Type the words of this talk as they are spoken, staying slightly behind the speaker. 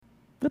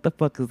What the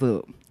fuck is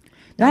up?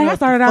 Dang, I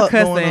started out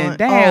cussing.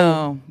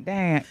 Damn.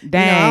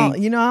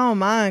 You know, I don't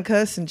mind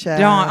cussing,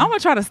 child. I'm gonna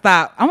try to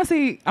stop. I'm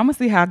gonna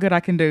see how good I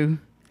can do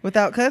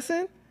without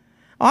cussing.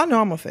 Oh, I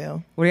know I'm gonna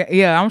fail. Well,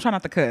 yeah, I'm trying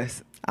not to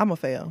cuss. I'm gonna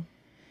fail.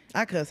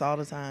 I cuss all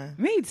the time.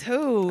 Me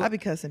too. I be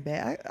cussing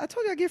bad. I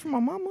told you I get it from my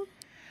mama.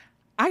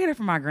 I get it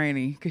from my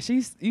granny because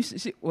she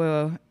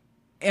well,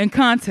 in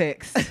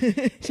context,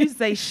 she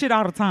say shit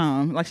all the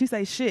time. Like she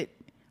say shit,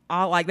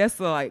 all like that's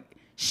like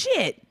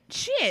shit.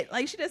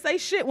 Like she just say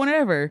shit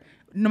whenever,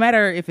 no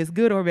matter if it's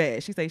good or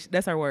bad. She say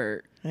that's her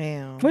word.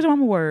 Damn. What's your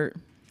mama word?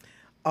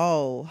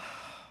 Oh,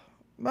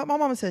 my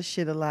mama says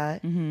shit a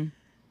lot. Mm-hmm.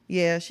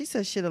 Yeah, she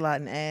says shit a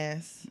lot in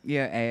ass.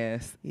 Yeah,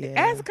 ass. Yeah,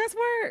 ass a cuss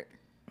word.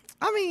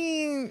 I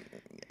mean,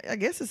 I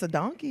guess it's a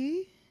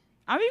donkey.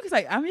 You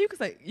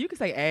can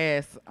say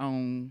ass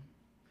on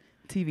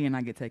TV and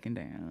not get taken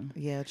down.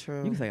 Yeah, true.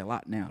 You can say a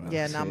lot now. Though,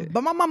 yeah, nah,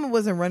 but my mama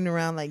wasn't running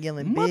around like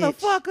yelling,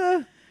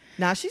 motherfucker.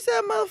 Nah, she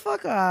said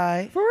motherfucker. All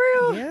right. For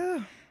real?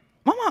 Yeah.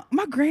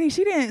 My granny,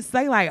 she didn't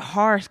say like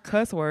harsh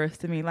cuss words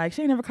to me. Like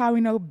she ain't never called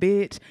me no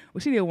bitch.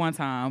 Well, she did one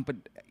time, but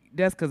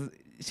that's because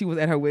she was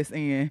at her wit's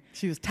end.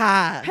 She was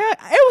tired. Hell,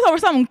 it was over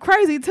something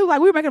crazy too.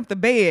 Like we were making up the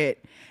bed.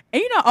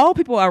 And you know, old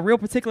people are real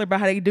particular about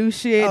how they do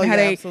shit. Oh, and how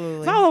yeah, they,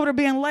 absolutely. So all over there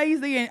being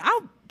lazy and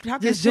I'm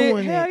talking just shit.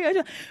 Doing Hell it. yeah,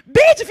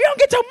 bitch, if you don't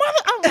get your mother,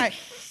 I'm like,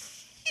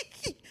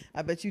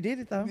 I bet you did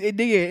it though. it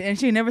did, and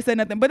she never said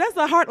nothing. But that's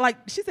a hard. Like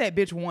she said,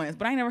 bitch once,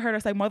 but I ain't never heard her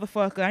say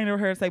motherfucker. I ain't never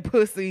heard her say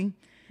pussy.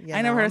 Yeah, I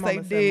ain't never heard her say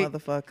dick.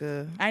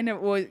 Motherfucker. I never.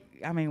 Well,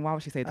 I mean, why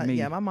would she say it to me?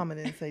 Yeah, my mama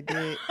didn't say dick.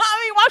 I mean,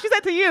 why would she say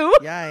it to you?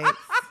 Yikes.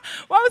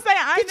 Why would say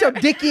I get your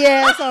dicky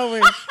ass over?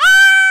 If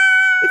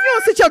you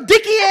don't sit your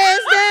dicky ass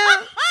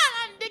down,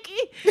 dicky.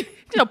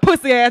 Get your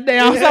pussy ass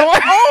down. Yeah.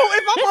 Oh,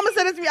 if my mama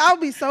said it to me, I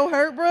would be so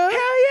hurt, bro.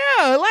 Hell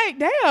yeah, like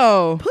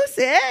damn,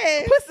 pussy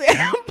ass,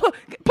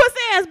 pussy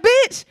ass,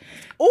 bitch.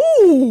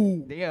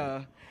 Ooh,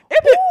 yeah.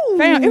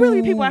 Fam, it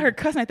really be people out here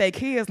cussing at their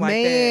kids like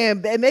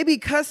that. Man, they be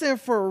cussing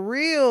for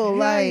real.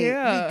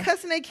 Yeah, be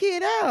cussing their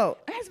kid out.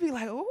 I just be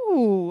like,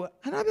 ooh.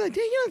 And I'd be like,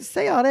 damn, you don't have to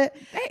say all that.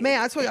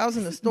 Man, I told you I was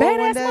in the store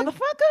one day.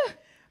 Motherfucker.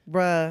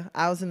 Bruh,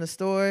 I was in the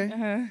store.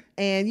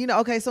 And, you know,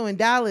 okay, so in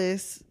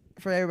Dallas,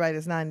 for everybody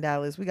that's not in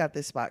Dallas, we got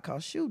this spot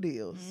called Shoe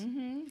Deals.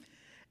 Mm-hmm.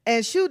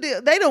 And Shoe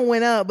Deal, they don't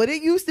went up, but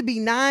it used to be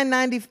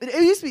 $9.90.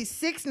 It used to be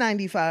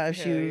 $6.95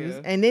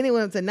 shoes, and then it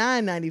went up to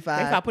 $9.95. They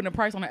stopped putting the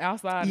price on the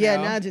outside. Yeah,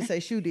 now I just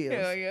say Shoe Deals.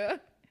 Hell yeah.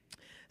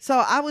 So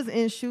I was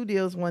in Shoe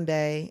Deals one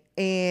day,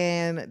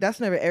 and that's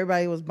whenever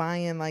everybody was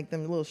buying like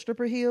them little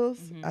stripper heels.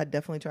 Mm-hmm. I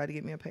definitely tried to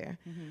get me a pair.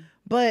 Mm-hmm.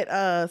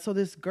 But so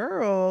this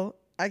girl,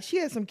 she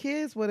had some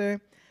kids with her.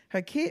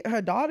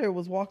 Her daughter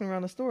was walking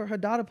around the store. Her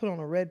daughter put on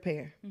a red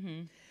pair.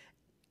 Mm-hmm.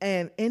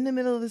 And in the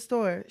middle of the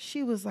store,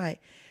 she was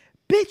like,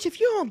 bitch, if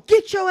you don't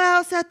get your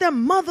ass out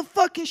them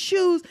motherfucking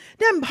shoes,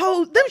 them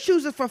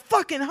shoes are for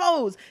fucking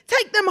hoes.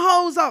 Take them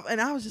hoes off. And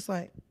I was just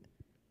like,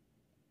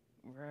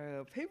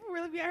 bro, people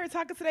really be out here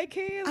talking to their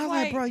kids. I was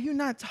like, bro, you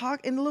not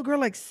talking. And the little girl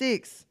like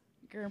 6.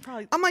 Girl,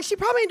 probably. I'm like, she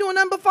probably ain't doing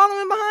nothing but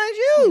following behind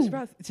you.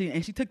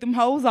 She took them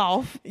hoes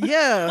off.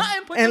 Yeah.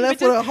 and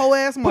left with a whole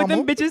ass mama. Put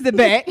them bitches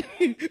back.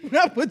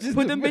 put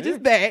them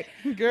bitches back.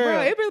 Girl.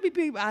 Bro, it really be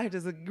people out here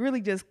just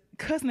really just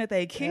cussing at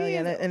their kids. Hell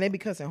yeah, and they be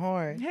cussing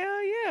hard.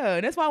 Hell yeah.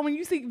 That's why when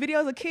you see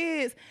videos of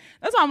kids,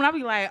 that's why when I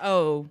be like,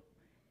 oh,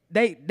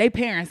 they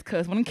parents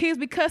cuss. When the kids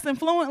be cussing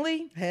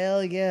fluently.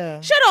 Hell yeah.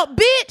 Shut up,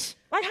 bitch.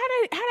 Like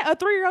how a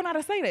 3-year-old know how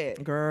to say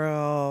that?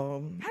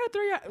 Girl. How a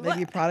 3-year-old they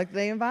be product of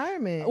their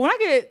environment. When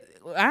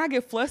I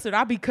get flustered,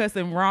 I be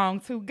cussing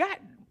wrong too. God,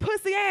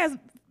 pussy ass,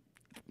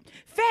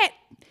 fat.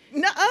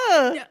 Nuh-uh.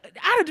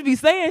 I have to be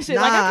saying shit.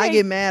 Nah, like I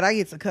get mad. I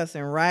get to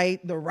cussing the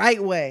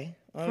right way.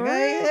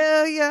 Okay,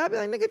 hell yeah. I be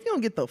like, nigga, if you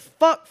don't get the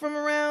fuck from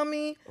around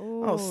me,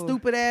 oh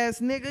stupid ass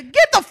nigga,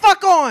 get the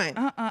fuck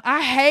on.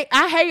 I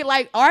hate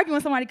like arguing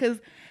with somebody because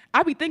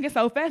I be thinking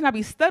so fast and I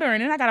be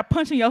stuttering and I got to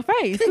punch in your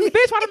face.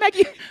 Bitch,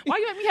 why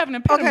you make me have an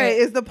impediment? Okay,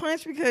 is the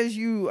punch because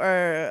you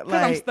are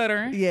like I'm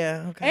stuttering?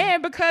 Yeah, okay.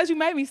 And because you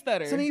made me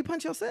stutter. So then you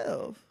punch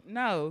yourself.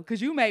 No,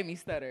 because you made me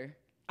stutter.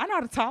 I know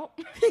how to talk.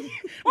 When people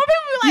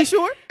be like, you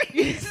sure?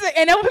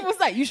 And then when people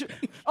say, you sure?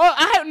 Oh,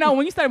 I don't know.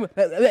 When you start,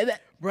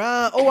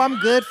 bruh, I'm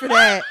good for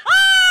that.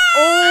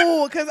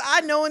 Oh, because I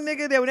know a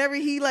nigga that whenever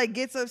he like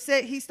gets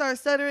upset, he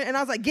starts stuttering. And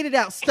I was like, get it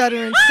out,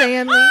 stuttering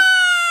Stanley.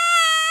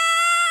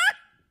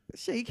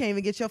 Shit, you can't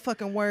even get your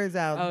fucking words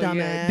out, dumbass.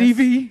 Yeah.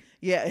 DV.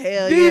 Yeah,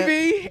 hell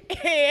DV.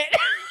 Yeah.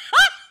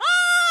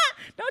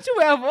 Don't you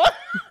ever.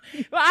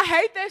 But I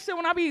hate that shit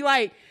when I be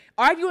like,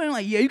 arguing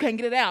like, yeah, you can't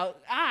get it out.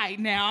 All right,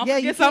 now. Yeah,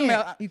 you something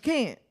can't. else. You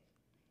can't.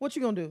 What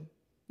you gonna do?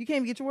 You can't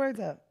even get your words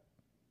out.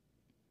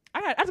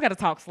 I just got to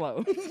talk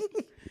slow.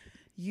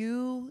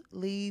 You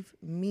leave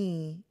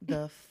me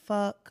the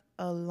fuck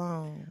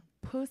alone.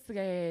 Pussy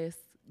ass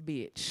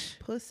bitch.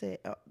 Pussy.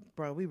 Oh,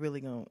 bro, we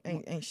really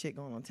ain't shit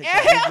going on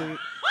TikTok.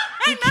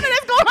 Ain't none of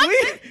that's going on.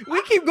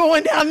 We keep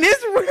going down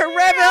this rabbit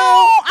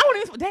hole. I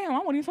wasn't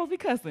even supposed to be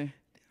cussing.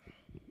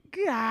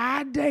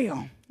 God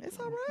damn. It's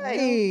all right.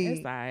 It's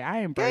all right. I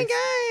embrace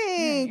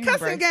gang.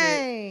 Cussing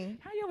gang.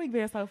 How you week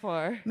been so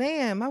far?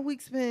 Man, my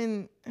week's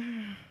been,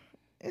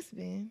 it's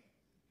been,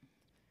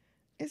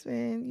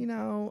 you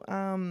know,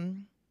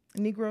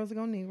 Negroes are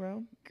gonna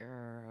Negro.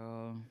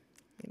 Girl.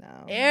 You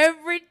know.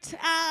 Every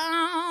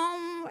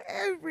time.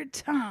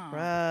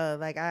 Bruh,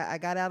 like I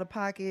got out of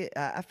pocket.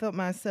 I felt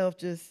myself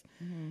just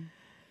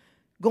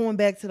going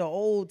back to the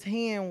old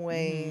tan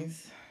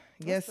ways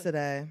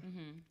yesterday.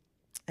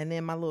 And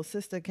then my little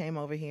sister came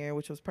over here,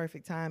 which was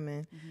perfect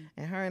timing.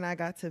 And her and I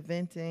got to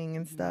venting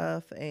and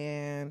stuff.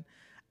 And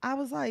I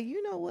was like,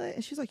 you know what?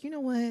 And she's like, you know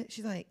what?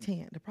 She's like,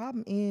 Tan, the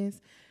problem is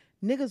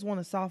niggas want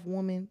a soft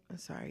woman. I'm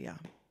sorry, y'all.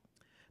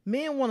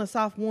 Men want a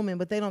soft woman,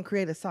 but they don't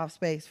create a soft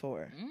space for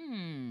her.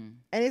 And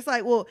it's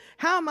like, well,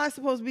 how am I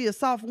supposed to be a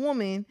soft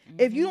woman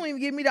if you don't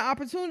even give me the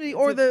opportunity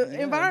or the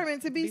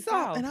environment to be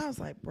soft? And I was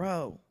like,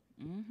 bro,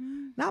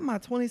 not my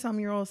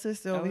 20-something-year-old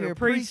sister over here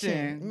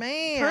preaching.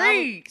 Man.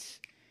 Preach.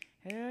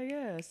 Hell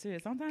yeah,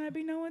 shit. Sometimes I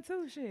be knowing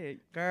too,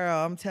 shit.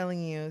 Girl, I'm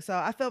telling you. So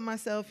I felt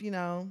myself, you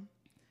know,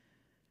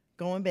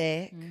 going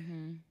back.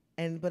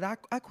 But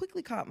I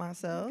quickly caught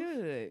myself.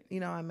 Good. You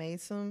know, I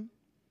made some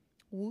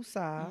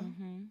woosah.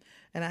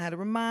 And I had to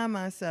remind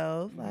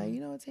myself, like,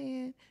 you know what,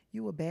 Tan,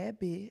 you a bad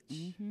bitch.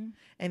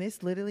 And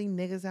it's literally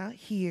niggas out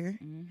here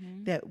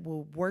that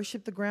will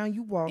worship the ground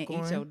you walk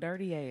on. Eat your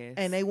dirty ass.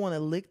 And they want to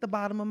lick the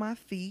bottom of my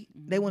feet.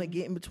 They want to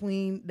get in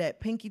between that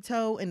pinky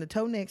toe and the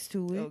toe next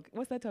to it. Oh,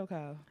 what's that toe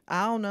called?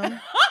 I don't know.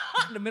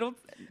 The middle?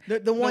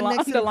 The one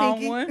next to the long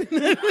pinky.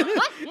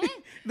 one?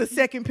 The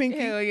second pinky.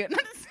 Hell yeah.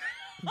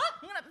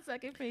 Not the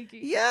second pinky.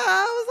 Yeah,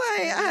 I was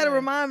like, I had to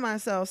remind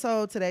myself.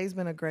 So today's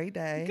been a great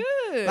day.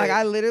 Good. Like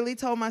I literally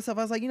told myself,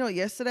 I was like, you know,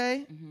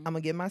 yesterday I'm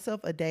gonna give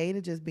myself a day to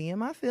just be in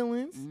my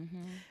feelings,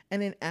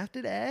 and then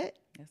after that,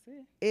 that's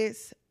it.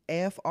 It's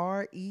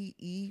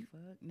FREE.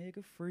 Fuck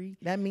nigga free.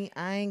 That mean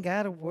I ain't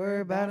gotta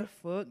worry about it.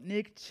 Fuck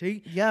nigga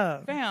cheat.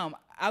 Yeah, fam.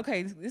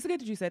 Okay, it's good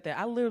that you said that.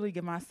 I literally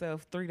give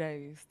myself 3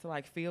 days to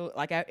like feel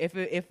like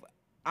if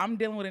I'm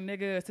dealing with a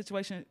nigga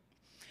situation.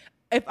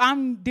 If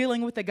I'm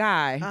dealing with a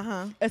guy,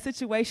 a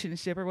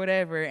situationship or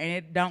whatever, and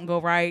it don't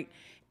go right,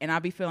 and I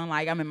be feeling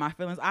like I'm in my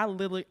feelings, I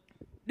literally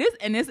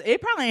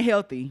it probably ain't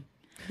healthy,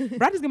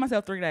 but I just give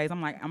myself 3 days.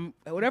 I'm like,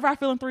 whatever I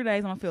feel in 3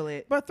 days, I'm gonna feel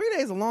it. But 3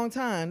 days is a long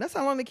time. That's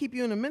how long they keep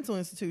you in a mental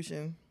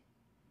institution.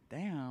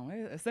 Damn,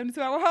 a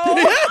 72-hour hold.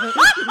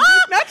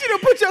 Not you to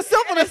put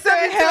yourself on a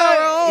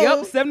 72-hour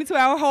hold. Yep,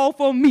 72-hour hold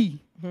for me.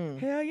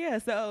 Hell yeah.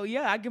 So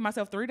yeah, I give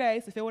myself 3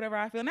 days to feel whatever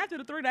I feel, and after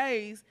the 3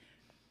 days,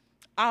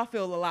 I'll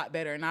feel a lot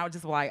better, and I'll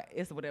just like,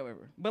 it's whatever.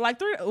 But like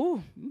 3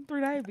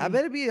 days. I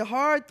better be a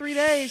hard 3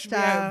 days, child.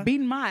 Yeah,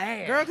 beating my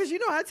ass. Girl, because you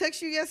know, I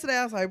text you yesterday.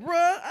 I was like, bruh,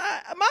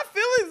 my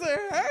feelings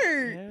are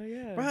hurt. Hell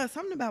yeah. Bruh,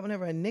 something about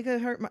whenever a nigga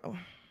hurt my...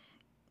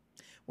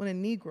 When a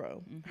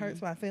Negro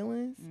hurts my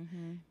feelings,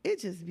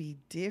 it just be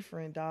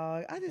different,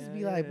 dog. I just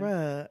be like,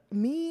 bruh,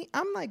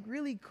 I'm like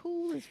really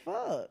cool as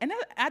fuck. And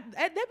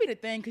that be the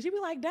thing, because you be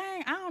like,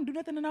 dang, I don't do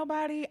nothing to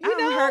nobody. I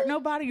don't hurt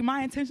nobody.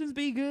 My intentions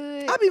be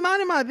good. I be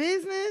minding my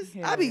business.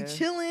 Hell I be yeah.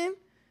 chilling.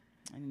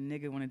 And a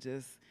nigga want to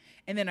just...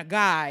 And then a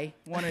guy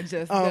want to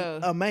just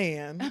a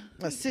man,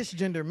 a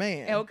cisgender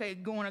man. Okay,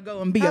 go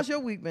and be... How's your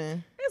week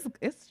been?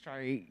 It's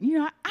straight. You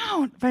know,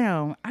 I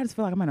just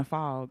feel like I'm in a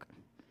fog.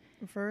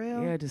 For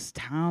real? Yeah, just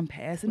time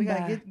passing we by.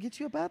 gotta get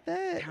you about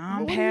that.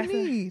 Time what passing. Do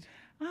you need?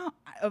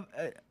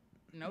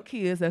 No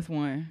kids, that's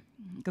one.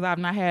 Because I've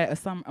not had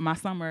my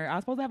summer. I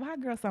was supposed to have a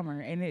hot girl summer,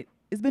 and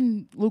it's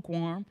been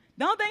lukewarm.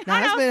 Don't think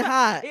it's been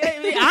hot.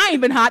 I ain't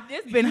been hot.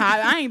 It's been hot.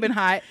 I ain't been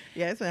hot.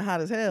 Yeah, it's been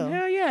hot as hell.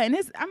 Hell yeah, and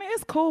it's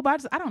cool,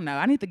 but I don't know.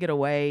 I need to get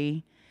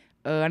away.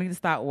 I need to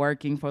stop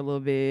working for a little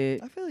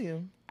bit. I feel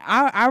you.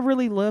 I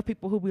really love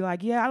people who be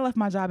like, yeah, I left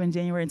my job in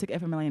January and took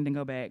FMLA and didn't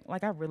go back.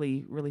 Like, I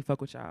really, really fuck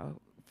with y'all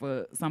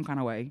for some kind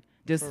of way,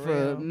 just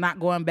for not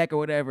going back or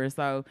whatever.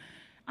 So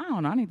I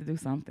don't know. I need to do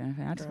something.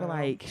 I just feel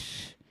like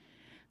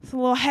it's a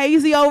little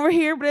hazy over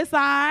here, but it's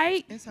all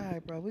right. It's all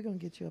right, bro. We're going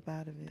to get you up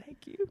out of it.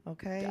 Thank you.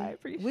 Okay? I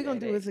appreciate it. We're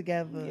going to do it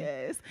together.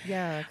 Yes.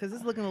 Yeah, because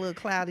it's looking a little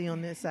cloudy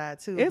on this side,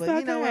 too. It's but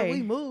you know what? okay.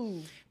 We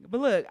move.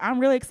 But look, I'm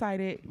really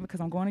excited because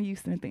I'm going to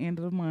Houston at the end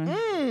of the month.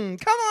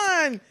 Come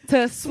on.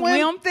 To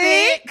swim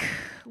thick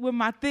with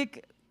my fat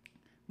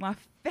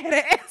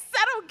ass.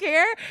 I don't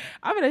care.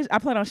 I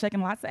plan on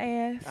shaking lots of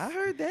ass. I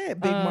heard that,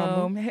 Big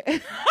Mama.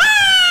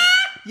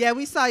 Yeah,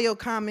 we saw your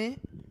comment.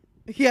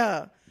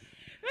 Yeah.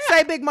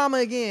 Say Big Mama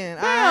again.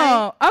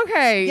 Oh,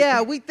 okay.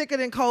 Yeah, we thicker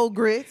than cold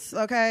grits.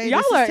 Okay,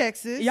 this is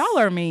Texas. Y'all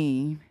are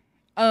mean.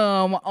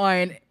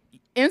 On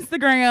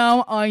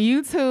Instagram, on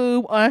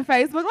YouTube, on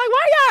Facebook. Like,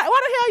 why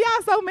the hell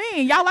y'all so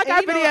mean? Y'all like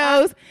our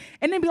videos,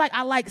 and then be like,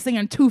 I like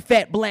seeing 2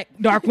 fat black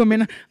dark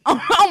women on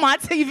my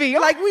TV.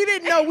 Like, we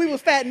didn't know we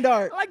was fat and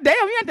dark. Like, damn,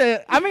 you have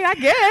to. I mean, I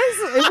guess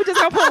if we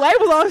just gonna put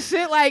labels on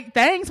shit, like,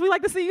 thanks, we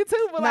like to see you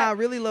too. But nah,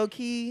 really low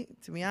key.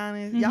 To be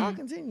honest, y'all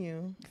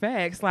continue.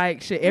 Facts,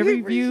 like shit.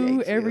 Every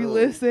view, every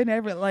listen,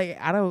 every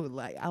I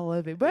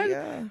love it. But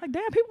like,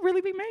 damn, people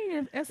really be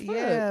mean as fuck.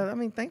 Yeah, I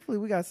mean, thankfully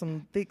we got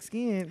some thick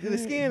skin. The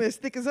skin is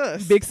thick as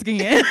us. Big skin.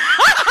 Big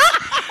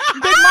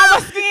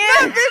mama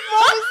skin. Big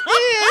mama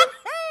skin.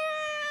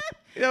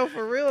 Yo,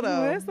 for real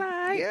though. Well, it's all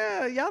right.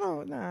 Yeah, y'all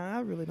don't. Nah, I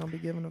really don't be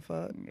giving a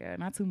fuck. Yeah,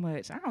 not too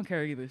much. I don't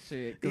care either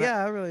shit.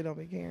 Yeah, I really don't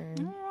be caring.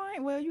 All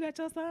right. Well, you got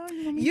your song.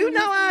 You, You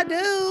know I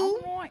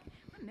do. All right.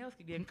 My nails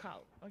keep getting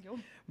caught.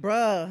 Okay.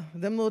 Bruh,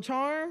 them little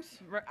charms.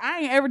 I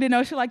ain't ever did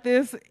no shit like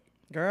this.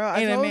 Girl, I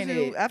In a told minute.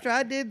 you, after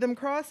I did them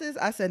crosses,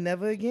 I said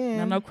never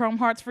again. No chrome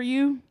hearts for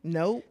you.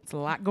 Nope. It's a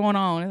lot going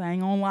on. I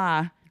ain't gonna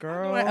lie.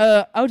 Girl.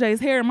 OJ's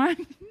hair, my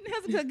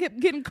nails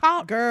kept getting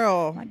caught.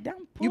 Girl, Like,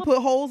 don't pull you up. put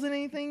holes in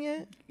anything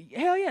yet?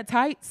 Hell yeah,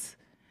 tights,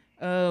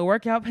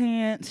 workout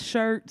pants,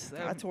 shirts.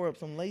 I tore up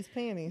some lace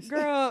panties.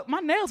 Girl, my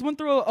nails went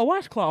through a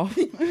washcloth.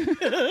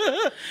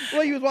 Hell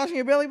Well, you was washing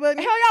your belly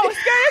button? yeah, I was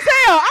scared as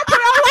hell. I put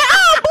it on like,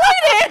 oh, I'm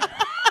bleeding.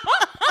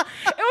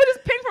 It was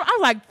just pink from. I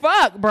was like,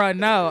 fuck, bro,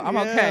 no, I'm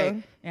Yeah.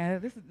 okay. Yeah,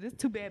 this is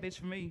too bad, bitch,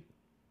 for me.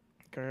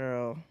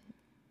 Girl,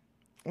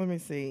 let me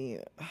see.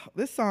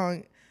 This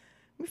song,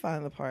 let me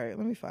find the part.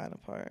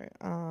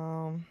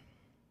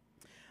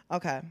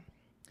 Okay.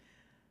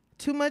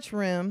 Too much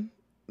rim,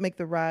 make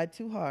the ride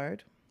too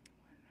hard.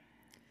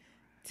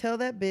 Tell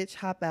that bitch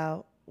hop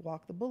out,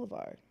 walk the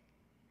boulevard.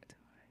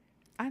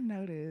 I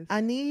know this.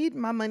 I need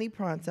my money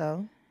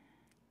pronto.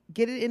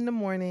 Get it in the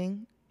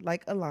morning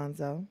like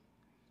Alonzo.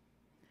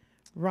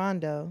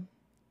 Rondo,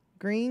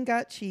 green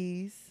got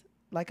cheese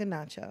like a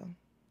nacho.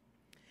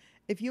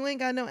 If you ain't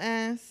got no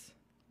ass,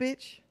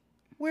 bitch,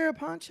 wear a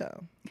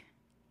poncho.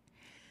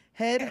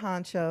 Head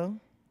honcho.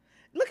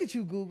 Look at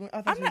you Googling.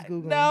 I thought you was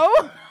Googling.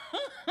 No.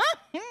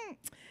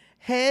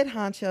 Head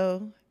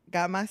honcho,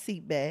 got my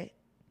seat back.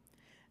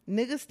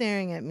 Nigga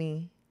staring at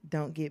me,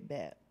 don't get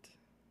bapped.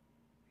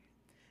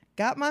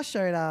 Got my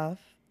shirt off,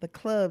 the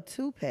club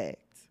too packed.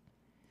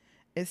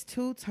 It's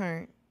too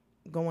turnt,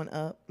 going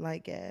up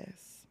like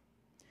gas.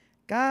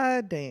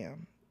 God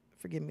damn.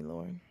 Forgive me,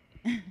 Lord.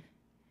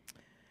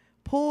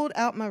 Pulled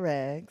out my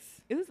rags.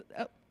 Is this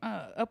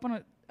up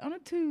on a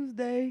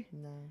Tuesday?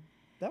 No.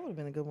 That would have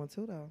been a good one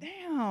too, though.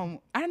 Damn.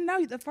 I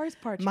know the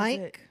first part you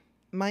said.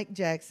 Mike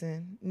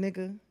Jackson.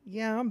 Nigga,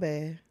 yeah, I'm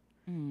bad.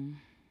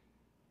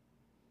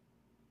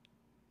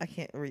 I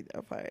can't read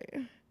that part.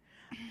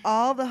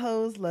 All the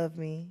hoes love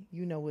me.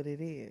 You know what it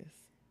is.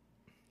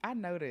 I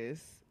know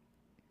this.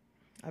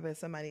 I bet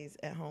somebody's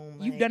at home.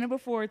 You've done it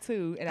before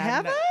too. And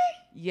Have I?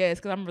 Yes,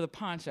 because I remember the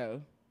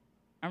poncho.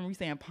 I remember you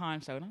saying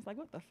poncho. And I was like,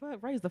 what the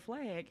fuck? Raise the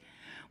flag.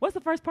 What's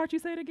the first part you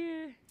said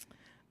again?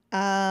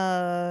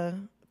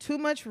 Too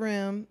much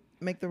rim,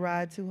 make the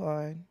ride too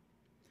hard.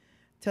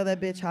 Tell that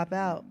bitch hop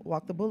out,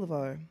 walk the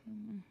boulevard.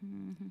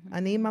 I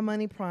need my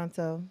money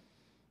pronto.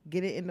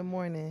 Get it in the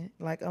morning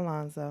like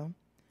Alonzo.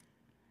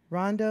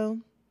 Rondo,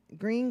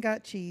 green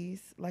got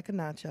cheese like a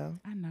nacho.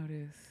 I know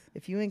this.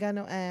 If you ain't got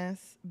no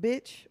ass,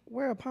 bitch,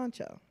 wear a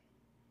poncho.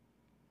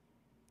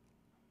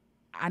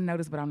 I know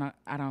this, but I'm not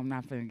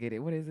finna get it.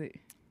 What is it?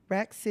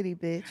 Rack City,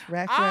 bitch.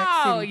 Rack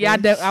Oh, City. yeah,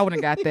 bitch. I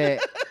wouldn't have got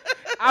that.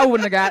 I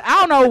wouldn't have got. I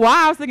don't know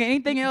why I was thinking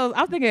anything else.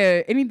 I was thinking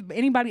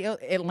anybody else,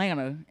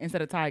 Atlanta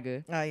instead of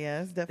Tyga. Oh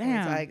yeah, it's definitely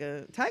Damn.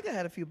 Tyga. Tyga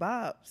had a few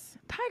bops.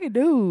 Tyga,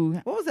 dude.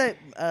 What was that?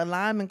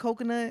 Lime and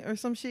coconut or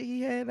some shit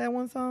he had that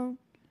one song.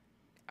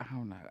 I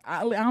don't know.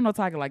 I don't know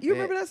Tyga like You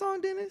that. remember that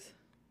song, Dennis?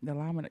 The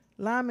llama.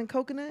 Lime and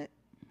coconut.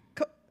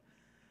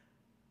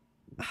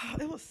 Oh,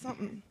 it was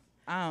something.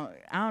 I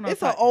don't know.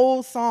 It's an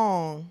old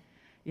song.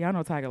 Yeah, I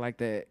know Tyga like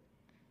that.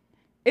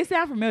 It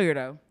sounds familiar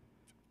though.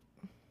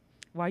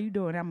 Why you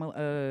doing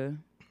that?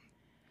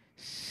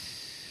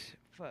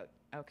 Fuck.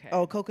 Okay.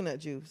 Oh, coconut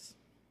juice.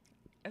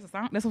 That's a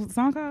song. That's what the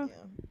song called.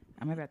 Yeah.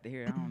 I might have to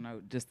hear it. I don't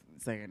know. Just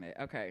saying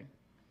that. Okay.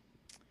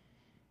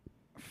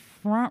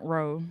 Front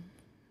row.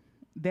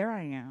 There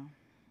I am.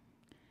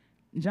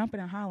 Jumping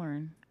and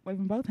hollering,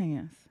 waving both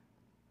hands.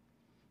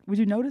 Would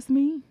you notice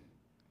me?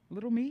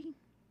 Little me?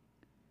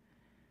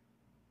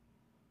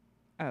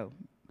 Oh.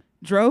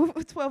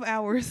 Drove 12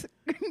 hours,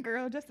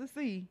 girl, just to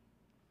see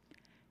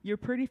your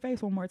pretty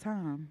face one more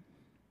time.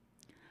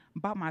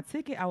 Bought my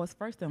ticket, I was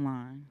first in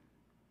line.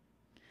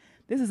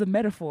 This is a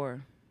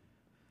metaphor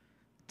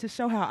to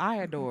show how I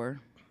adore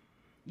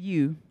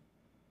you.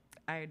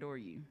 I adore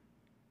you.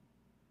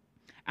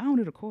 I don't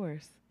do the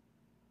chorus.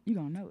 You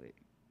gonna know it.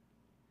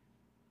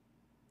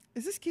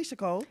 Is this Keisha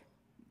Cole?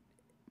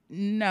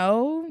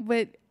 No,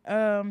 but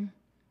I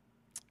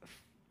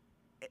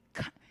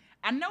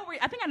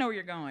think I know where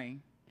you're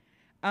going.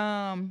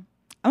 I'm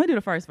gonna do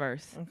the first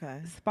verse. Okay.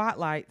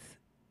 Spotlights,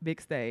 big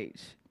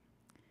stage.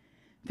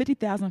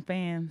 50,000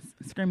 fans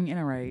screaming in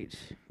a rage.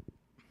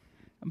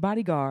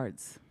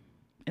 Bodyguards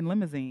and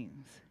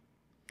limousines.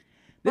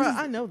 Bro,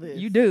 I know this.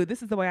 You do.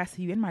 This is the way I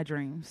see you in my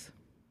dreams.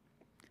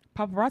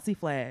 Paparazzi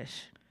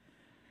flash.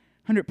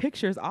 100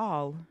 pictures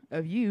all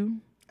of you.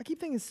 I keep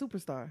thinking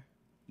Superstar.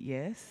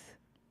 Yes.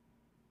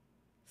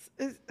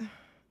 It's,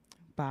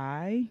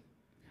 By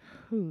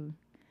who?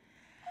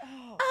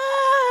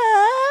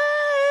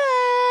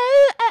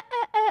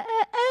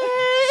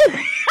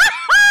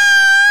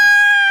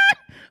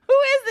 Who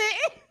is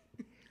it?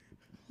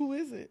 who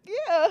is it?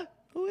 Yeah.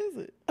 Who is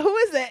it? Who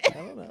is it? I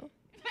don't know.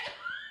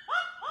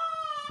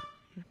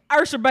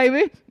 Ursha,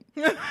 baby.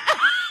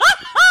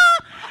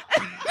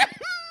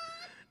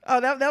 Oh,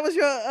 that was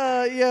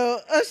your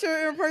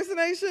Usher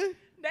impersonation?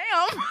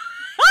 Damn.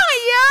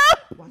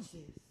 Yeah. Watch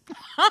this.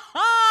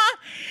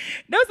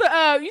 Those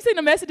are, you seen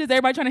the messages?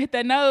 Everybody trying to hit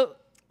that note.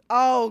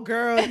 Oh,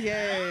 girl,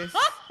 yes.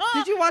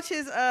 Did you watch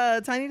his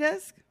Tiny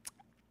Desk?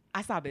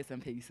 I saw bits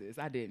and pieces.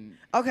 I didn't.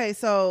 Okay,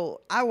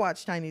 so I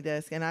watched Tiny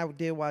Desk and I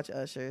did watch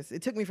Usher's.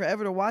 It took me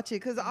forever to watch it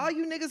because all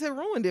you niggas had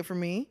ruined it for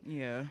me.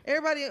 Yeah.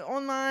 Everybody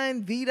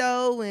online,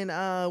 Vito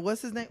and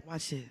what's his name?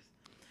 Watch this.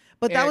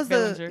 But that Eric was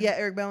Bellinger.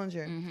 Eric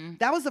Bellinger. Mm-hmm.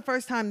 That was the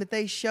first time that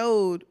they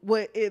showed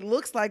what it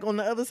looks like on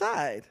the other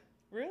side.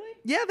 Really?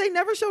 Yeah, they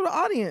never show the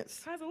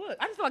audience. How's it look?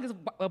 I just feel like it's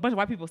a bunch of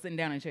white people sitting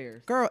down in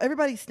chairs. Girl,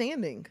 everybody's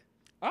standing.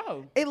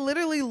 Oh. It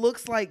literally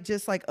looks like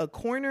just like a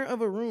corner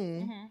of a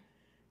room. Mm-hmm.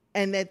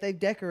 And that they've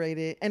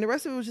decorated, and the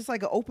rest of it was just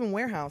like an open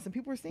warehouse, and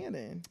people were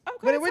standing. Okay,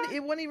 but it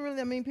so- wasn't even really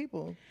that many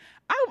people.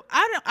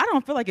 I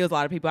don't feel like it was a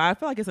lot of people. I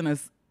feel like it's in a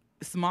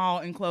small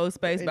enclosed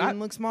space. It But didn't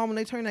look small when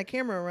they turned that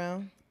camera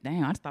around.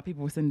 damn, I just thought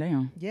people were sitting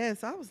down.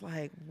 Yes, I was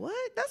like, what?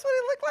 That's what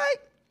it looked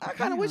like? I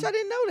kind of wish I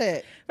didn't know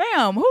that.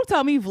 Damn, who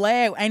told me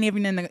Vlad ain't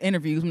even in the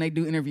interviews when they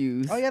do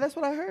interviews? Oh, yeah, that's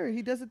what I heard.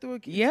 He does it through a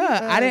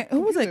Yeah, I didn't.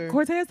 Who was it? computer.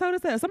 Cortez told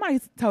us that.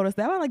 Somebody told us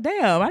that. I was like,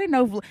 damn, I didn't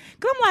know. Cause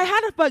I'm like,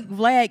 how the fuck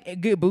Vlad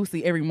get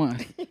Boosie every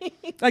month?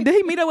 Like, did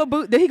he meet up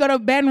with Did he go to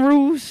Baton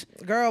Rouge?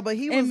 Girl, but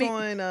he And was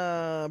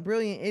on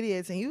Brilliant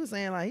Idiots, and he was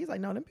saying, like, he's like,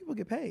 no, them people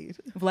get paid.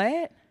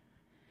 Vlad?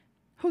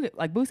 Who get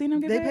like Boosie and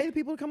them get They paid? pay the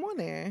people to come on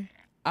there.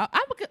 I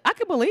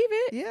could believe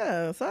it.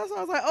 Yeah, so that's why I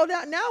was like, oh,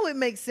 now it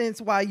makes sense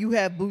why you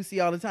have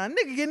Boosie all the time.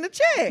 Nigga getting a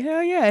check.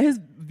 Hell yeah, his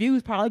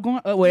views probably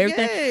going up with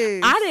everything.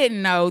 Yes. I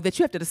didn't know that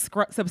you have to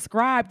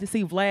subscribe to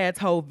see Vlad's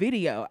whole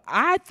video.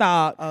 I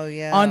thought Oh,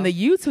 yeah. on the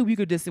YouTube you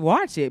could just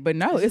watch it, but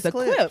no, it's just a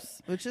clip.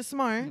 clips, which is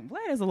smart.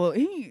 Vlad is a little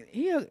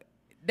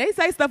they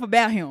say stuff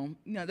about him.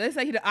 You know, they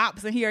say he the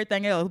ops and he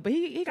everything else, but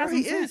he got Girl, some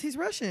he sense. is. He's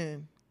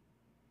Russian.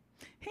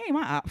 He ain't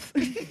my ops.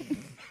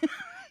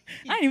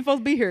 I ain't even supposed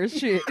to be here.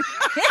 Shit.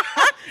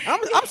 I'm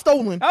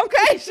stolen.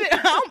 Okay, shit.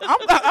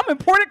 I'm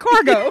imported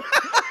cargo.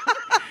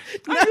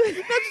 Not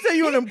you say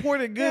you an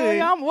imported good.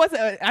 Yeah,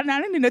 I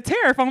didn't need a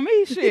tariff on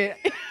me. Shit.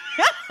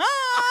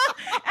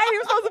 I ain't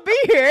even supposed to be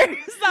here.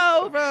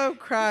 So, Bro, I'm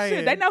crying.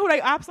 shit, they know who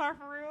they ops are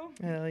for real.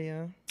 Hell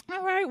yeah.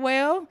 All right,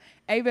 well,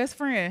 a best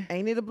friend.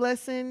 Ain't it a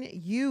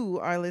blessing? You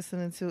are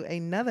listening to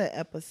another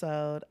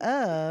episode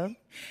of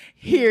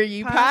Hear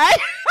you, pie.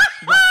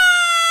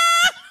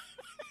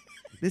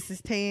 This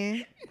is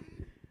Tan.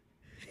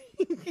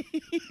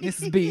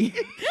 This is B.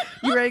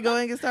 You ready to go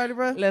and get started,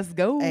 bro? Let's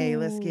go. Hey,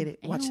 let's get it.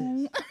 Watch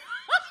this.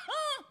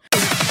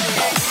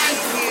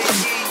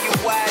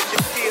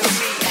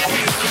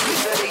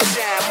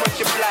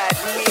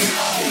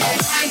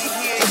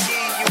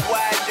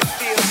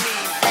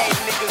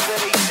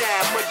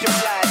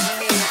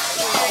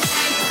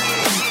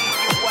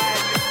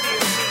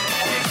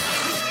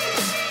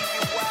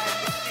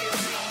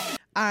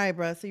 All right,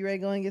 bro. So you ready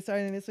to go and get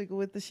started this week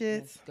with the shits?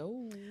 Let's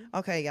go.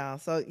 Okay, y'all.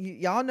 So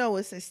y'all know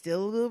it's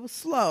still a little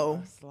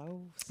slow,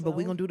 Slow. but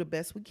we're going to do the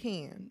best we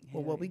can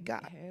with what we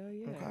got. Hell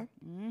yeah. Okay.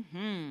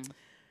 Mm-hmm.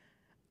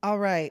 All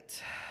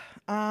right.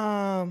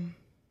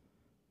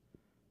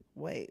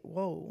 Wait.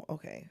 Whoa.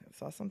 Okay.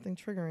 Saw something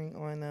triggering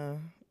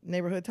on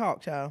neighborhood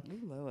talk, child. Ooh,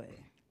 Lord.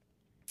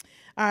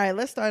 All right.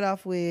 Let's start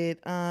off with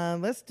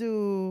let's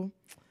do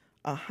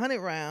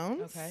 100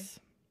 rounds. Okay.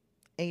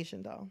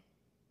 Asian doll.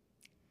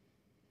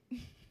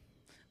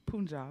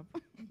 Punjab. ...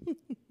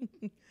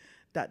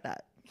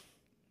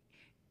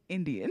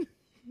 Indian.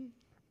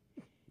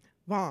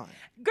 Vaughn.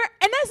 Girl,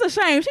 and that's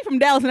a shame. She's from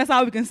Dallas, and that's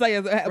all we can say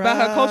about her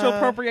Bruh. cultural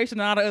appropriation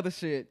and all the other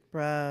shit.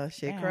 Bruh,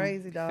 shit Damn.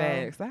 crazy, dog.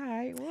 Facts. All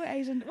right.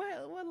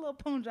 What little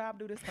Punjab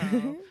do this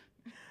time?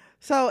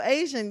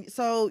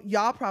 So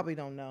y'all probably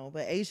don't know,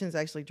 but Asian's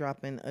actually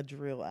dropping a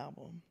drill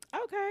album.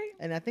 Okay.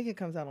 And I think it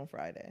comes out on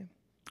Friday.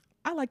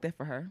 I like that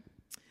for her.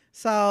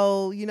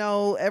 So,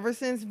 ever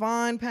since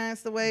Vaughn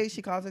passed away,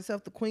 she calls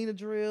herself the queen of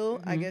drill.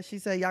 I guess she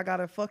said, y'all got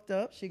her fucked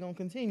up. She gonna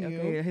continue.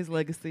 Okay, his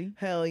legacy.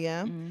 Hell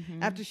yeah.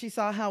 Mhm. After she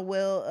saw how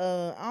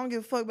well, I don't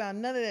give a fuck about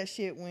none of that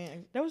shit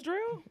went. That was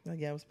drill?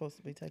 Yeah, it was supposed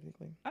to be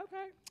technically.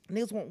 Okay.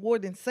 Niggas want war,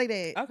 didn't say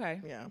that.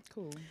 Okay. Yeah.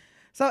 Cool.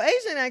 So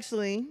Asian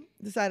actually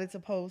decided to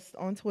post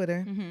on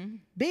Twitter, Mm-hmm.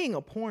 being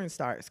a porn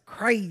star is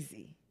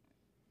crazy.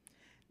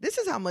 This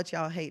is how much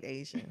y'all hate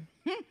Asian.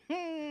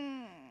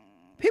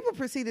 People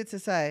proceeded to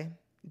say,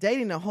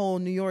 dating the whole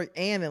New York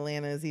and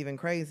Atlanta is even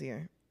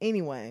crazier.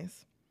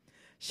 Anyways,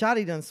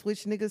 Shawty done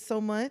switched niggas so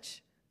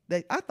much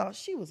that I thought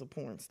she was a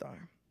porn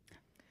star.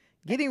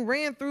 Getting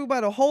ran through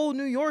by the whole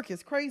New York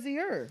is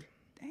crazier.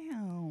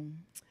 Damn.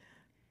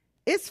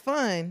 It's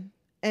fun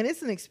and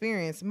it's an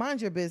experience.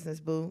 Mind your business,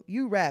 boo.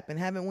 You rap and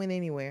haven't went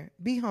anywhere.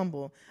 Be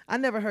humble. I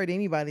never heard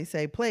anybody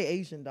say, play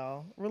Asian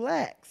doll.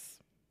 Relax.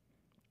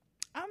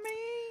 I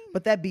mean,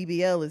 But that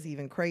BBL is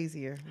even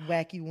crazier.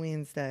 Wacky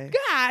Wednesday.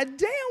 God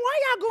damn, why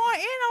y'all going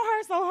in on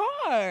her so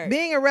hard?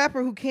 Being a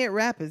rapper who can't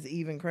rap is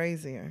even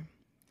crazier.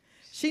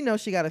 She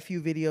knows she got a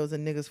few videos of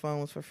niggas'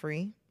 phones for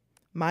free.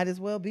 Might as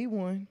well be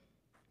one.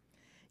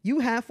 You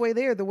halfway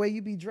there the way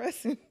you be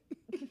dressing.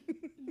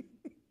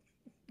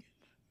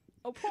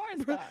 A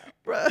porn star.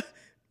 Bruh,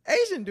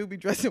 Asian do be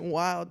dressing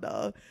wild,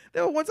 dog.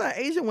 There was one time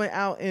Asian went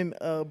out in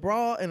a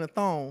bra and a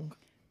thong.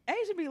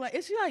 Asian be like,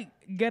 is she like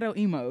ghetto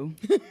emo?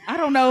 I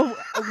don't know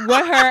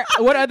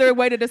what other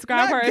way to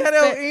describe Not her.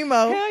 ghetto emo.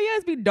 Hell yeah,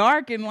 it's be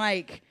dark and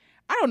like,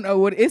 I don't know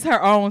what, it's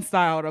her own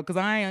style though, because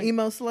I ain't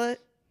Emo slut?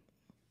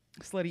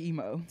 slutty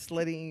emo.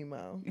 Slutty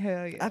emo.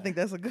 Hell yeah. I think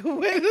that's a good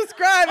way to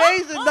describe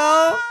Asian,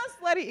 dog.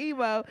 Slutty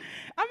emo.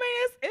 I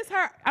mean, it's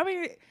her. I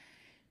mean,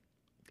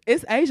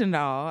 it's Asian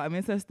doll. I mean,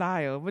 it's her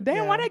style. But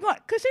damn, why Yeah. they going?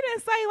 Cause she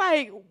didn't say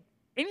like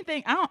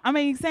anything. I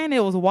mean, saying it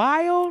was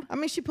wild. I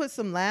mean, she put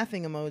some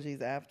laughing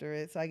emojis after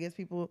it, so I guess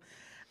people.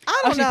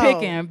 I don't She know.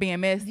 picking, being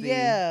messy.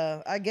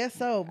 Yeah, I guess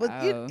so. But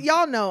Oh.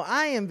 y'all know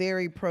I am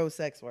very pro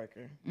sex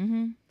worker.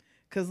 Mm-hmm.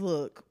 Cause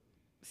look,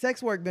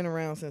 sex work been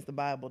around since the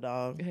Bible,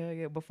 dog. Hell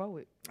yeah,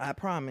 before it. I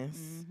promise.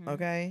 Mhm.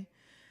 Okay.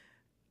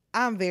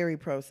 I'm very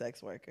pro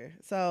sex worker.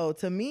 So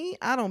to me,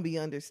 I don't be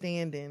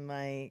understanding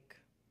like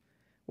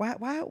why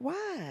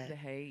The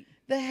hate.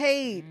 the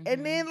hate. Mhm.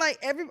 And then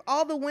like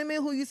all the women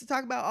who used to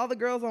talk about all the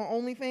girls on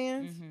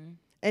OnlyFans, Mm-hmm.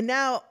 and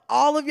now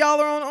all of y'all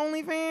are on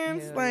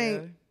OnlyFans. Hell like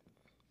yeah.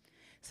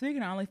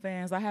 Speaking of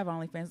OnlyFans, I have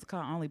OnlyFans. It's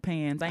called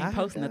OnlyPans. I ain't I heard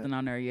posting that. nothing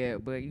on there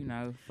yet, but you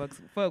know,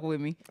 fuck with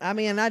me. I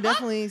mean, I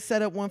definitely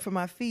set up one for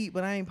my feet,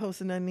 but I ain't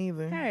posting nothing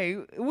either. Hey,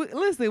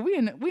 listen, we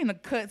in the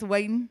cuts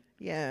waiting.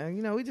 Yeah,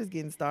 we just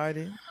getting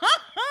started.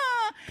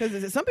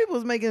 Because some people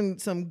was making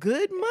some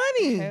good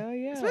money. Hell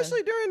yeah.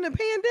 Especially during the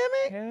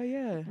pandemic. Hell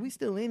yeah. We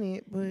still in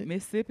it, but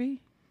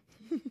Mississippi.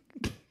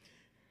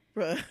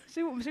 bruh.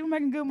 She was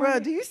making good money.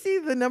 Bruh, do you see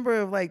the number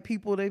of like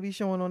people they be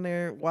showing on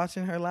there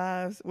watching her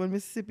lives when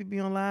Mississippi be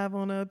on live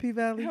on P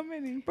Valley? How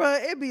many?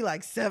 Bruh, it'd be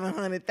like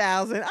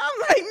 700,000. I'm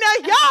like,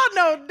 now y'all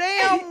know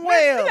damn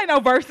well. This ain't no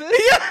verses.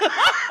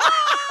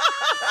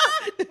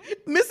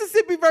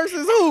 Mississippi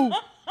versus who?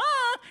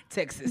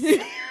 Texas.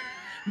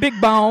 Big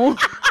Bone.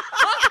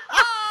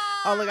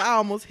 Oh, look, I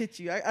almost hit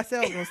you. I said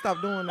I was gonna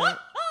stop doing that.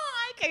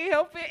 I can't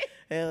help it.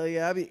 Hell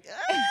yeah, I be.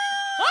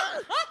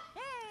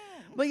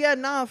 But yeah,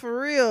 nah, for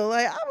real.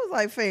 Like I was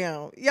like,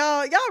 fam,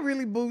 y'all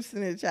really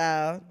boosting it,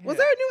 child. Was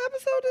Yeah. there a new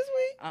episode this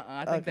week?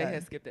 I think they Okay.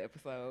 had skipped the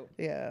episode.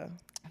 Yeah.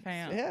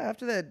 Fam. Yeah,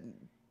 after that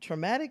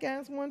traumatic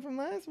ass one from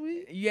last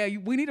week. Yeah,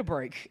 we need a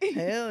break.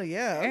 Hell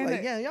yeah. I'm And like,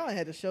 it- yeah, y'all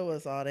had to show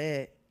us all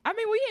that. I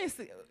mean, we didn't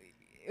see.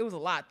 It was a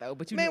lot though,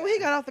 but you Man, know, when he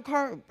got off the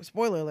car,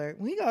 spoiler alert,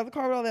 when he got off the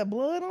car with all that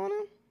blood on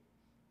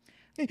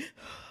him,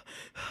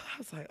 I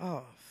was like,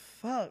 oh,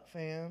 fuck,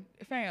 fam.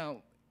 fam,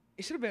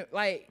 it should have been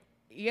like,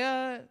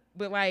 yeah,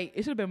 but like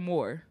it should have been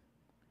more.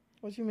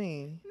 What you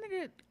mean?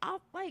 Nigga,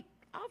 off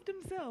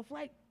themselves,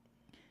 like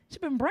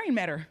should been brain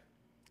matter.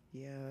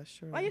 Yeah,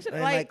 sure. Like, it should-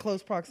 And, like,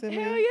 close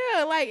proximity. Hell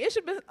yeah, like it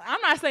should be.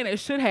 I'm not saying it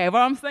should have, but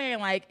I'm saying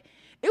like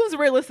it was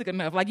realistic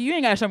enough. Like you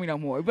ain't gotta show me no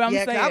more. But I'm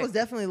Yeah, 'cause saying, I was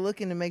definitely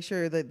looking to make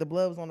sure that the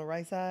blood was on the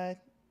right side.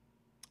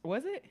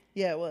 was it?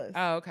 Yeah, it was.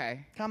 Oh,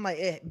 okay. I'm like,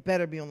 it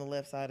better be on the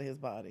left side of his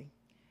body.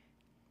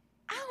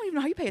 I don't even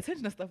know how you pay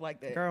attention to stuff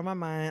like that. Girl, my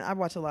mind, I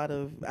watch a lot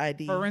of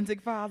ID.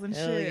 Forensic files and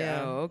Hell shit.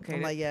 yeah. Oh, okay.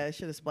 I'm like, yeah, it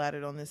should have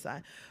splattered on this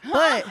side.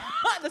 But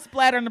the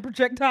splatter and the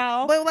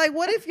projectile. but like,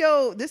 what if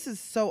this is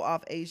so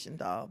off Asian,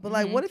 dog. But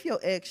like, what if your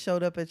ex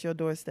showed up at your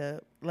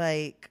doorstep?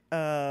 Like,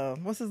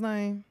 what's his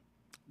name?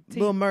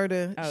 Lil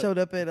Murder Oh. showed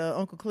up at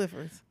Uncle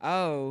Clifford's.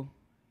 Oh,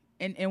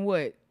 and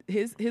what?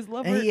 His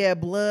lover? And he had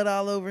blood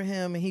all over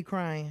him and he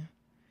crying.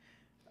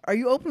 Are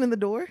you opening the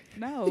door?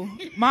 No,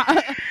 my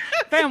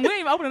fam, we ain't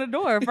even opening the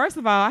door. First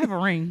of all, I have a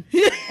ring.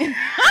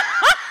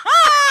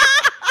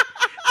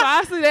 So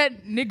I see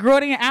that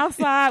Negroidian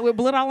outside with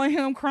blood all on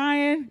him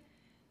crying.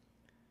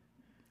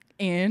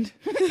 And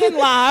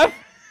live.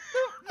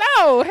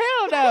 No,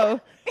 hell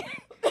no.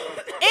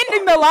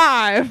 Ending the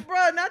live.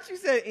 Bro, not you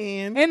said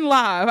in. In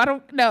live. I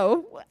don't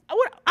know.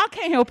 I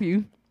can't help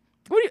you.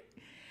 What do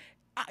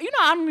you know,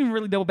 I don't even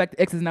really double back to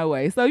X's no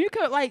way. So you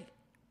could like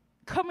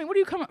what do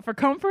you come for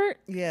comfort?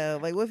 Yeah,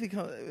 like what if he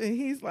comes and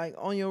he's like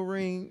on your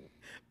ring?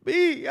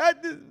 B, I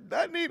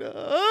need a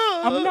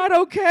hug. I'm not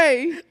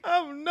okay.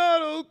 I'm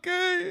not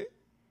okay.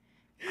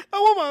 I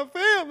want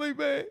my family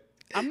back.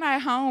 I'm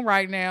not home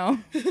right now.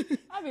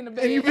 I'm in the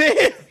bed. In your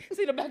bed.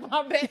 See the back of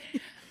my bed.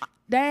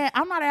 Dad,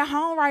 I'm not at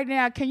home right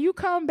now. Can you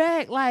come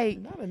back? Like,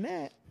 Not a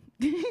gnat.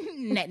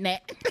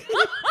 nat.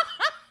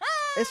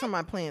 It's from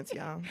my plants,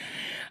 y'all.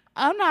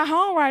 I'm not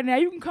home right now.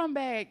 You can come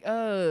back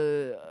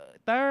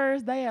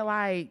Thursday at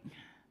like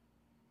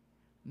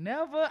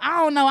never.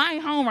 I don't know. I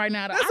ain't home right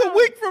now. That's a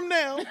week from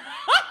now.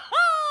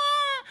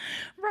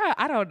 Bro,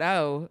 I don't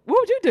know. What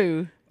would you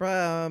do?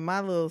 Bruh,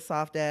 my little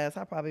soft ass,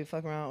 I probably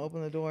fuck around,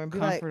 open the door, and be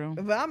Comfort like,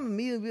 him. but I'm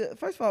immediately,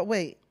 first of all,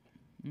 wait,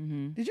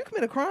 Mm-hmm. did you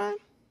commit a crime?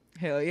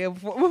 Hell yeah.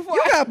 Before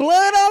You got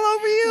blood all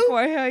over you?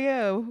 hell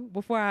yeah.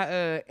 Before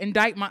I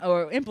indict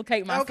or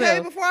implicate myself. Okay,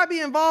 before I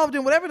be involved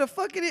in whatever the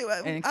fuck it is.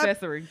 An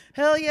accessory.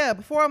 Hell yeah,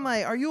 before I'm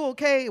like, are you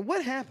okay?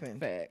 What happened?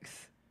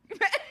 Facts.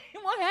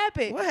 What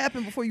happened? What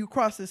happened before you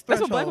crossed this That's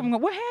threshold? what black women go,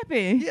 what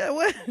happened? Yeah,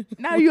 what?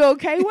 Now you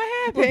okay?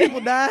 What happened? When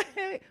people die?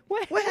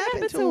 What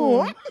happened to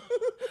to him?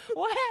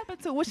 What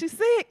happened to him? Was she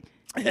sick?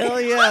 Hell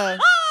yeah.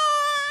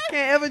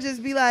 Can't ever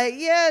just be like,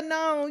 yeah,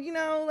 no,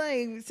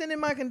 like sending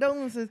my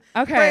condolences.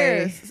 Okay.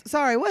 Prayers.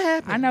 Sorry, what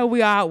happened? I know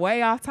we are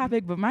way off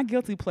topic, but my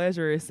guilty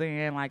pleasure is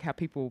saying like how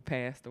people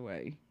passed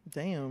away.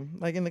 Damn.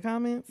 Like in the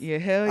comments? Yeah,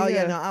 hell yeah. Oh,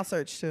 yeah, no, I'll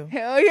search too.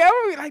 Hell yeah.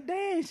 We'll be like,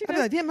 damn, I'll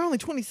be like, damn, I'm only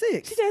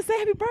 26. she just said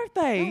happy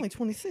birthday. I'm only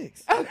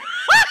 26. So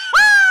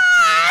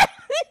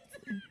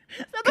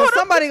Because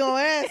somebody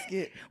gonna ask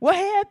it. what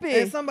happened?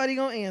 And somebody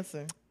gonna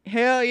answer.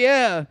 Hell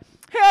yeah.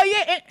 Hell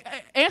yeah.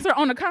 Answer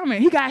on the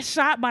comment. He got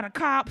shot by the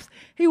cops.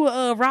 He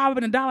was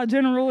robbing a Dollar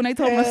General and they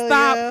told him to Hell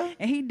stop. yeah.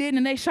 And he didn't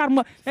and they shot him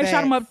up. They Facts.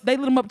 shot him up. They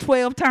lit him up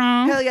 12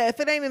 times. Hell yeah, if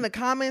it ain't in the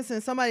comments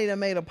and somebody that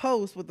made a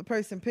post with the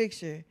person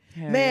picture,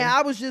 Hell man, yeah.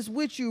 I was just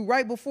with you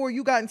right before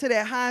you got into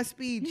that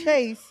high-speed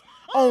chase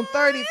on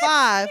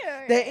 35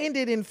 Yeah. that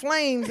ended in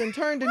flames and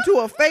turned into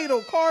a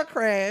fatal car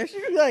crash.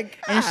 You're like,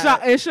 And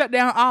God. shut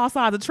down all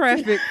sides of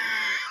traffic.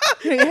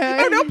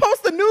 Yeah. Or they'll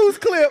post a news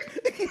clip.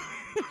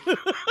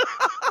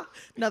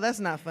 No, that's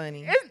not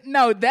funny.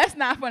 No, that's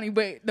not funny,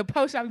 but the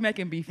post I be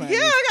making be funny.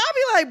 Yeah, I'll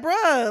be like,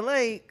 bruh,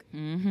 like,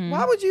 Mm-hmm.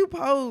 why would you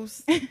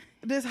post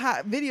this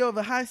video of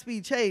a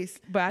high-speed chase?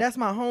 But That's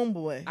my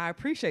homeboy. I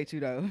appreciate you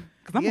though,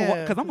 because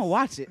Yeah. I'm gonna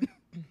watch it.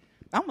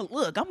 I'm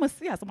gonna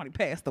see how somebody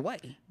passed away.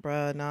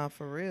 Bruh, nah,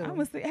 for real. I'm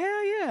gonna see.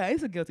 Hell yeah,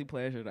 it's a guilty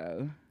pleasure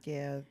though.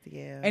 Yeah.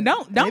 And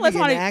don't They let be getting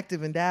somebody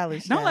active in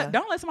Dallas. don't child.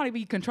 let somebody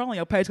be controlling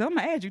your page, because I'm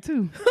gonna add you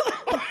too.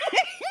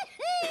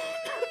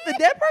 The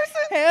dead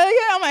person? Hell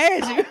yeah, I'm gonna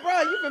add you.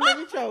 Bro, you can make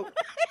me choke.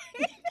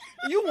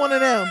 You one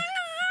of them.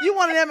 You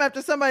one of them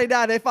after somebody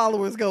died, their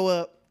followers go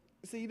up.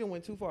 See, you done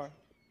went too far.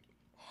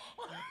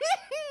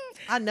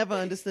 I never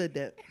understood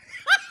that.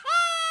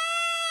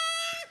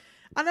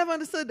 I never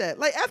understood that.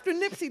 Like after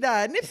Nipsey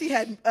died, Nipsey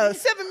had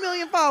 7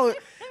 million followers.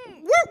 Where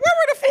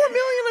were the 4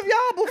 million of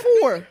y'all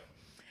before?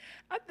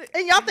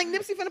 And y'all think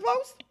Nipsey finna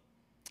post?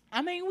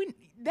 I mean,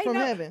 they From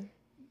know. heaven.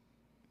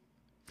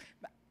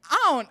 I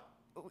don't.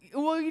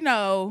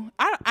 Well,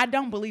 I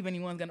don't believe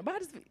anyone's gonna. But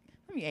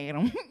let me add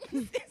them.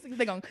 see if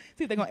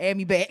they're gonna add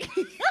me back.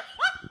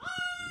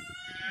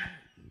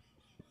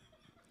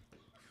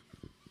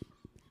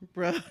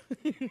 Bruh.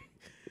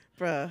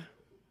 Bruh.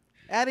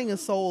 Adding a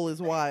soul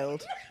is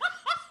wild.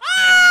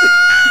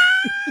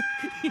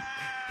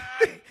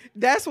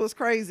 That's what's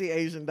crazy,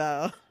 Asian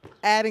doll.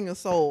 Adding a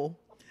soul.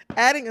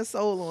 Adding a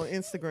soul on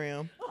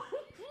Instagram.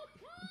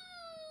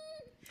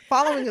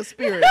 Following a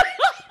spirit.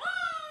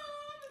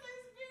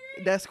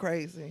 That's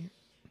crazy.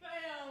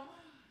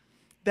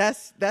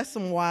 That's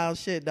some wild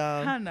shit,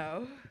 dog. I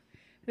know.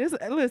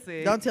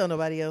 Listen. Don't tell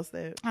nobody else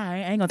that. I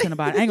ain't gonna tell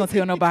nobody. I ain't gonna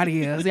tell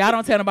nobody else. Y'all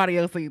don't tell nobody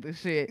else either.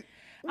 Shit.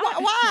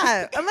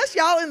 Why? Unless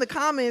y'all in the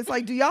comments,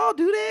 like, do y'all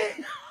do that?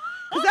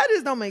 Because that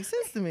just don't make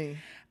sense to me.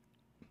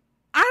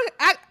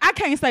 I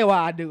can't say why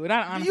I do it.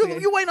 I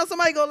honestly. You waiting on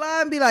somebody to go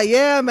live and be like,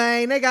 yeah,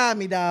 man, they got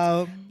me,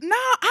 dog. No,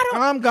 I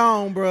don't. I'm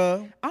gone,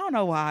 bro. I don't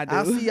know why I do.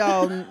 I'll see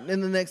y'all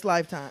in the next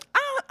lifetime.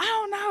 I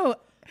don't know.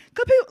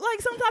 Cause people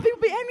like sometimes people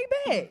be adding me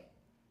back.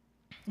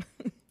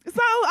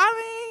 So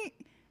I mean,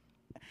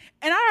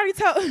 and I already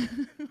told.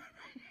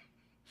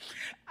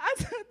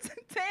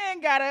 Tan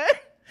got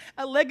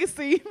a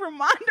legacy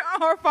reminder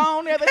on her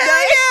phone the other day.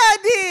 Hell yeah, I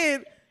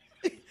did.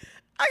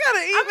 I got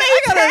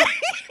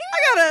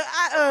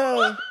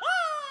a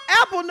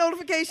Apple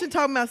notification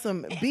talking about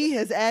some B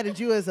has added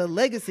you as a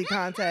legacy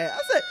contact. I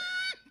said,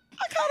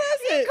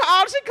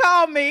 She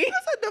called me. I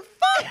said, the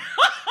fuck?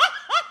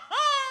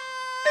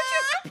 You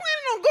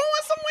planning on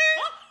going somewhere?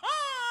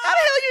 How the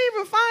hell you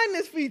even find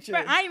this feature?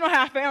 I didn't know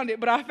how I found it,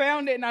 but I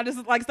found it and I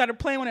just like started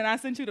playing with it and I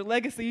sent you the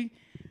legacy.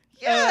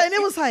 Yeah, and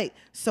it was like,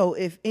 so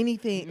if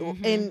anything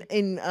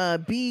in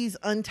B's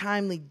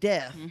untimely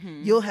death,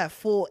 you'll have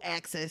full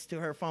access to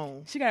her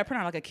phone. She got to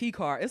print out like a key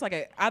card. It's like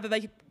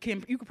you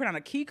can print out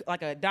a key,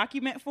 like a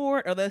document for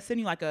it, or they'll send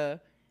you like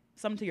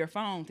something to your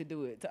phone to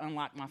do it, to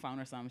unlock my phone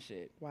or some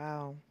shit.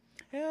 Wow.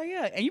 Hell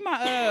yeah. And you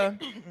might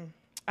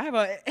I have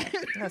I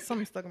got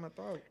something stuck in my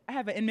throat. I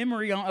have an in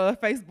memory on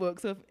Facebook.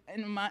 So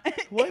in my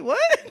Wait,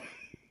 what?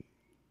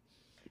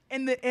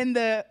 in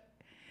the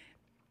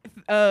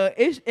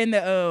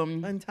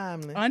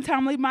Untimely.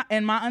 my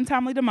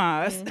untimely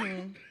demise,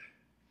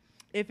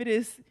 if it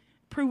is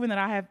proven that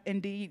I have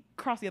indeed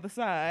crossed the other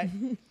side,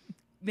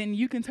 then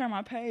you can turn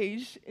my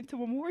page into a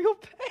memorial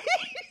page.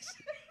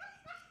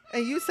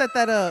 And you set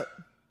that up.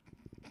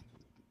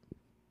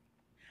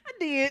 I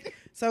did.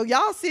 So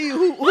y'all see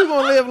who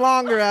gonna live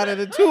longer out of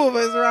the two of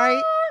us,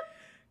 right?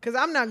 Cause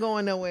I'm not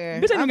going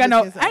nowhere. Bitch, I ain't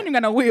even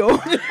got no will.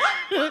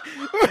 You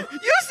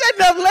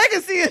setting up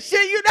legacy and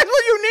shit. That's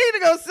what you need to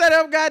go set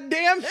up.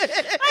 Goddamn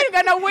it. I ain't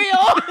got no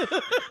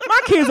will. My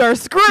kids are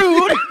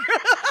screwed.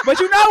 But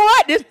you know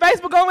what? This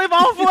Facebook gonna live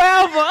on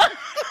forever.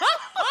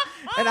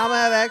 And I'm gonna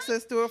have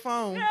access to her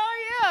phone. Hell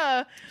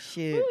yeah.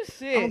 Shit. Ooh,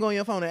 shit. I'm gonna go on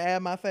your phone and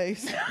add my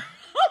face. What?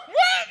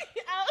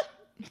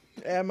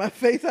 Add my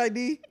face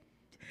ID.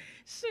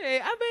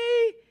 Shit. I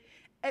mean,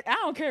 I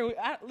don't care.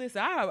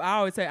 Listen, I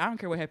always say I don't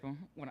care what happened.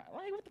 What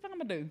the fuck I'm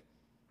gonna do?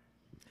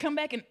 Come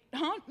back and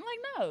hunt? Like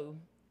no.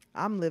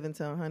 I'm living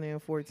till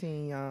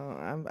 114,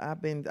 y'all.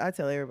 I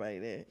tell everybody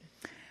that.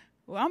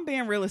 Well, I'm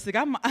being realistic.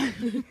 I'm.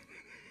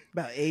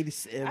 About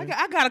 87.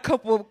 I got a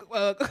couple.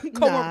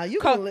 Nah, you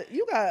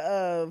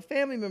got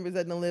family members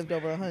that done lived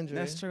over 100.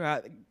 That's true.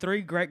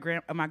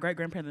 My great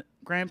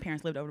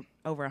grandparents lived over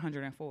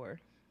 104.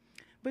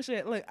 But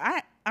shit, look,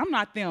 I'm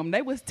not them.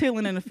 They was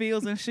tilling in the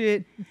fields and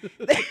shit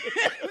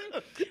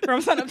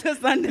from sun up to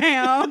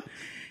sundown.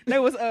 They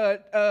was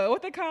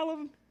what they call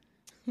them?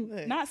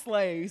 Not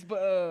slaves,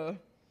 but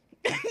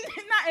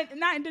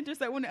not indentured.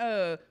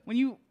 So when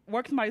you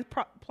work somebody's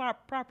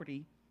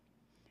property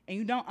and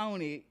you don't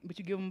own it, but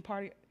you give them a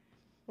party.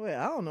 Well,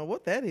 I don't know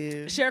what that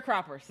is.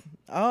 Sharecroppers.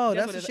 Oh,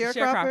 that's a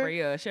sharecropper?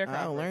 Yeah, sharecropper.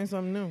 I learned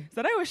something new.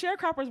 So they were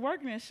sharecroppers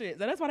working and shit.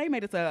 So that's why they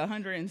made it to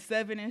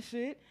 107 and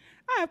shit.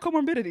 I have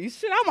comorbidities.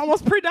 Shit, I'm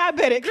almost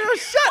pre-diabetic. Girl,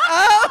 shut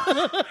up.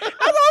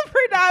 I'm almost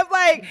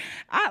pre-diabetic.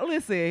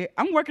 Listen,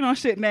 I'm working on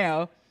shit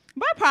now.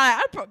 But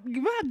I probably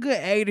give a good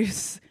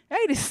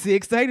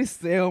 86,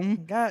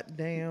 87.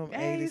 Goddamn,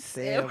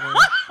 87.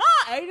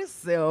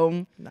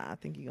 87. Nah, I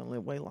think you're going to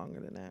live way longer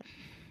than that.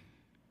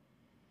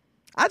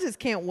 I just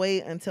can't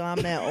wait until I'm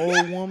that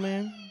old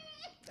woman.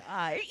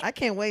 I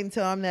can't wait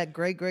until I'm that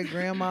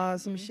great-great-grandma or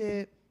some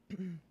shit.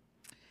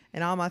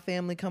 And all my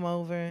family come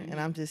over, and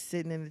I'm just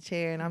sitting in the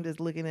chair, and I'm just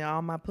looking at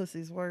all my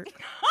pussies work.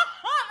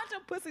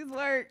 Your pussies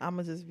work. I'm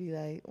going to just be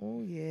like,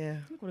 oh, yeah.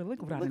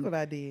 Look what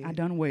I did. I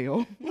done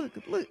well. Look.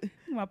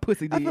 My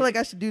pussy did. I feel like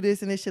I should do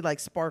this, and this shit like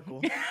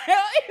sparkle.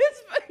 Hell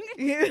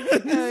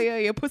yeah,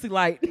 your pussy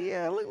light.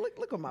 Yeah, look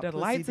what my pussy the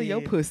lights did. of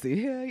your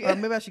pussy. Hell yeah.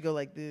 Maybe I should go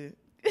like this.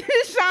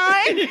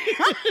 Shine.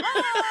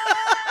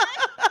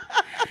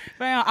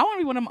 Fam, I want to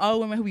be one of them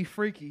old women who be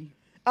freaky.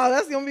 Oh,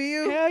 that's gonna be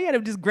you? Hell yeah, they're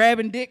just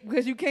grabbing dick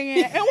because you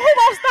can. And who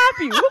gonna stop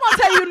you? Who gonna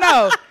tell you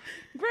no?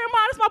 Grandma,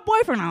 that's my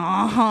boyfriend.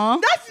 Uh-huh.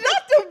 That's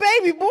the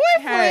baby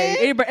boyfriend.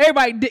 Hey,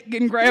 everybody dick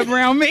getting grabbed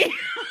around me.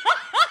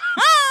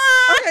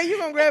 Okay, you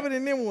gonna grab it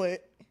and then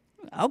what?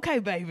 Okay,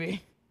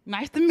 baby.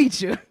 Nice to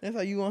meet you. That's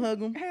how you gonna hug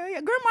him? Hell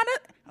yeah, Grandma.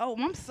 Oh,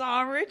 I'm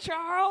sorry,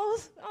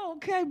 Charles.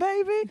 Okay,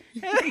 baby.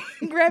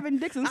 Grabbing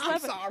dicks and stuff. I'm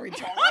sorry,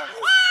 Charles.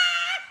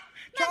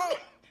 Charles.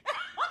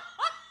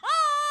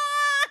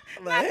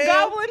 Not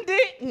gobbling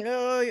dick.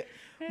 Yeah.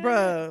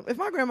 Bruh, if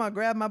my grandma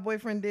grabbed my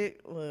boyfriend dick,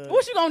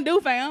 what you gonna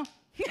do, fam?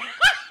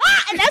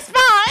 And that's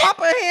fine. Pop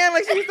her hand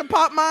like she used to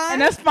pop mine.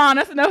 And that's fine.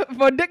 That's enough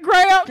for a dick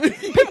grab.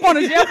 People going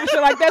to jail for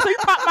shit like that. So you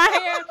pop my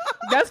hand.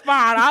 That's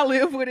fine. I'll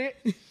live with it.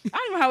 I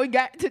don't know how we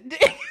got to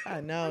dick.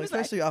 I know,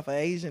 especially off an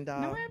Asian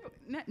dog.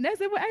 No, that's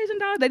it with Asian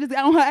dogs. They just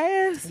got on her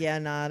ass. Yeah,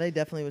 nah, they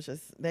definitely was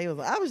just.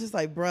 I was just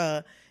like,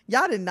 bruh,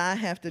 y'all did not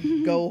have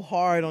to go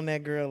hard on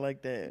that girl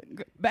like that.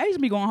 But Asians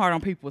be going hard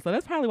on people, so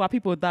that's probably why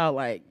people thought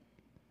like,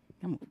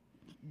 I'm a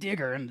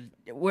digger and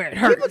where it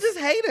hurts. People just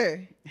hate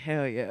her.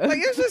 Hell yeah. Like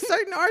it's just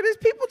certain artists,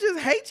 people just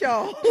hate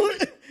y'all,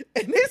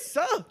 and it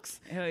sucks.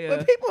 Hell yeah.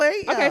 But people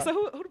hate y'all. Okay, so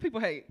who do people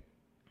hate?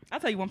 I'll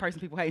tell you one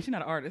person people hate. She's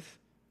not an artist.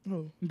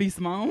 Who? B.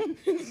 Simone.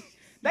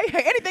 They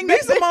hate anything. B.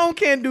 Simone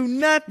can't do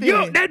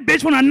nothing. That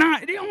bitch want a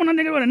 9. They don't want a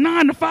nigga with a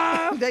 9 to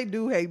 5. They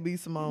do hate B.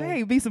 Simone. They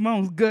hate B.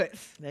 Simone's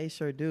guts. They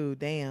sure do.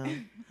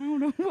 Damn. I don't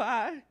know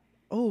why.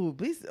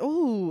 And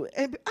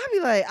I be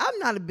like, I'm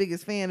not the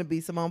biggest fan of B.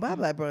 Simone, but I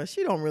be like, bro,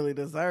 she don't really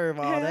deserve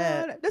all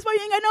that. That's why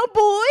you ain't got no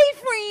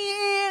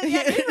boyfriend.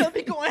 Yeah, you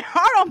be going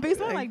hard on B.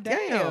 Simone. Like,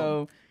 damn.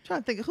 I'm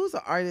trying to think, who's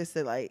the artist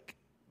that like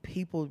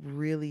people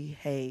really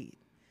hate?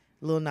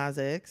 Lil Nas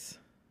X.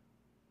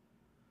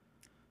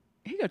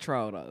 He a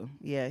troll though.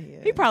 Yeah, he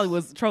is. He probably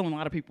was trolling a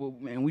lot of people,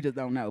 and we just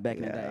don't know back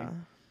in the day.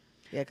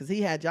 Yeah, because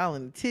he had y'all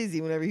in a tizzy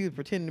whenever he was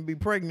pretending to be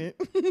pregnant.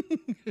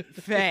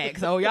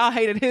 Facts. Oh, y'all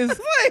hated his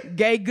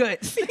gay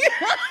guts.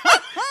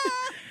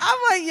 I'm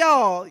like,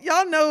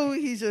 y'all know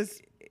he's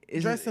just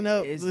dressing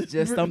up. It's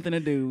just something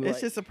to do.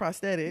 It's just a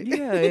prosthetic.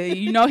 Yeah,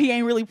 you know he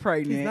ain't really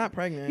pregnant. He's not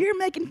pregnant. You're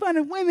making fun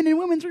of women and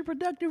women's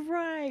reproductive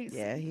rights.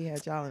 Yeah, he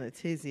had y'all in a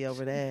tizzy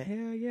over that.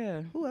 Hell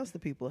yeah. Who else do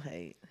people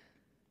hate?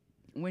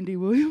 Wendy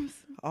Williams.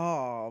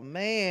 Oh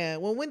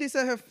man, when Wendy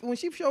when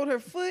she showed her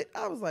foot,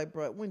 I was like,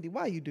 bro, Wendy,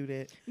 why you do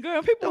that?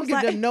 Girl, people don't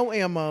give them no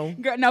ammo.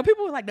 Girl, no,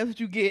 people were like, that's what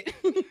you get.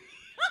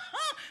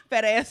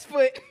 Fat ass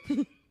foot.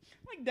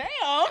 Like,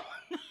 damn.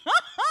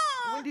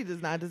 Wendy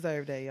does not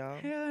deserve that, y'all.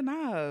 Hell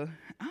no.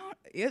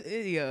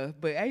 Yeah,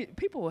 but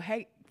people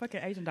hate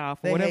fucking Asian doll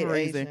for whatever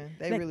reason.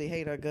 They really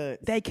hate her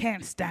guts. They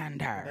can't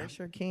stand her. They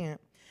sure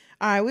can't.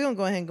 All right, we're going to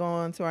go ahead and go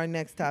on to our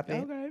next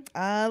topic. Okay.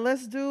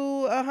 Let's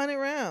do 100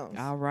 rounds.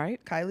 All right.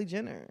 Kylie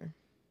Jenner.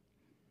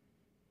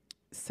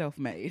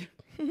 Self-made.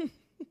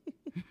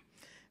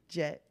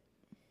 Jet.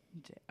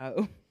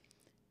 Oh.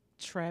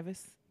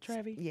 Travis.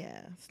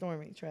 Yeah,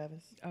 Stormy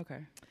Travis. Okay.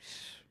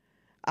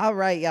 All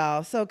right,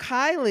 y'all. So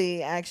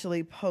Kylie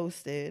actually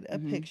posted a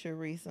picture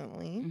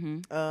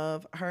recently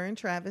of her and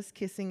Travis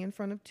kissing in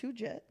front of 2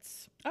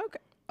 jets. Okay.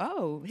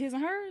 Oh, his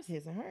and hers?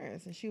 His and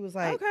hers. And she was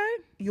like, okay,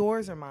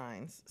 yours or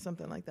mine's.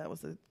 Something like that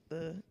was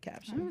the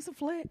caption. Oh, it's a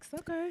flex.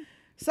 Okay.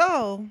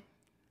 So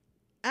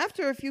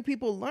after a few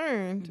people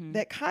learned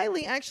that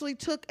Kylie actually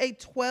took a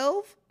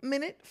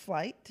 12-minute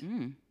flight,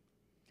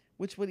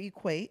 which would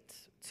equate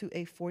to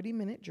a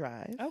 40-minute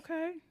drive.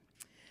 Okay.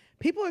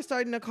 People are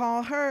starting to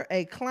call her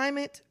a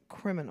climate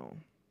criminal.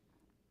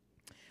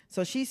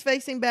 So she's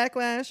facing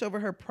backlash over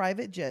her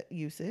private jet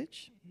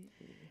usage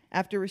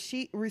after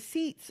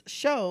receipts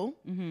show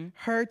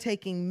her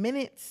taking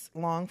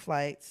minutes-long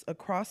flights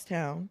across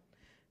town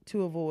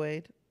to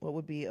avoid what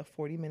would be a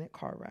 40-minute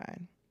car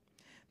ride.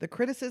 The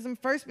criticism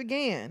first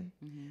began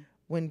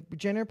when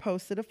Jenner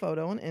posted a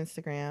photo on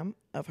Instagram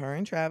of her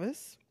and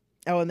Travis.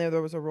 Oh, and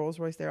there was a Rolls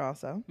Royce there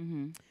also.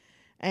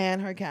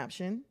 And her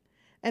caption.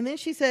 And then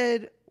she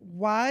said,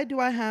 why do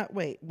I have...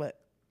 Wait, what?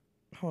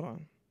 Hold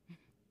on.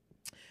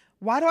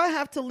 Why do I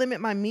have to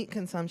limit my meat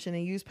consumption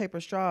and use paper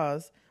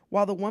straws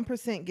while the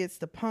 1% gets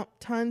to pump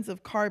tons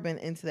of carbon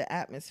into the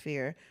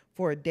atmosphere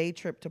for a day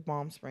trip to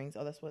Palm Springs?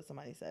 Oh, that's what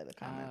somebody said, a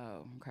comment.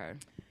 Oh, okay.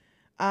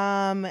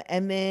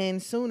 And then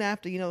soon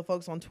after, you know, the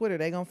folks on Twitter,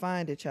 they gonna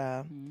find it,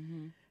 child.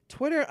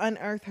 Twitter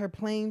unearthed her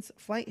plane's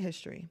flight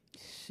history,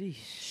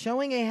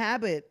 showing a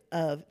habit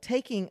of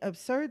taking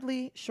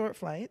absurdly short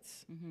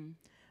flights.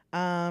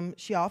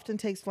 She often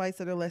takes flights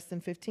that are less than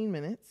 15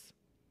 minutes.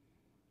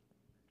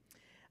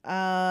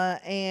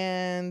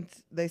 And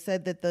they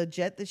said that the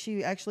jet that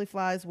she actually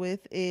flies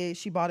with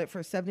she bought it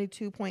for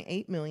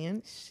 $72.8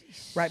 million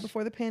right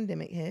before the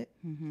pandemic hit.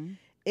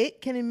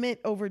 It can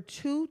emit over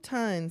 2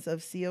 tons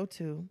of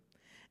CO2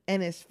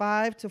 and is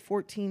 5 to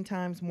 14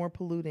 times more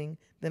polluting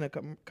than a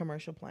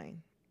commercial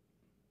plane.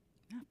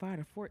 Not 5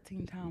 to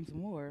 14 times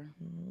more.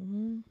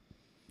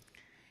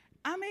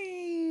 I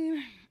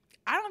mean,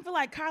 I don't feel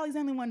like Kylie's the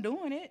only one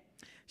doing it.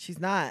 She's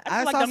not.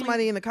 I I feel saw like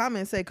somebody in the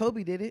comments say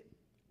Kobe did it.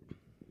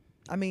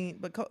 I mean,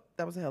 but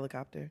that was a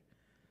helicopter.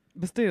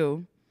 But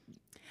still,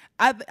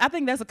 I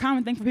think that's a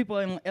common thing for people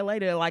in LA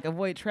to like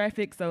avoid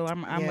traffic. So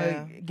I'm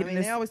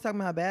they always talking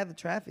about how bad the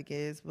traffic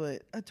is,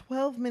 but a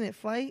 12-minute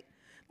flight,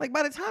 like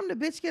by the time the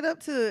bitch get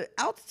up to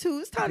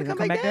altitude, it's time to come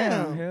back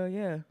down. Hell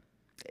yeah.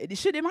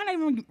 It might not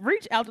even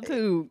reach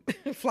altitude.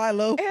 Fly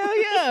low.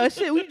 Hell yeah.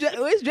 Shit,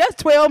 it's just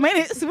 12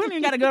 minutes. We don't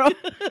even got to go.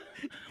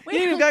 We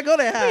ain't even got to go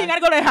that high. We ain't got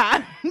to go that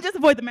high. Just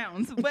avoid the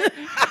mountains. But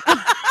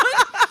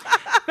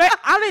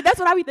I mean, that's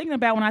what I be thinking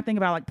about when I think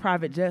about like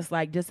private jets.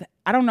 Like, just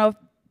I don't know if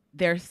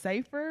they're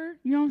safer.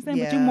 You know what I'm saying?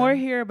 Yeah. But you more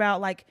hear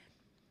about like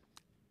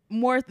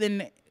more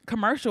than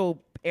commercial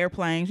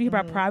airplanes. You hear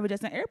about private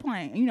jets and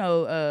airplanes. You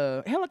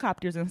know,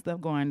 helicopters and stuff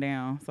going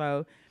down.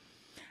 So,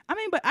 I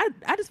mean, but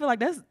I just feel like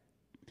that's.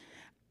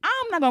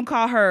 I'm not gonna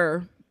call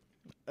her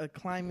a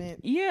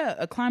climate. Yeah,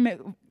 a climate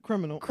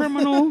criminal.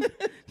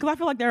 Because I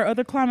feel like there are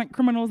other climate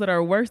criminals that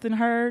are worse than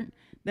her.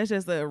 That's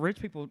just a rich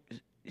people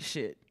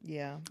shit.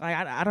 Yeah. Like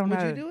I don't know.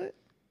 Would you do it?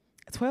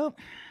 12.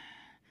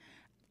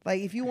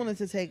 Like if you wanted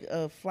to take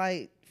a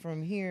flight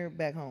from here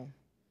back home,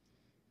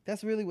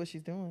 that's really what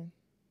she's doing.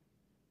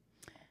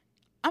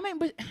 I mean,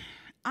 but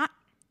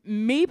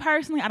me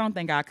personally, I don't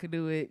think I could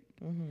do it.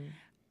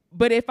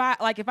 But if I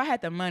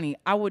had the money,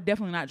 I would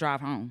definitely not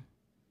drive home.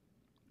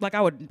 Like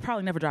I would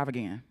probably never drive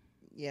again.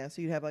 Yeah,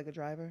 so you'd have like a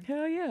driver?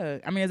 Hell yeah.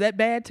 I mean, is that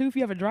bad too if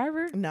you have a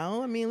driver?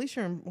 No, I mean, at least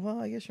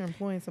I guess you're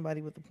employing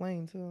somebody with the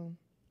plane too.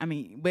 I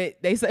mean, but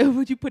they say,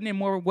 would you putting in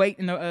more weight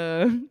in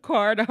the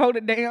car to hold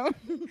it down?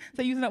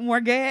 So using up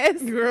more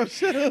gas? Girl,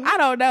 shut up. I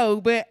don't know,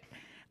 but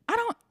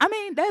I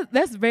mean,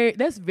 that's very,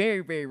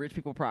 very rich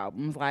people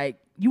problems. Like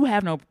you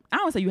have no, I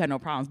don't say you have no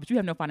problems, but you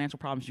have no financial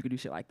problems. You could do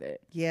shit like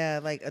that.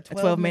 Yeah, like a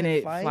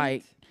 12-minute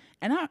flight.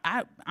 And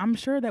I'm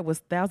sure that was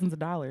thousands of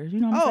dollars. You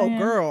know what I'm saying? Oh,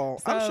 girl.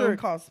 So, I'm sure it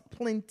costs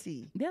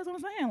plenty. That's what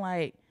I'm saying.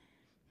 Like,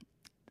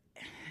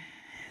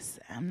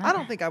 I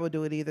don't think I would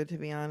do it either, to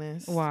be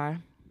honest. Why?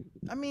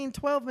 I mean,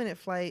 12-minute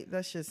flight,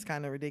 that's just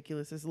kind of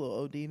ridiculous. It's a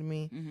little OD to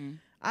me.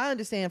 I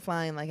understand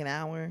flying like an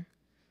hour.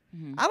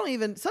 I don't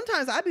even,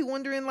 sometimes I'd be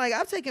wondering, like,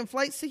 I've taken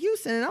flights to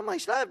Houston, and I'm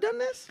like, should I have done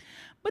this?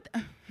 But,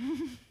 I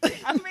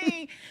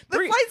mean. The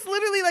flight's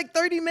literally like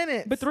 30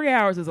 minutes. But 3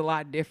 hours is a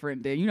lot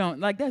different than, you know,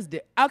 like, that's,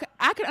 okay,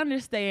 I can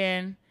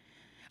understand.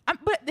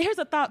 But here's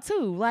a thought,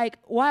 too. Like,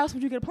 why else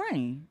would you get a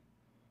plane?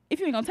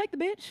 If you ain't gonna take the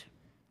bitch.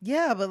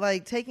 Yeah, but,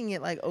 like, taking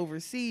it, like,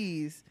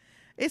 overseas,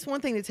 it's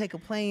one thing to take a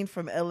plane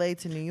from L.A.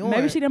 to New York.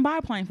 Maybe she didn't buy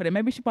a plane for that.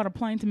 Maybe she bought a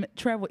plane to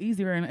travel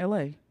easier in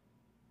L.A.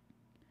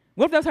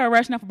 What if that's her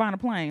rationale for buying a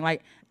plane?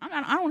 Like, I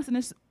don't want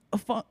to sit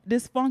in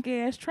this funky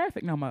ass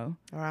traffic no more.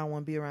 Or I don't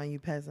want to be around you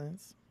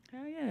peasants.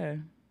 Hell yeah.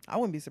 I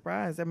wouldn't be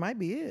surprised. That might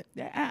be it.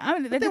 Yeah, I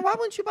mean, then why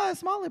wouldn't you buy a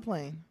smaller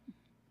plane?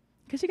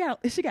 Because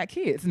she got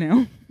kids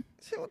now.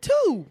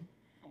 2.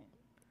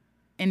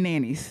 And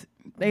nannies.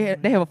 They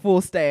have a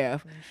full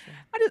staff.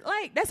 I just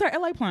like, that's her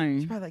LA plane.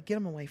 She's probably like, get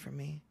them away from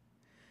me.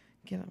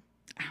 Get them.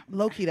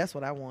 Low key, that's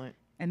what I want.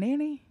 A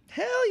nanny?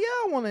 Hell yeah,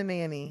 I want a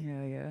nanny.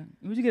 Hell yeah.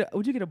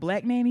 Would you get a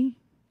black nanny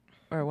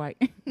or a white?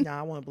 Nah,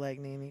 I want a black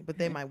nanny, but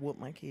they might whoop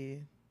my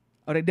kid.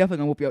 Oh, they definitely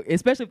gonna whoop your,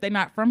 especially if they're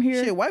not from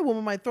here. Shit, a white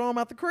woman might throw them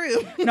out the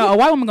crib. No, a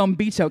white woman gonna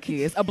beat your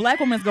kids. A black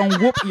woman's gonna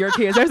whoop your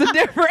kids. There's a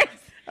difference.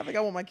 I think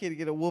I want my kid to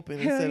get a whooping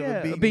Hell instead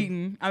yeah. of a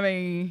beating. I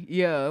mean,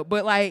 yeah,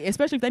 but like,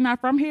 especially if they're not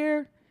from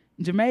here,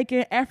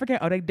 Jamaican, African,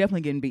 oh, they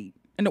definitely getting beat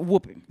and the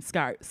whooping.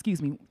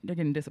 Excuse me, they're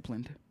getting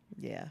disciplined.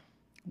 Yeah,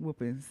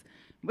 whoopings.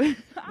 Would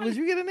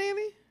you get a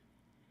nanny?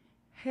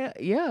 Hell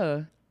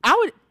yeah. I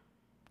would.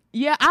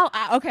 Yeah,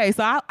 okay.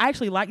 So I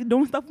actually like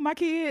doing stuff with my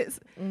kids.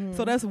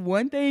 So that's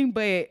one thing.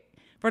 But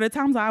for the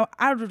times I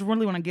just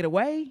really want to get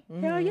away,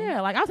 hell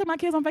yeah. Like I'll take my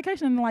kids on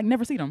vacation and like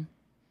never see them.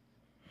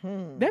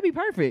 That'd be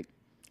perfect.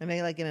 And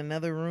they like in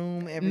another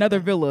room, another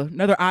villa,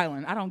 another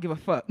island. I don't give a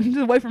fuck.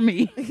 Just wait for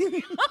me.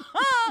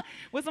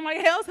 With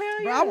somebody else,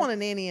 hell yeah. Bro, I want a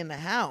nanny in the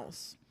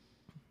house.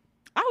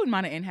 I wouldn't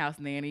mind an in-house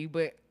nanny,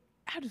 but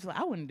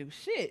I wouldn't do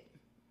shit.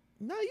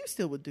 No, you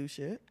still would do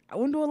shit. I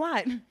wouldn't do a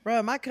lot.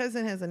 Bro, my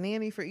cousin has a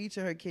nanny for each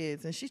of her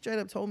kids, and she straight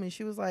up told me,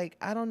 she was like,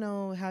 I don't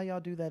know how y'all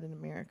do that in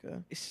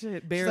America.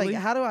 Shit, barely. She's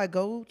like, how do I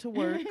go to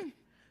work,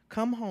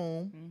 come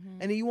home,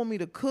 and then you want me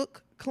to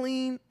cook,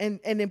 clean, and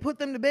then put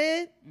them to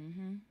bed?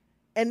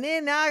 And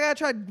then now I gotta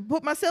try to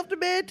put myself to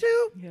bed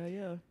too?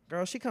 Yeah.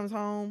 Girl, she comes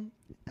home.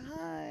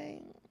 Hi,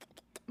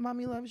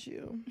 mommy loves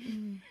you.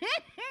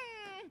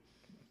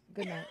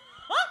 Good night.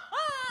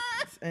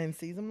 And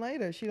sees him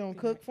later. She don't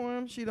cook for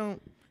him. She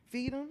don't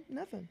feed him.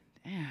 Nothing.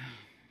 Damn.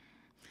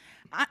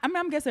 I mean,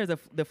 I guess there's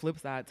the flip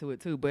side to it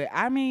too. But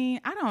I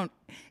mean,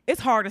 it's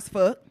hard as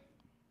fuck.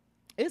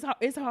 It's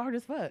hard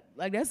as fuck.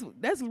 Like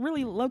that's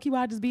really low key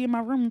why I just be in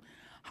my room,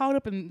 hauled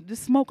up and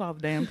just smoke all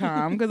the damn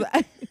time because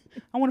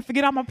I want to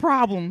forget all my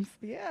problems.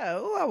 Yeah.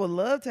 Oh, I would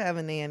love to have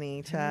a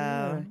nanny,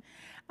 child.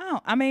 Yeah. Oh,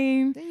 I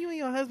mean, then you and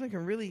your husband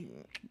can really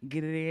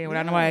get it in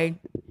without nobody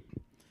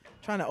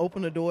trying to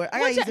open the door. I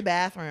gotta use the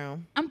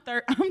bathroom. I'm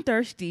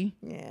thirsty.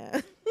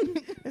 Yeah.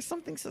 There's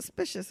something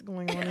suspicious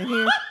going on in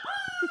here.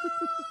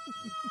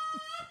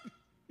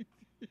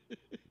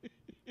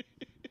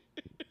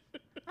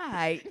 All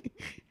right.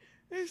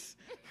 There's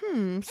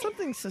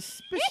something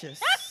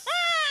suspicious.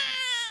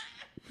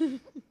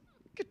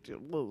 Get your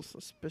little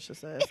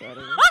suspicious ass out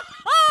of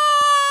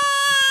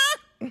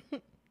here.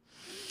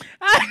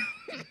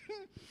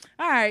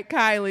 All right,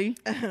 Kylie.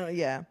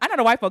 Yeah. I know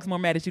the white folks more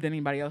mad at you than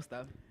anybody else,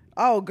 though.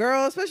 Oh,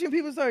 girl, especially when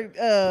people start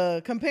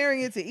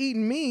comparing it to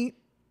eating meat.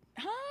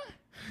 Huh?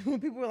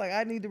 When people were like,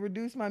 I need to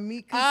reduce my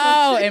meat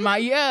and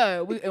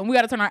consumption. we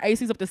got to turn our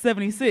ACs up to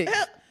 76.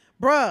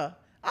 Bruh,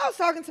 I was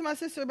talking to my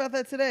sister about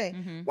that today.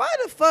 Why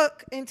the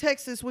fuck in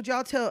Texas would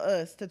y'all tell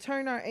us to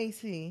turn our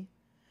AC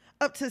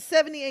up to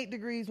 78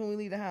 degrees when we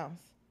leave the house?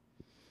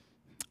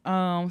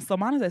 So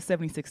mine is at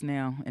 76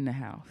 now in the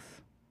house.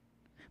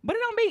 But it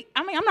don't be,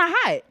 I mean, I'm not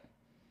hot.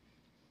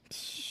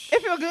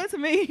 It feel good to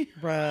me.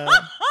 Bruh.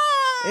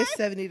 It's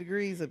 70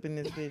 degrees up in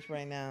this bitch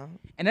right now.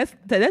 And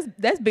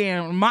that's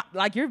being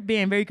like you're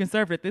being very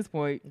conservative at this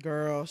point.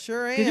 Girl,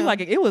 sure am. Cause you like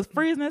it was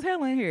freezing as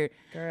hell in here.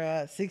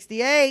 Girl,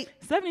 68.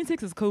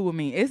 76 is cool with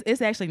me.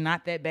 It's actually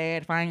not that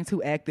bad if I ain't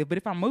too active. But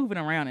if I'm moving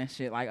around and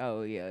shit, like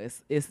oh yeah,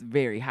 it's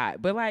very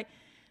hot. But like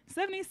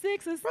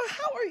 76 is. Bro,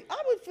 how are you?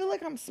 I would feel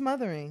like I'm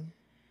smothering.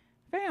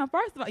 Fam,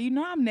 first of all, you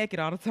know I'm naked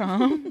all the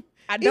time.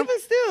 Even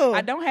still,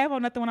 I don't have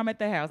on nothing when I'm at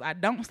the house. I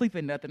don't sleep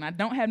in nothing. I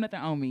don't have nothing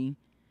on me.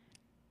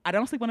 I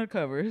don't sleep under the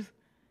covers.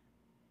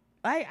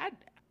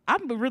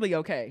 I'm really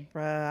okay.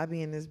 Bruh, I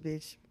be in this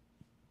bitch.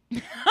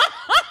 That's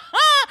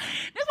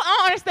what I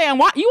don't understand.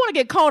 Why you want to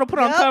get cold to put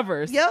on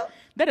covers? Yep.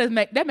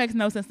 That makes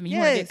no sense to me. You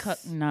want to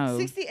get no.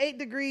 68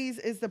 degrees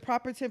is the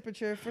proper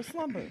temperature for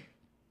slumber.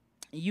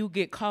 You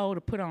get cold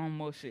to put on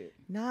more shit.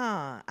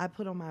 Nah, I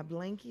put on my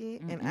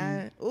blanket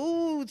and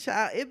ooh,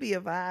 child, it be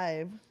a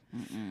vibe.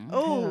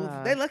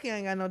 Oh, they lucky I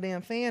ain't got no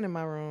damn fan in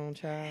my room,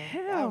 child.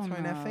 I'll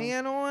turn that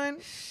fan on.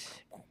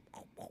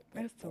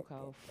 That's too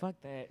cold. Fuck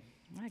that.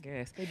 I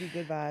guess. They do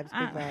good vibes,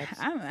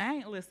 I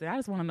ain't listen. I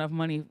just want enough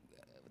money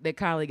that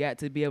Kylie got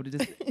to be able to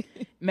just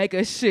make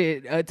a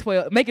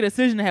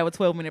decision to have a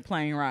 12-minute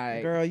plane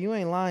ride. Girl, you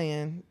ain't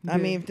lying. I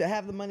mean, to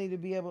have the money to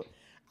be able,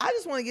 I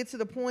just want to get to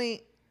the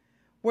point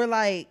where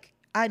like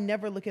I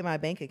never look at my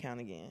bank account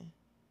again.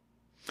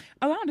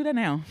 Oh, I don't do that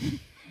now.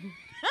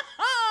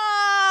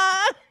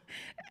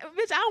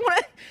 Bitch,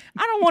 I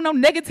don't want no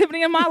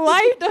negativity in my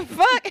life. The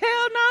fuck?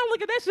 Hell no,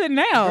 look at that shit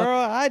now.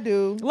 Girl, I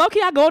do. Low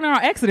key, I go in there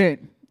on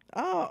accident.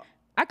 Oh.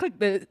 I clicked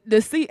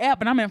the C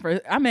app and I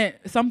meant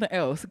something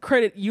else.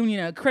 Credit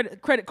Union,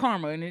 Credit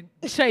Karma, and it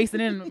chased,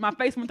 and then my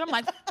face went. I'm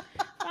like,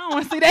 I don't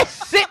want to see that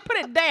shit. Put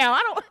it down.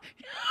 I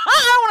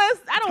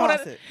don't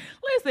want to.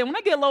 Listen, when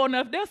I get low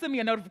enough, they'll send me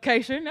a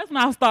notification. That's when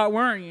I'll start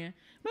worrying.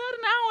 But I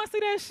don't want to see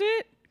that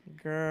shit.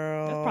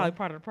 Girl, that's probably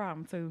part of the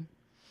problem too.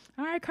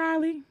 All right,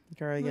 Carly.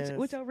 Girl, yes.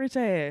 With your rich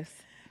ass.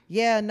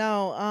 Yeah,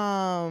 no.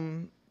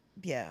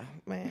 Yeah,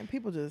 man.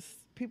 People just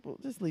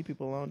leave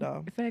people alone,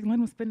 dog. In fact, let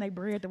them spend their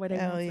bread the way they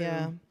want to.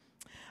 Yeah.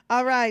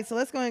 All right, so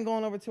let's go ahead and go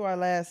on over to our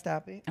last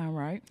topic. All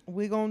right.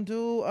 We're going to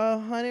do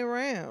 100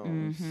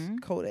 rounds.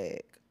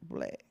 Kodak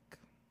Black.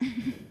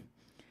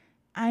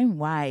 I'm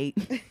white.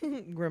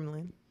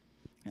 Gremlin.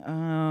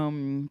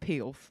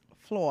 Pills.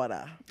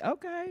 Florida.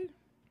 Okay.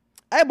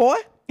 Hey, boy.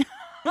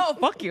 Oh,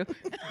 fuck you.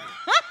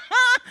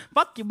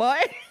 Fuck you, boy.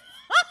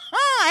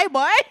 Hey,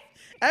 boy.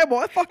 Hey,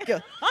 boy, fuck you.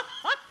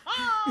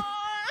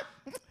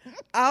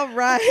 All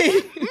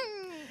right.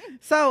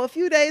 So a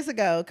few days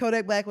ago,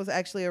 Kodak Black was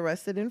actually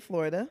arrested in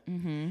Florida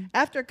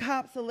after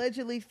cops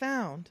allegedly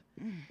found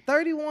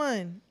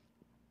 31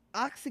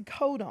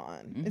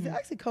 oxycodone. Is it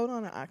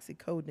oxycodone or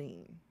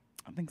oxycodone?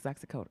 I think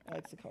it's oxycodone.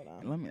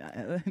 Oxycodone. Let me.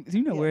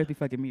 You know where it be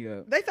fucking me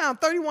up. They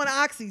found 31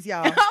 oxys,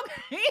 y'all,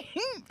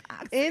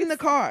 in the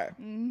car.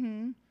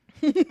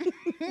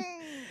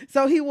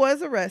 So he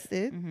was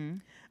arrested.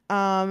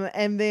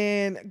 And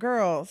then,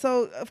 girl,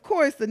 so of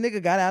course the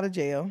nigga got out of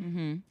jail.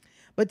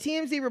 But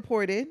TMZ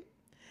reported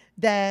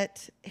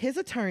that his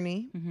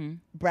attorney,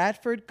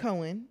 Bradford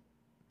Cohen,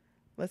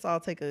 let's all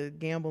take a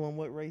gamble on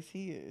what race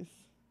he is.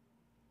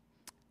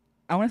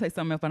 I want to say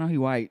something else. I know he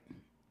white.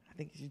 I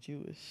think he's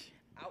Jewish.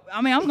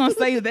 I mean, I was going to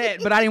say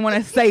that, but I didn't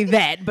want to say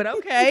that. But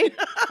okay.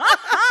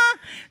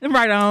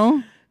 Right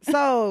on.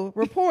 So,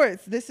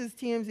 reports, this is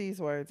TMZ's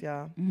words,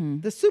 y'all.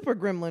 The Super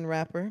Gremlin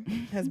rapper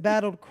has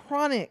battled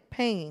chronic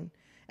pain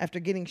after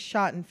getting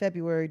shot in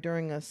February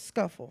during a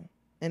scuffle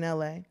in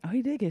L.A. Oh,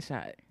 he did get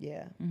shot.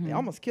 Yeah. They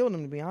almost killed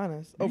him, to be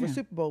honest, over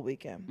Super Bowl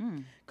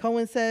weekend.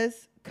 Cohen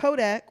says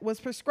Kodak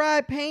was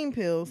prescribed pain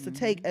pills to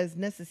take as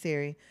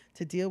necessary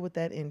to deal with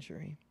that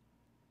injury.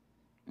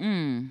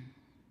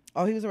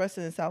 Oh, he was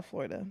arrested in South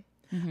Florida.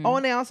 Oh,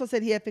 and they also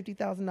said he had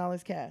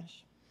 $50,000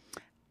 cash.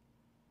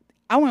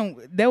 I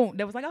went. They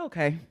was like, oh,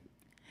 okay.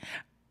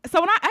 So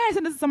when I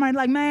asked this to somebody,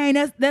 like, man,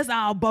 that's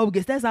all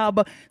bogus. That's all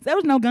bogus. There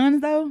was no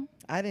guns though.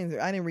 I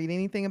didn't read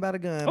anything about a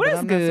gun. Oh, but that's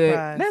I'm good.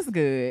 not surprised. That's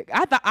good.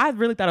 I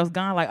really thought it was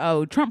gone. Like,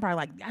 oh, Trump probably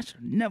like, I should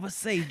have never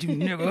saved you,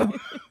 nigga.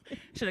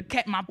 Should have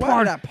kept my Why pardon.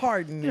 would I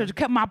pardon? Should have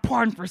kept my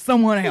pardon for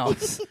someone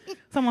else.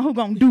 Someone who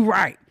gonna do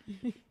right.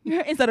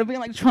 Instead of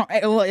being like Trump,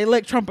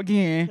 elect Trump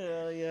again.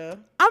 Hell yeah.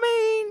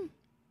 I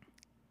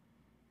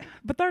mean,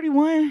 but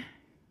 31.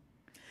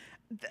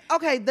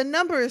 Okay, the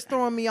number is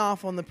throwing me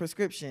off on the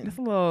prescription. It's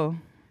a little,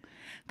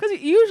 because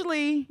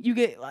usually you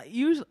get like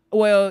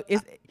well,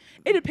 it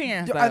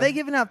depends. Are they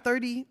giving out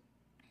 30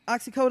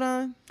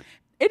 oxycodone?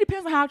 It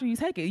depends on how often you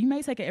take it. You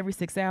may take it every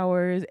 6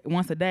 hours,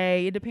 once a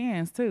day. It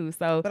depends too.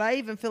 So, but I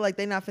even feel like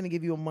they're not finna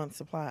give you a month's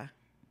supply.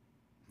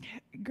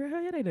 Girl,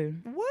 hell yeah, they do.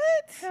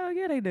 What? Hell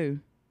yeah, they do.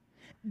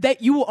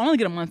 You will only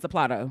get a month's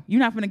supply though.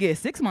 You're not gonna get a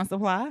 6 month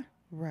supply.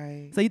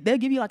 Right. So they'll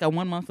give you like a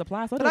 1 month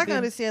supply. So but I can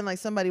understand like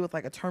somebody with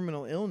like a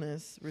terminal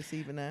illness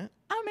receiving that.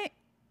 I mean,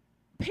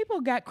 people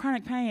got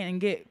chronic pain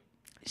and get.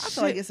 I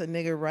feel like it's a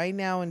nigga right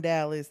now in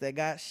Dallas that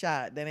got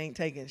shot that ain't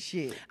taking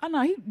shit. I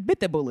know, he bit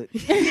that bullet. He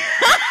ain't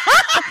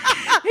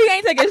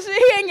taking shit.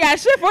 He ain't got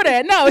shit for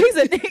that. No, he's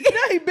a nigga.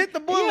 No, he bit the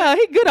bullet. Yeah,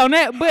 he good on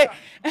that. But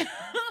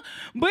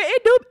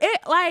it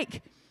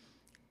like,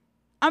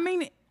 I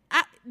mean,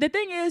 the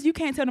thing is, you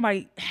can't tell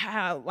nobody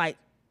how like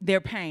their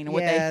pain and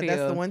what they feel.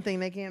 That's the one thing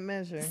they can't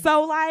measure.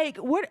 So like,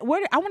 where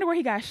I wonder where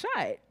he got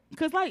shot.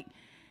 Cause like,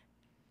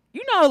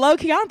 you know, low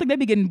key, I don't think they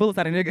be getting bullets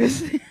out of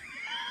niggas. They be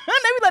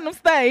letting them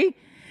stay.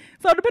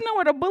 So depending on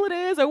where the bullet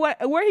is or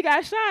where he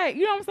got shot,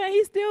 you know what I'm saying?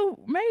 He still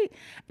made.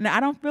 Now I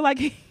don't feel like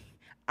he in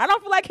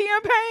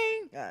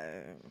pain.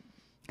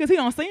 Cause he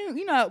don't seem,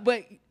 you know.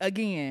 But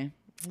again,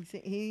 I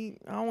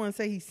don't want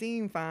to say he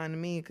seemed fine to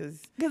me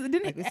because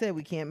like we said,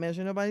 we can't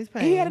measure nobody's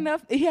pain. He had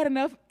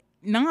enough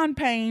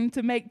non-pain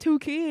to make 2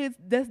 kids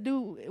that's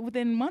due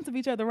within months of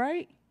each other,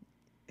 right?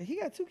 He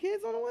got 2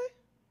 kids on the way.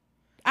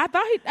 I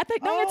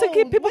think don't you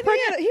keep people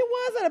pregnant. He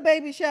was at a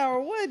baby shower,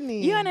 wasn't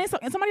he? Yeah, and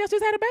somebody else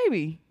just had a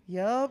baby.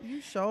 Yup,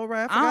 you sure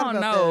right. I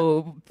don't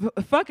know.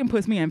 Fucking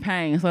puts me in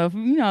pain. So if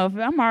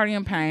I'm already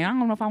in pain, I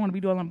don't know if I want to be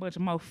doing a bunch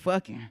of more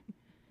fucking.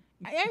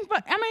 I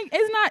mean,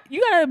 it's not.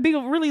 You gotta be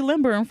really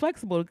limber and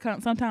flexible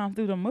to sometimes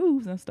do the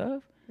moves and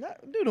stuff.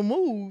 Do the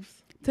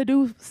moves. To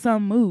do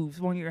some moves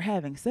when you're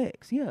having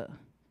sex, yeah.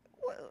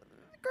 Well,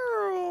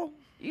 girl,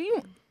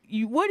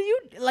 what do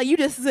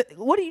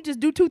you just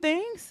do 2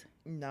 things?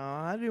 No,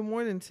 I do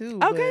more than 2.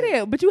 Okay,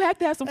 then, but you have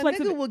to have some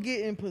flexibility. Nigga will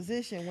get in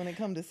position when it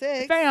comes to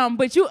sex, fam.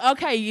 But if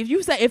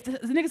the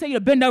nigga say you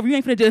to bend over, you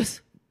ain't finna just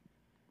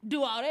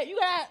do all that. You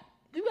gotta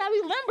be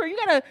limber. You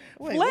gotta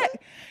flex.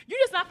 You're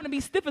just not finna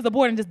be stiff as a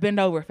board and just bend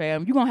over,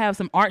 fam. You gonna have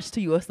some arch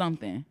to you or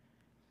something.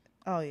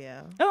 Oh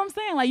yeah, that's what I'm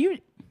saying. Like you.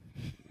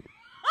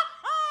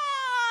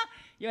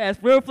 Your ass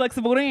real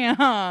flexible then,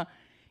 huh?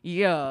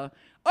 Yeah.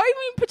 Or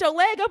even put your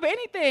leg up or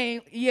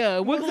anything. Yeah.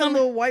 Was that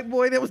little white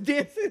boy that was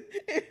dancing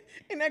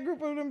in that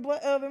group of them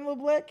little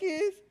black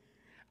kids?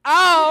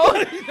 Oh.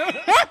 I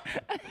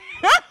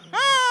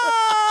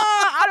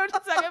know what you're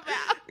talking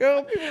about.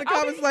 Girl, people in the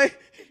comments like...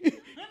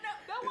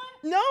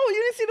 No,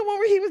 you didn't see the one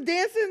where he was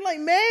dancing like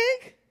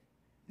Meg?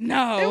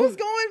 No. It was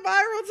going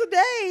viral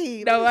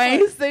today. No, I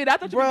ain't seen it. I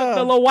thought you were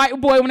the little white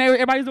boy when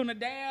everybody's doing the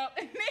dab.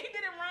 And he did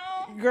it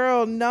wrong.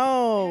 Girl,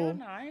 no.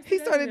 No, I ain't he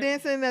started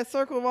dancing in that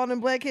circle of all them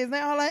black kids.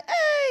 Now all like,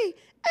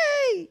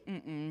 hey.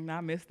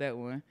 I missed that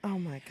one. Oh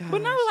my God.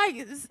 But no,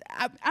 like,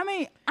 I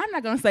mean, I'm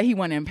not going to say he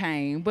wasn't in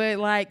pain, but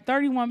like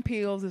 31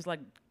 pills is like.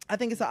 I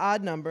think it's an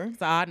odd number.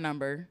 It's an odd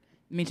number.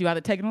 It means you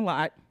either taking a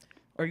lot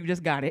or you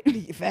just got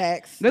it.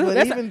 Facts. But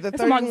even the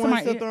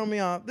 31 still throwing me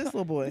off. This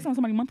little boy. It's on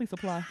somebody's monthly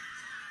supply.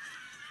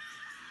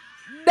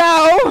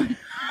 No.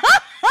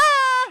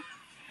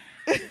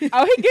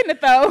 Oh, he getting it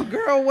though.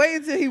 Girl, wait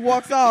until he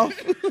walks off.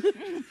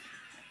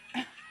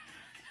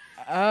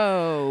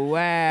 Oh,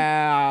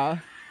 wow.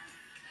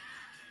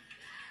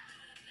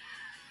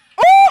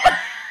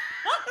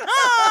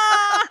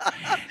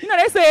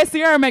 know they said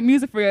Sierra make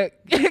music for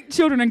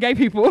children and gay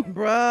people.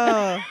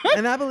 Bruh.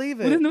 And I believe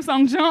it. With his new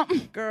song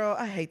Jump. Girl,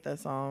 I hate that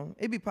song.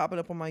 It be popping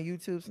up on my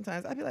YouTube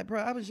sometimes. I'd be like,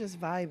 bro, I was just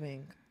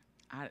vibing.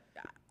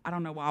 I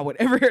don't know why I would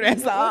ever hear that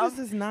song. What is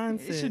this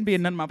nonsense? It shouldn't be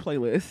in none of my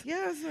playlists.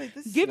 Yeah, it's like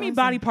this. Give me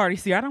Body Party,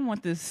 Sierra. I don't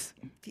want this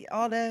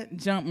all that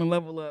jump and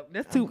level up.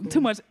 That's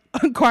too much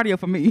cardio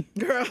for me.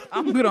 Girl,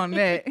 I'm good on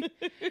that.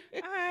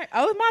 All right.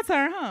 Oh, it's my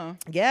turn, huh?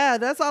 Yeah,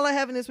 that's all I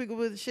have in this week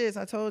with shits.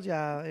 I told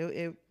y'all.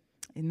 It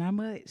not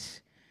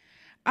much.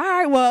 All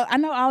right. Well, I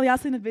know all y'all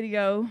seen the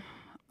video.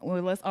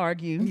 Well, let's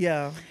argue.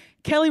 Yeah.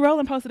 Kelly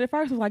Rowland posted it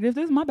first. Was like, if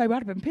this was my baby,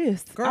 I'd have been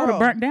pissed. Girl. I would have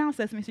burnt down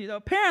Sesame Street. So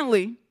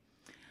apparently,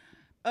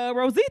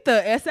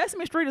 Rosita at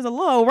Sesame Street is a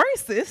little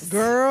racist.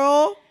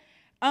 Girl.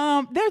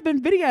 There's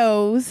been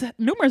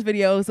numerous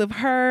videos of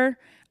her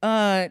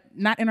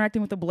not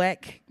interacting with the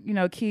black,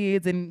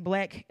 kids and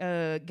black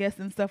guests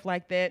and stuff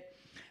like that.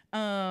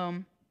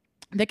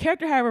 The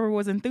character, however,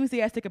 was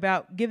enthusiastic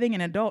about giving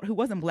an adult who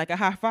wasn't black a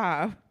high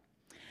five.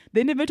 The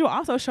individual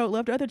also showed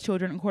love to other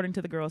children, according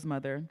to the girl's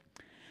mother.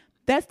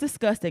 This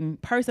disgusting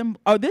person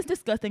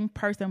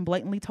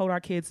blatantly told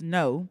our kids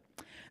no,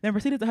 then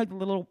proceeded to hug the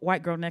little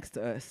white girl next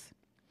to us.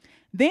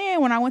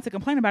 Then when I went to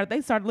complain about it,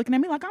 they started looking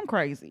at me like I'm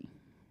crazy.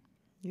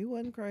 You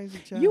wasn't crazy,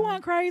 child. You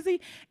weren't crazy.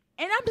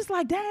 And I'm just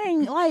like,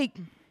 dang, like,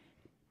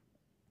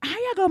 how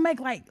y'all gonna make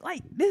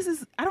like this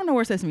is, I don't know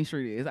where Sesame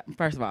Street is,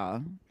 first of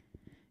all.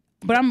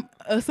 But I'm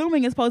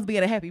assuming it's supposed to be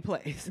at a happy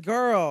place.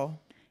 Girl.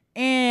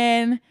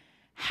 And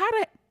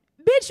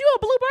bitch, you a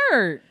blue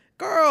bird.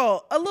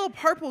 Girl, a little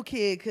purple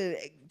kid could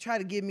try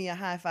to give me a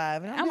high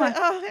five. And I'm like,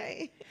 oh,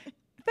 hey.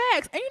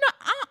 Facts. And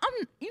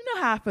you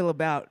know how I feel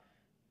about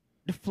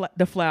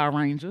the Flower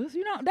Rangers.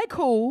 They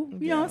cool.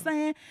 You know what I'm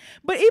saying?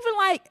 But even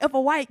like if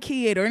a white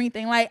kid or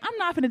anything, like I'm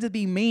not finna just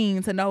be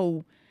mean to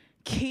no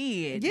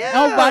kid. Yeah.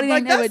 Nobody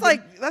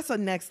that's a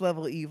next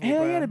level evil.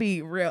 Hell bro. yeah, to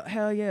be real.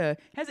 Hell yeah.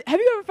 Have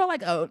you ever felt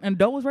like an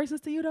adult was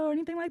racist to you though, or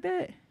anything like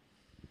that?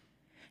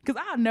 Because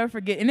I'll never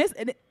forget.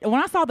 And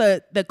when I saw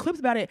the clips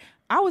about it,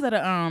 I was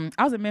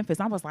in Memphis.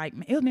 I was like,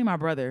 it was me and my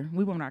brother.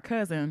 We went with our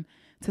cousin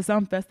to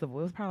some festival.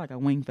 It was probably like a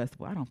wing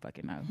festival. I don't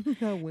fucking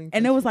know.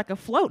 And there was like a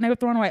float, and they were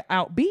throwing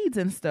out beads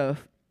and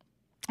stuff.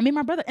 I mean,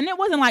 my brother, and it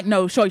wasn't like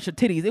no show your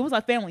titties. It was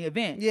a family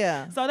event.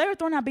 Yeah. So they were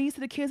throwing out beads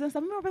to the kids and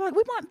stuff. And we were like,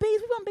 we want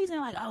beads. And they're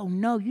like, oh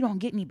no, you don't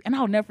get any. And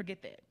I'll never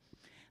forget that.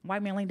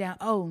 White man laying down,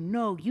 oh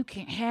no, you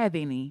can't have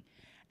any.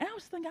 And I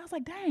was thinking, I was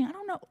like, dang, I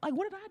don't know. Like,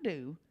 what did I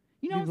do?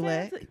 You know what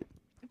I'm saying?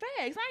 Facts.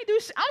 I ain't do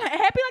shit. I'm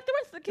happy like the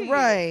rest of the kids.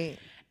 Right.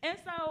 And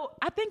so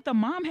I think the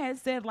mom had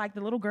said like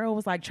the little girl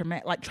was like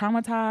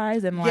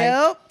traumatized and like.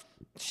 Yep.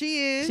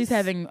 She is. She's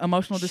having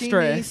emotional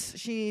distress.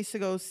 She needs to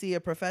go see a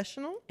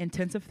professional.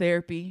 Intensive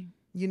therapy.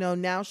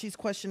 Now she's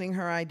questioning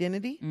her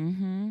identity.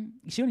 Mm-hmm.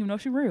 She don't even know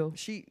if she's real.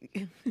 She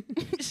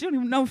don't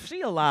even know if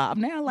she alive.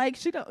 Now, like,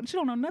 she don't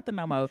know nothing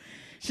no more.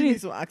 She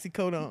needs some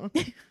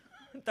oxycodone.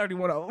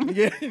 31 of them.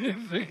 Yeah.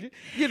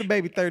 Get a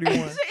baby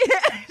 31.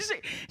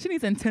 She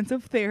needs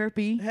intensive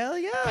therapy. Hell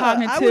yeah.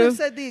 Cognitive I would have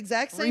said the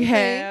exact same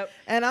rehab. thing.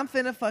 And I'm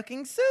finna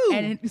fucking sue.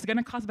 And it's going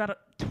to cost about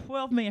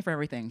 $12 million for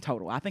everything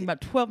total. I think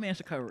about $12 million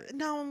should cover it.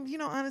 No,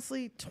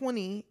 honestly,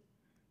 20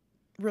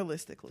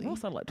 realistically. We'll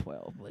settle at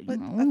 12. But, I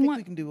think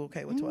we can do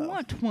okay with 12. We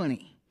want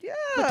 20. Yeah.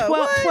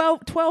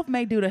 But 12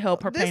 may do to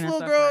help her pain. This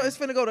little girl is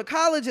finna go to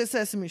college at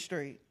Sesame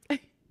Street.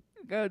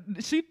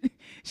 She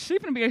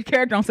finna be a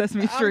character on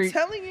Sesame Street. I'm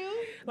telling you.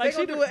 Like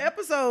they gonna do an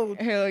episode.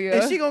 Hell yeah.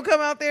 And she gonna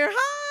come out there,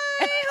 hi.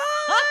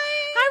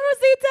 Hi,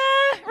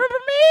 Rosita. Remember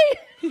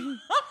me?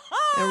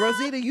 And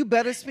Rosita, you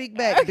better speak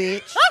back,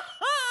 bitch.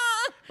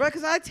 Bruh,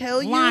 because I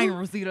tell you. Lying,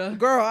 Rosita.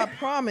 Girl, I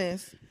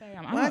promise.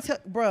 Damn,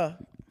 bruh,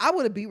 I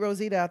would have beat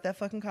Rosita out that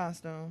fucking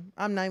costume.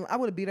 I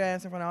would have beat her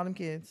ass in front of all them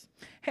kids.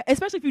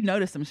 Especially if you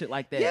notice some shit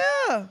like that.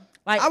 Yeah.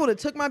 Like I would have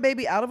took my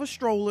baby out of a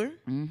stroller.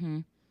 Mm-hmm.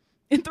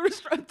 And through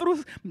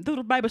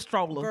the baby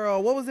stroller.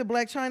 Girl, what was it,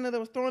 Black China that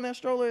was throwing that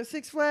stroller at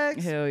Six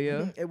Flags? Hell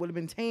yeah. It would have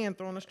been Tan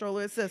throwing a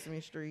stroller at Sesame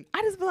Street.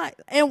 I just be like,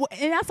 and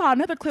I saw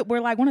another clip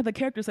where like one of the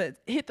characters had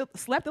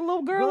slapped the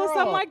little girl or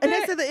something like that.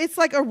 And they said that it's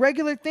like a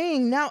regular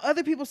thing. Now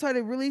other people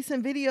started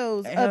releasing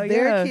videos of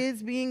their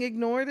kids being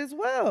ignored as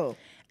well.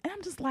 And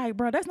I'm just like,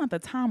 bro, that's not the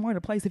time or the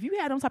place. If you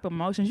had those type of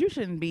emotions, you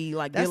shouldn't be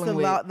like that's dealing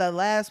with. the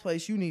last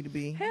place you need to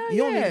be. Hell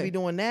you don't need to be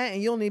doing that,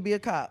 and you don't need to be a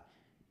cop.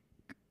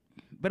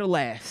 But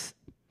alas.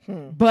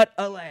 But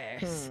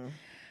alas.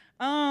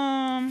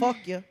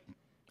 Fuck you.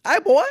 Hey,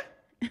 boy.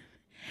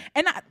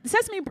 And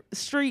Sesame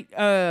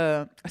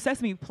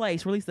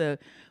Place released a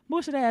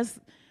bullshit ass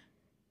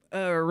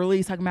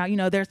release talking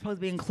about, they're supposed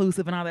to be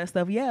inclusive and all that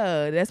stuff.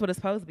 Yeah, that's what it's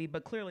supposed to be,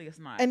 but clearly it's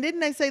not. And didn't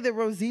they say that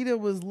Rosita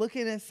was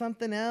looking at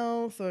something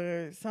else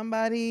or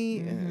somebody?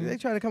 Mm-hmm. They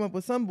tried to come up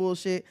with some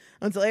bullshit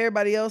until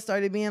everybody else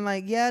started being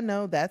like, yeah,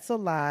 no, that's a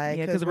lie.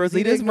 Yeah, because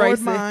Rosita's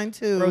racist. Mine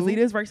too.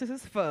 Rosita's racist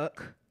as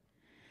fuck.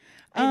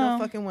 Ain't no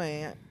fucking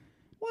way.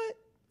 What?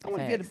 I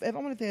wonder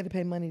if they had to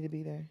pay money to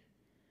be there.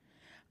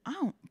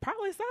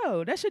 Probably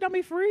so. That shit don't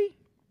be free.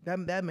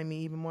 That made me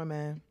even more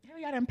mad. Hell,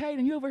 y'all done paid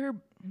and you over here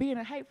being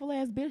a hateful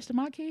ass bitch to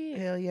my kid.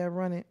 Hell yeah,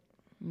 run it.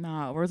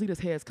 Nah, Rosita's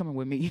head's coming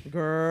with me.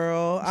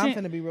 Girl, I'm She-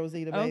 finna be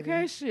Rosita, baby.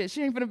 Okay, shit.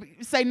 She ain't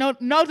finna say no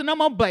to no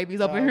more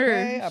babies up in here.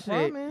 Okay, I Shit.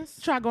 promise.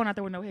 Try going out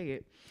there with no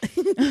head.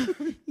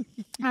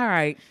 All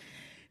right.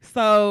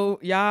 So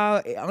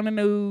y'all on the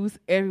news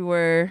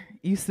everywhere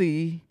you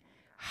see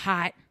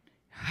hot.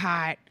 It's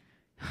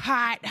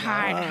hot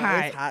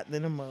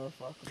than a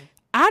motherfucker.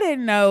 I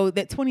didn't know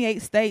that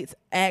 28 states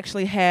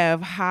actually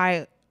have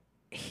high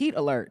heat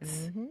alerts.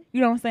 Mm-hmm.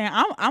 You know what I'm saying?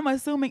 I'm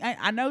assuming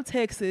I know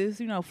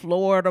Texas,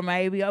 Florida,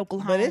 maybe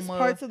Oklahoma. But it's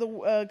parts of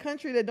the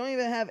country that don't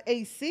even have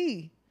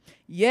AC,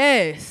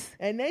 Yes.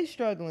 and they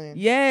struggling.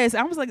 Yes,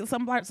 I was like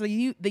some parts of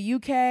the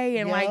UK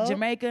and like Yup.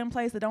 Jamaica and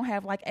places that don't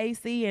have like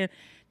AC and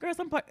girl,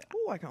 some part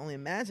Oh, I can only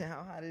imagine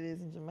how hot it is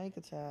in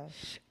Jamaica, child.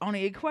 on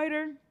the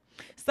equator.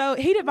 So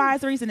heat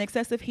advisories and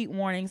excessive heat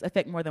warnings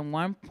affect more than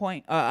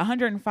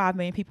 105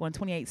 million people in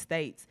 28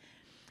 states.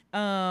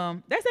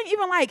 That's saying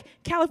even like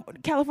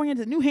California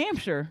to New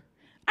Hampshire.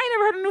 I ain't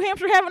never heard of New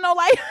Hampshire having no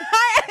like.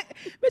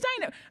 Bitch,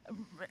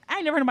 I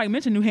ain't never heard anybody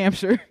mention New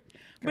Hampshire.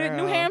 But New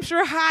Girl.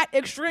 Hampshire, hot,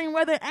 extreme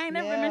weather. I ain't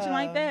never been mentioned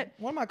like Yeah. that.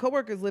 One of my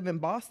coworkers live in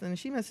Boston, and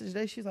she messaged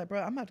today. She's like,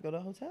 "Bro, I'm about to go to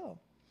a hotel."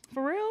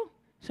 For real?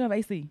 Should have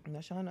AC. I'm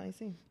not showing no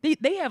AC.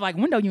 They have like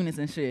window units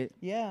and shit.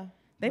 Yeah.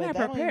 They But not that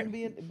don't prepared. even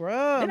be in- Bro, They're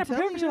I'm not prepared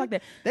telling for shit you. like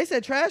that. They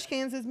said trash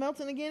cans is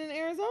melting again in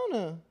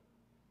Arizona.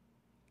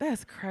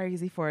 That's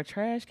crazy for a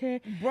trash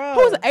can. Bro. Who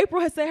was it?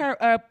 April had said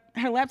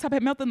her laptop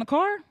had melted in the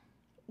car?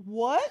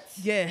 What?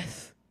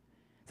 Yes.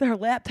 So her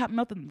laptop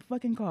melted in the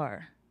fucking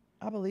car.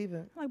 I believe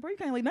it. I'm like, bro, you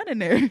can't leave nothing in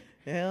there.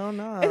 Hell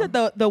no. Is it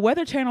the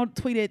Weather Channel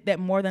tweeted that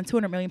more than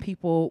 200 million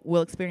people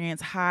will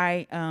experience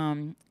highs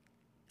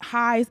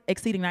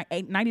exceeding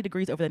 90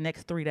 degrees over the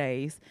next 3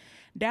 days.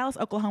 Dallas,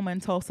 Oklahoma,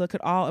 and Tulsa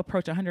could all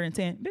approach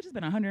 110. Bitch, it's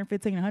been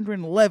 115,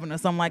 111 or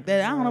something like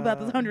that. I don't know about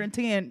this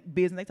 110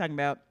 business they talking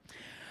about.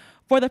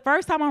 For the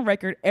first time on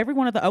record, every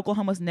one of the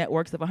Oklahoma's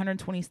networks of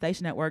 120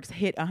 station networks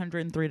hit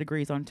 103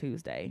 degrees on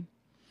Tuesday.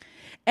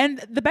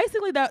 And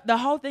basically the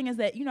whole thing is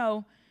that, I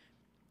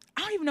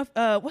don't even know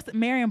if, what's it,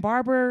 Marion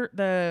Barber,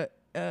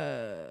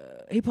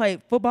 he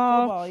played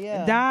football,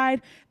 yeah.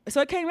 died.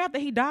 So it came out that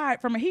he died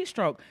from a heat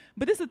stroke.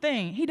 But this is the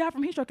thing. He died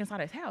from heat stroke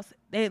inside his house.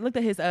 They looked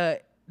at his,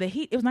 the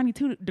heat, it was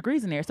 92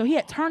 degrees in there. So he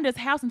had turned his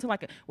house into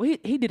like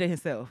he did it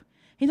himself.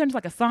 He turned it into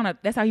like a sauna.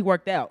 That's how he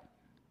worked out.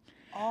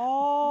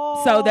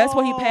 Oh. So that's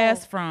what he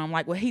passed from,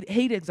 like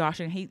heat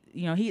exhaustion. He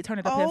had turned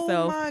it up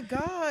himself. Oh my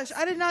gosh,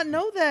 I did not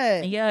know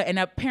that. Yeah, and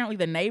apparently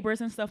the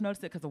neighbors and stuff noticed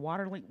it because the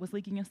water was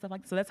leaking and stuff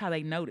like that. So that's how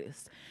they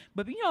noticed.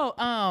 But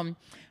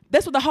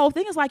that's what the whole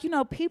thing is like.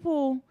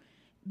 People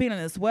being in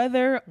this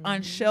weather,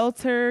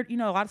 unsheltered. A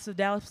lot of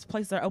Dallas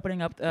places are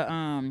opening up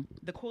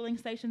the cooling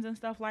stations and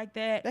stuff like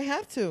that. They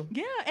have to.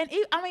 Yeah, and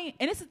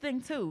and it's the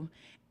thing too.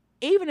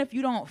 Even if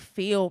you don't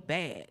feel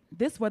bad,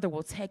 this weather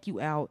will take you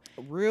out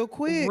Real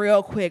quick.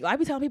 real quick. I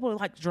be telling people to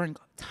like drink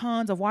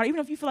tons of water. Even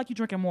if you feel like you're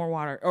drinking more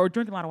water or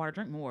drinking a lot of water,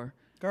 drink more.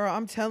 Girl,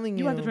 I'm telling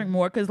you. You have to drink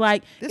more because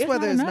like This it's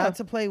weather is enough not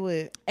to play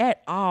with.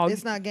 at all.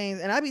 It's not games.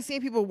 And I be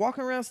seeing people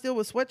walking around still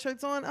with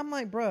sweatshirts on. I'm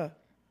like, bruh,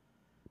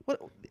 what?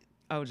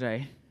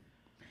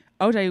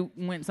 OJ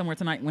went somewhere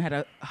tonight and had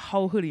a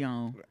whole hoodie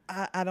on.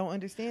 I don't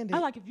understand it. I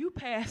like if you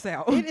pass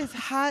out. It is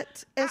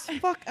hot as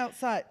fuck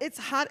outside. It's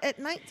hot at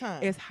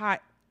nighttime. It's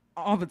hot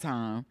all the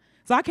time,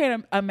 so I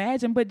can't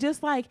imagine. But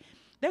just like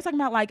they're talking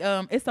about, like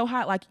it's so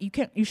hot, like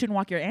you shouldn't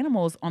walk your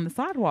animals on the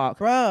sidewalk,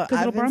 Bruh,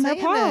 because it'll I've been burn their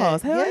saying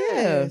paws. that. Hell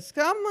Yes.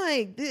 'Cause I'm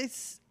like,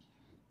 this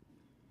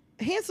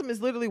Handsome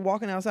is literally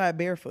walking outside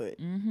barefoot.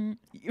 yeah,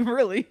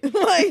 really,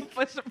 Like,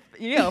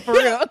 yeah, for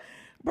real.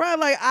 bro,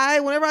 like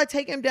whenever I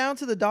take him down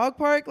to the dog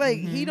park, like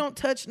he don't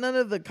touch none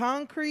of the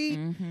concrete,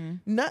 and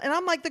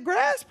I'm like, the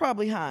grass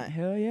probably hot.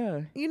 Hell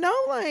yeah.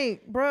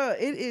 Like, bro,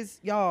 it is,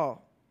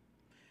 y'all.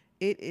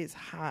 It is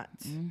hot.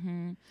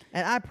 And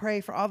I pray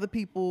for all the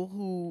people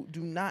who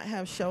do not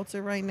have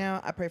shelter right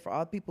now. I pray for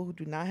all the people who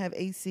do not have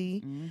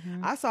AC.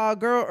 I saw a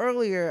girl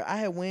earlier.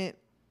 I went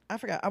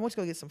to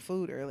go get some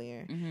food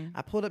earlier.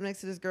 I pulled up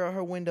next to this girl.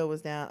 Her window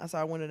was down. I saw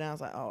her window down. I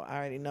was like, oh, I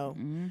already know.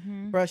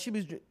 Bro, she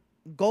was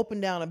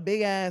gulping down a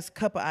big ass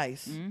cup of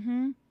ice.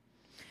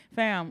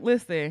 Fam,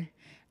 listen,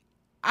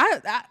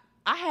 I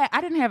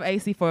didn't have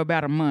AC for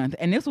about a month,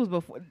 and this was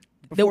before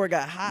Before it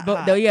got hot.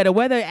 But the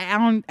weather, I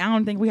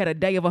don't think we had a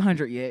day of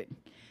 100 yet.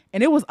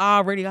 And it was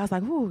already, I was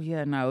like, oh,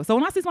 yeah, no. So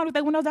when I see somebody with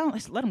their windows down,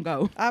 let them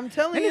go. I'm They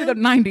telling need to you. go to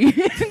 90.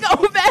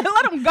 Go back,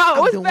 let them go.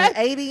 I'm It's doing back.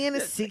 80 and a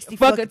 60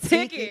 Fuck a fucking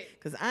ticket.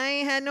 Because I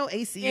ain't had no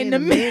AC In in the a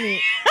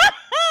minute.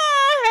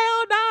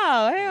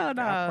 Hell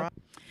no. I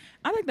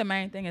I think the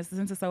main thing is,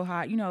 since it's so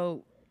hot,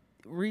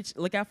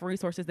 look out for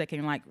resources that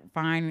can like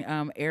find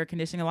air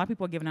conditioning. A lot of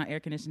people are giving out air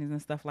conditionings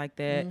and stuff like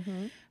that.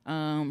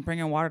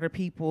 Bringing water to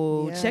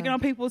people, Yeah. checking on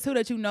people too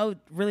that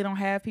really don't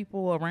have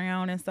people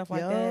around and stuff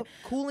like that.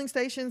 Cooling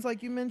stations,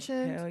 like you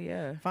mentioned. Hell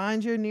yeah.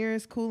 Find your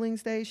nearest cooling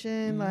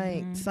station,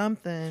 like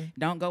something.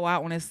 Don't go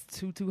out when it's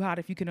too hot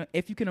if you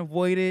can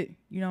avoid it.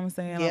 You know what I'm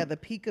saying? Yeah, the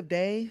peak of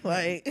day,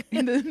 like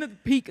in the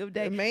peak of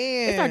day.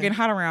 man. It start getting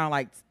hot around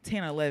like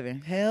 10,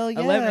 11. Hell yeah.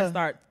 11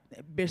 start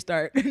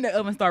The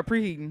oven start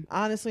preheating.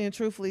 Honestly and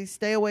truthfully,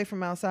 stay away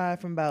from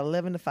outside from about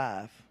 11 to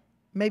 5.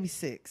 Maybe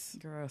 6.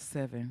 Girl,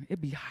 7.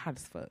 It'd be hot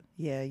as fuck.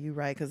 Yeah, you're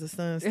right, because the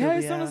sun's still Yeah,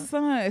 be out. as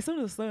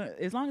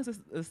long as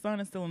the sun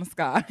is still in the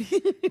sky,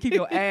 keep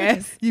your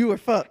ass You were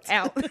fucked.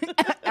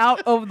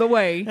 out of the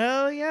way.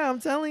 Hell yeah, I'm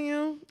telling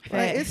you.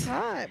 Like, it's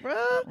hot,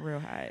 bro. Real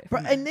hot.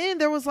 Bro, and then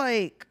there was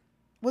like,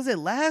 was it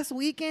last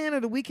weekend or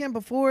the weekend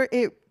before?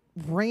 It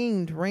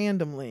rained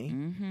randomly.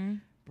 Mm-hmm.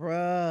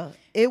 Bruh,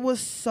 it was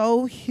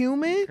so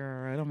humid.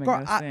 Girl, it don't make Girl,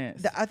 no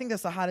sense. I think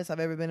that's the hottest I've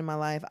ever been in my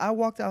life. I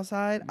walked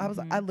outside.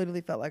 I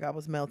literally felt like I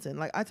was melting.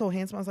 Like, I told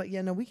Hanson, I was like,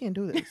 yeah, no, we can't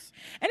do this.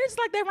 And it's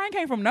like that rain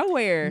came from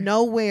nowhere.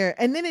 Nowhere.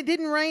 And then it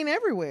didn't rain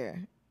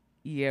everywhere.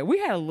 Yeah, we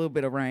had a little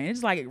bit of rain.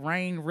 It's like it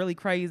rained really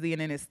crazy and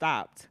then it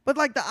stopped. But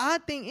like the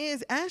odd thing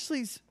is,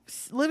 Ashley's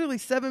literally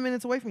 7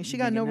 minutes away from me. She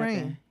got no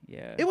rain.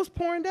 Yeah. It was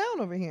pouring down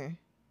over here.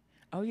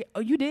 Oh yeah. Oh,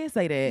 you did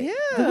say that.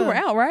 Yeah. 'Cause we were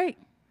out, right?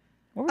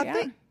 Were we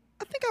out?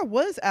 I think I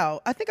was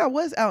out. I think I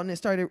was out and it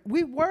started.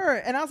 We were.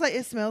 And I was like,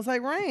 it smells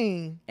like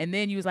rain. And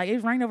then you was like,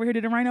 it's rain over here.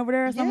 Did it rain over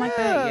there or something like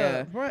that?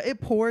 Yeah. Bruh,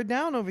 it poured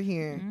down over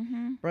here.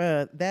 Mm-hmm.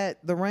 Bruh,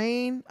 the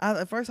rain,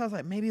 at first I was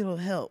like, maybe it'll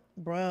help.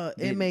 Bruh,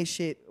 it made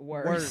shit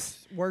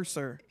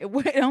worser.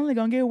 It only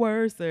gonna get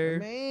worse, sir.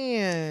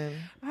 Man.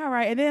 All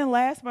right. And then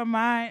last but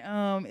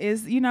mine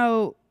is,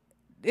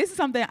 this is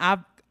something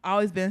I've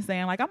always been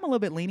saying, like, I'm a little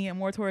bit lenient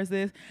more towards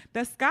this.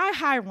 The sky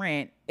high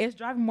rent is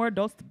driving more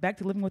adults back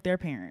to living with their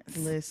parents.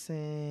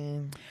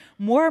 Listen.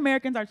 More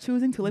Americans are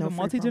choosing to live No in free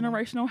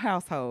multi-generational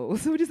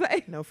households. What would you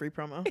say? No free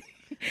promo.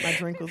 My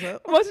drink was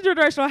up.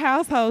 Multi-generational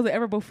households than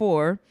ever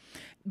before.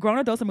 Grown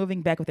adults are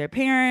moving back with their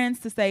parents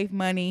to save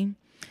money.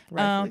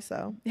 Rightfully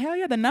so. Hell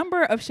yeah, the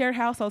number of shared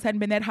households hadn't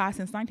been that high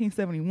since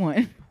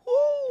 1971.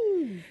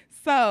 Woo!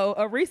 So,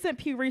 a recent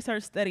Pew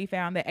Research study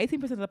found that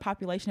 18% of the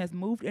population has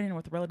moved in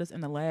with relatives in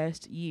the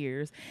last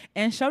years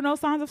and show no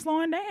signs of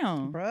slowing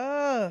down.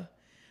 Bruh.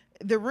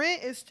 The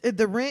rent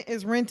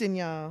is renting,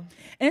 y'all.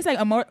 And it's like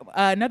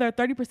another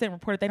 30%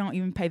 reported they don't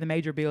even pay the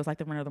major bills like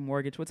the rent or the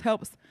mortgage, which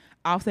helps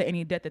offset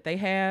any debt that they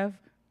have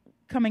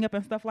coming up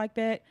and stuff like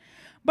that.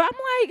 But I'm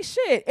like,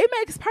 shit, it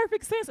makes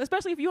perfect sense,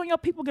 especially if you and your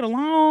people get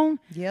along.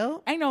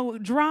 Yep. Ain't no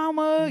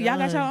drama. Y'all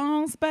got your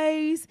own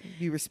space.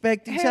 You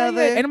respect each Hell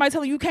other. Yeah. Ain't nobody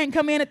telling you can't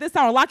come in at this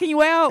time or locking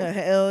you out.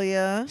 Hell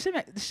yeah.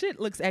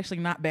 Shit looks actually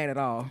not bad at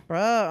all.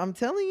 Bruh, I'm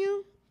telling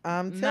you.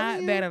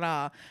 Not bad at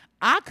all.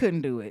 I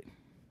couldn't do it.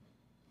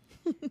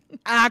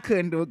 I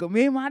couldn't do it. Cause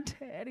me and my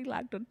daddy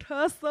like to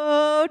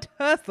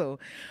tussle.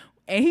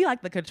 And he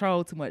liked to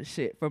control too much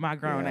shit for my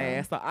grown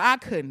ass. So I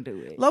couldn't do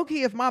it. Low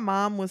key, if my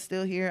mom was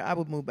still here, I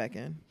would move back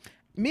in.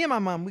 Me and my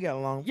mom, we got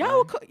along.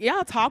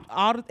 Y'all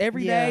talked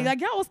every day.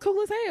 Like, y'all was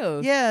cool as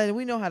hell. Yeah,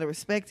 we know how to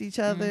respect each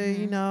other,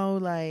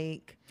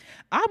 like.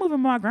 I move in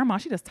with my grandma.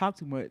 She just talk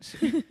too much.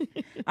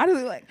 I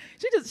just like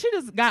she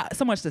just got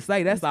so much to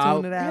say. That's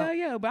all. Tune it out.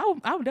 Yeah. But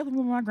I would definitely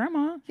move with my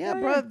grandma. Yeah,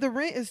 bro. The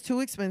rent is too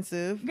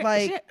expensive.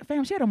 She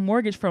had a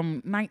mortgage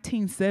from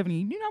 1970.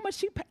 You know how much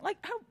she paid?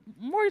 Like her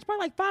mortgage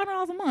probably like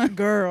 $5 a month.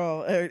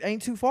 Girl, it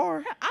ain't too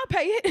far. I'll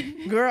pay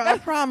it. Girl, I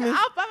promise.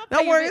 I'll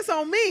don't worry, it's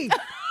on me.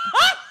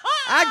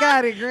 I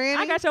got it,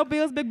 Granny. I got your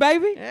bills, big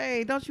baby.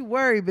 Hey, don't you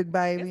worry, big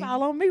baby. It's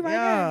all on me right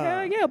now.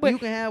 Hell yeah. But you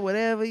can have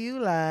whatever you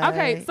like.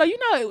 Okay, so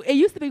it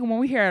used to be when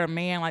we heard a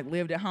man like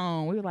lived at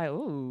home, we were like,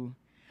 ooh.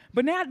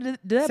 But now, does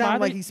that sound bother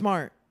like he's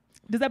smart.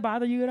 Does that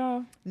bother you at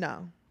all?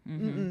 No.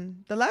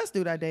 The last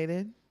dude I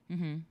dated,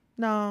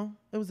 no,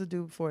 it was a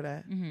dude before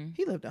that.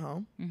 He lived at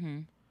home.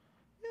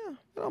 Yeah,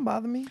 it don't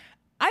bother me.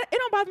 It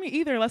don't bother me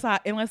either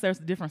unless there's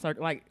different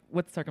like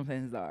what the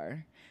circumstances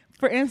are.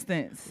 For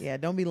instance. Yeah,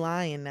 don't be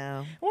lying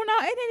now. Well, no,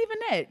 it ain't even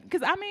that.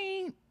 Because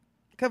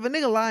if a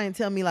nigga lie and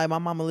tell me like my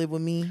mama live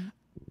with me,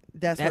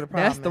 that's what the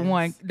problem is. That's the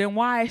one. Then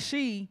why is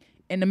she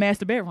in the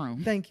master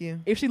bedroom? Thank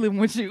you. If she living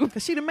with you.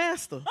 Because she the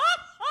master.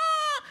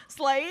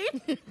 Slave.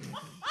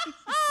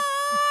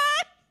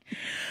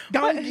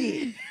 Don't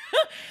get.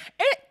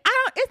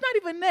 It's not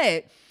even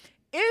that.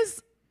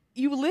 It's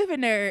you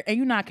living there and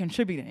you're not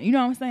contributing. You know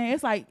what I'm saying?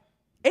 It's like,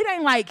 it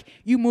ain't like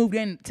you moved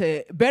in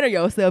to better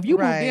yourself. You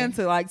moved in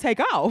to like take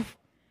off.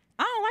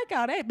 I don't like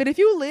all that. But if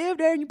you live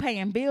there and you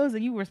paying bills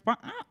and you respond,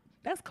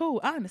 that's cool.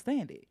 I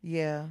understand it.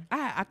 Yeah.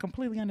 I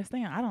completely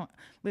understand.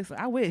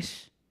 I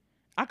wish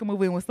I could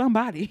move in with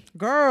somebody.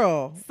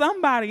 Girl.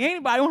 Somebody.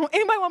 Anybody want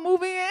to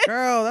move in?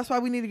 Girl, that's why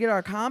we need to get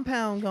our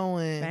compound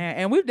going. Man,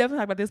 and we've definitely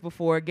talked about this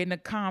before, getting a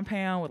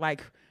compound with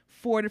like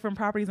 4 different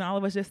properties and all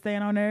of us just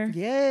staying on there.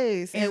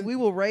 Yes. And we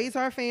will raise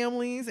our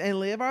families and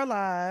live our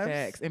lives.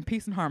 Facts. In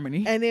peace and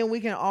harmony. And then we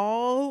can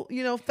all,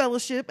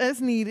 fellowship as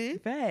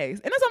needed.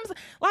 Facts. And that's what I'm saying.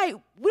 Like,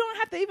 we don't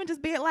have to even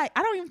just be like,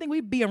 I don't even think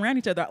we'd be around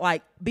each other,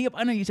 like, be up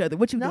under each other.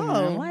 What you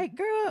doing? Like,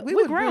 girl,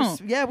 we grown.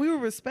 We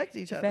would respect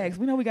each other. Facts.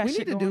 We know we got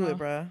shit going on. We need to do it,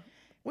 bro.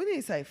 We need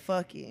to say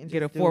fuck it and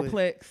get just a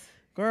fourplex.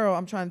 Girl,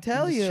 I'm trying to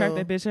tell you. Track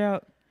that bitch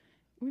out.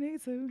 We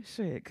need to.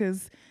 Shit.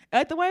 Because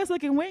at the way it's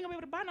looking, we ain't going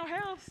to be able to buy no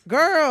house.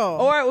 Girl.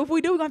 Or if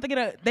we do, we're going to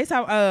have to get they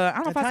talk, I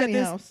don't know if I said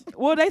this. House.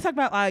 Well, they talk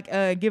about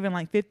like giving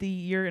like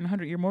 50-year and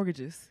 100-year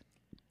mortgages.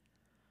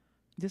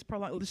 Just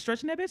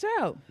stretching that bitch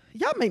out.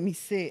 Y'all make me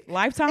sick.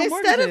 Lifetime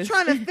Instead mortgages. of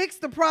trying to fix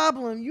the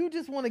problem, you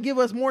just want to give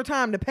us more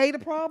time to pay the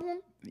problem.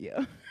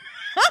 Yeah.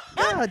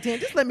 God damn,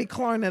 just let me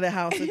Klarna the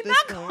house at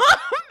this point.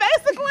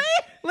 Basically.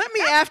 Let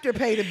me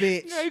afterpay the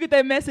bitch. You get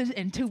that message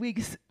in 2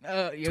 weeks.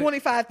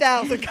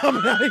 25,000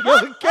 coming out of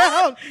your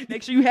account.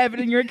 Make sure you have it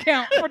in your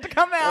account for it to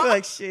come out. I'm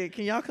like, shit,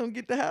 can y'all come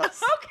get the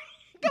house? Okay.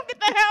 Come get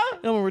the house.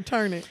 I'm gonna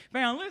return it.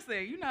 Man,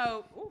 listen,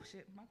 oh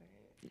shit, my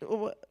bad.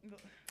 What?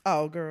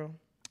 Oh, girl.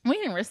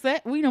 We in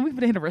we've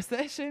been in a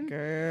recession.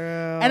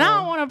 Girl. And I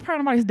don't want to pray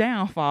nobody's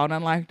downfall,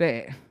 nothing like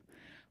that.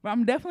 But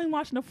I'm definitely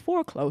watching the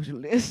foreclosure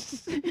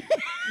list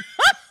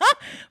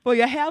for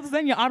your houses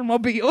and your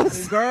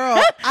automobiles. Girl,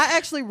 I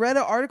actually read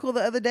an article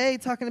the other day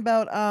talking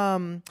about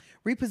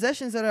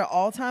repossessions that are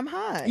all-time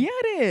high. Yeah,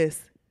 it is.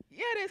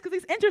 Yeah, it is, because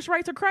these interest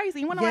rates are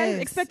crazy. When nobody's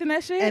expecting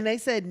that shit. And they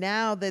said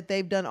now that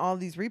they've done all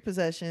these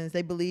repossessions,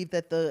 they believe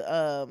that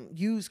the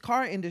used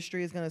car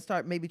industry is going to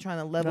start maybe trying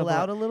to level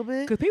out a little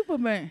bit. Because people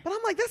been. But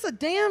I'm like, that's a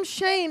damn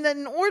shame that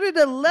in order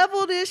to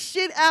level this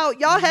shit out,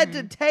 y'all had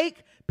to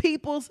take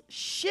people's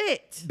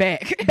shit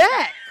back.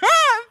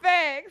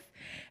 Facts.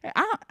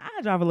 I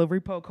drive a little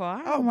repo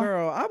car. Oh,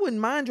 girl, I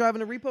wouldn't mind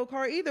driving a repo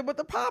car either. But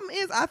the problem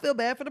is, I feel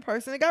bad for the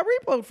person that got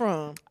repoed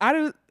from. I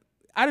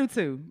do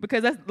too,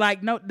 because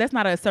that's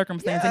not a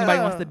circumstance anybody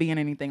wants to be in,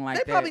 anything like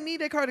that. They probably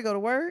need their car to go to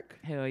work.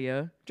 Hell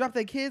yeah. Drop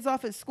their kids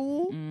off at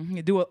school.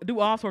 Do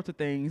all sorts of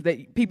things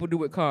that people do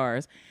with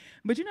cars.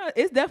 But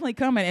it's definitely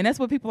coming, and that's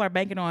what people are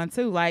banking on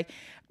too. Like,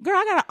 girl,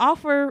 I got an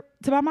offer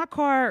to buy my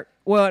car.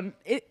 Well,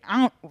 they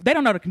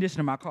don't know the condition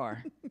of my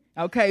car.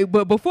 Okay,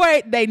 but before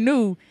they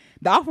knew,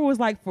 the offer was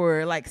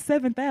for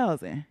 $7,000.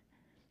 I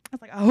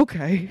was like, oh,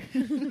 okay.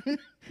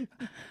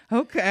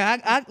 Okay,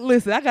 I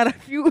listen, I got a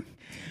few.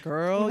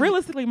 Girl,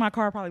 realistically, my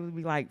car probably would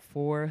be $4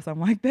 or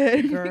something like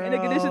that. Girl, in the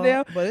condition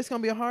there. But it's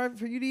gonna be hard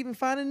for you to even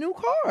find a new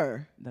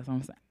car. That's what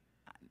I'm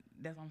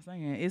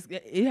saying.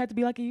 It had to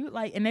be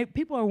and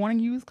people are wanting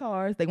used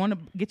cars. They want to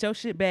get your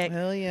shit back.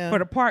 Hell yeah. For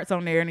the parts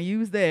on there and to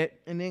use that.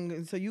 And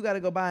then so you got to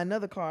go buy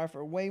another car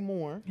for way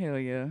more. Hell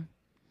yeah.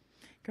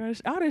 Girl,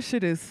 all this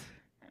shit is,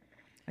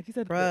 like you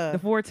said, the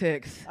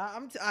vortex.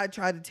 I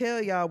tried to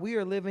tell y'all, we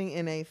are living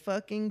in a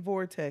fucking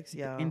vortex,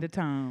 y'all. In the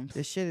times.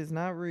 This shit is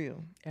not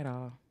real at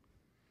all.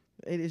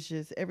 It is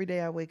just every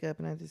day I wake up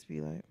and I just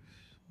be like,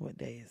 what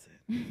day is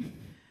it?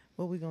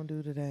 What we gonna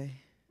do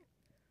today?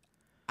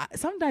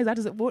 Some days I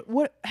just,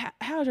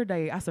 how's your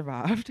day? I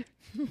survived.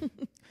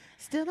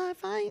 Still I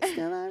fight,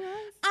 still I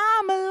rise.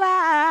 I'm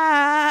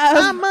alive.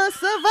 I'm a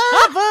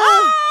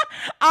survivor.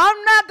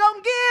 I'm not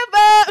gonna give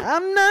up.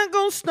 I'm not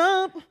gonna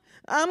stop.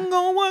 I'm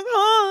gonna work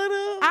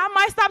harder. I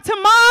might stop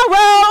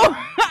tomorrow.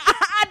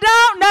 I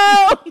don't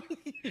know.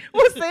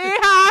 We'll see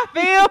how I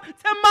feel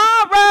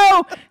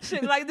tomorrow.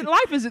 Shit,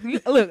 life is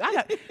just, look.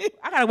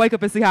 I gotta wake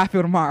up and see how I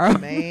feel tomorrow.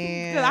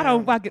 Man, I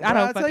don't fucking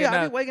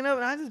I be waking up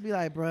and I just be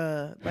like,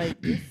 bruh,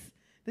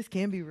 this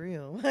can't be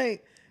real.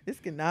 This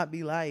cannot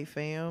be life,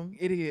 fam.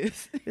 It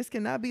is. This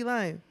cannot be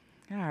life.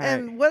 All right.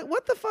 And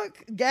what the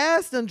fuck?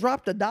 Gas done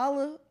dropped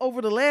 $1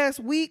 over the last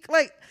week.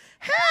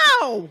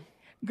 How?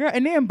 Girl,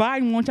 and then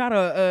Biden wants y'all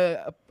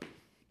to.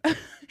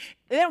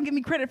 They don't give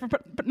me credit for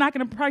knocking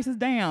the prices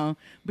down,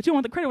 but you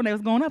want the credit when they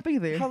was going up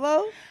either.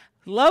 Hello?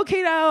 Low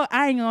key though,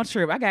 I ain't gonna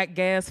trip. I got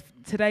gas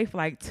today for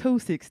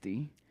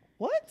 $2.60.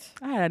 What?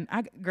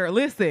 Girl,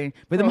 listen.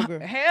 But Girl.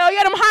 hell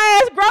yeah, them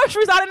high ass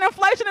groceries out in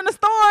inflation in the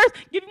stores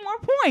give you more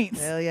points.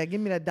 Hell yeah,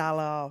 give me that $1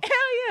 off. Hell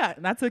yeah,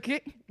 and I took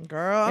it.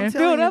 Girl, I'm and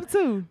telling filled you, up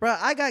too. Bro,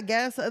 I got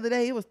gas the other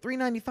day. It was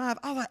 $3.95.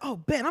 I was like, oh,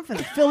 Ben, I'm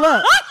finna fill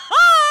up.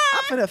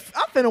 I'm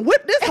finna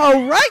whip this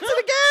hoe right to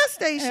the gas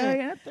station. Hell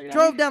yeah,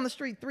 Drove down the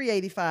street,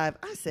 $3.85.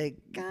 I said,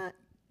 God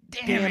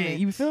damn it.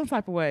 You feel some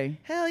type of way.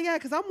 Hell yeah,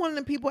 because I'm one of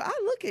them people, I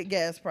look at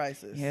gas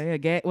prices. Hell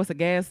yeah, what's a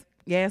gas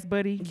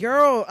buddy?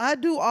 Girl, I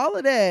do all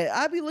of that.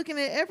 I be looking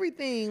at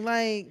everything.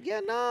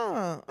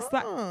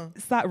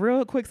 Stop,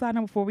 real quick side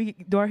note before we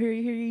do our hear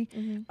you.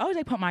 Mm-hmm.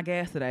 OJ pumped my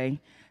gas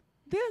today.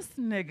 This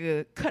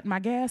nigga cut my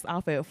gas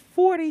off at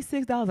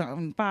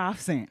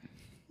 $46.05.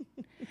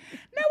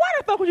 Now, why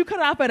the fuck would you cut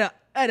it off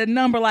at a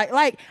number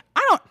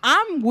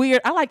I'm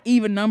weird. I like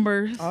even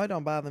numbers. Oh, it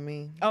don't bother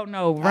me. Oh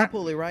no, I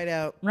pull it right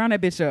out. Round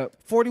that bitch up.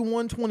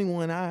 41.21.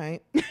 All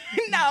right.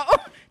 No.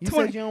 You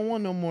said you don't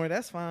want no more.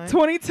 That's fine.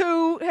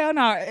 22. Hell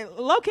no.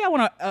 Low key, I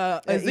want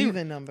a zero.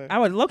 Even number. I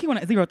would low key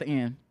want a zero at the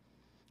end.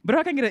 But if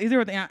I can get a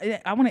zero at the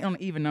end, I want it on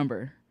an even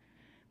number.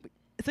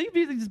 So you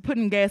usually just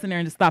putting gas in there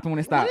and just stopping when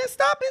it stops. When it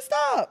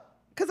stop.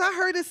 Because I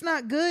heard it's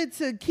not good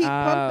to keep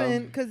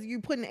pumping because you're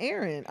putting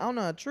air in. I don't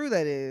know how true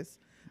that is.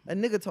 A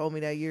nigga told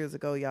me that years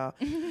ago, y'all.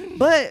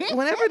 But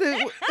whenever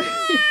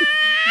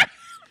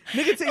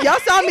y'all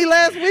saw me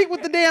last week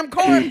with the damn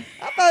car. I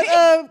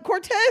thought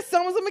Cortez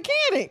son was a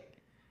mechanic.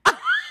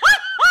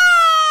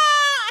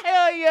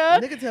 Hell yeah.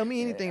 Nigga tell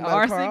me anything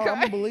about a car. I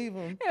don't believe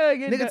him. Hell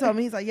yeah. Nigga told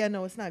me, he's like, yeah,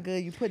 no, it's not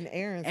good. You putting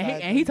air inside.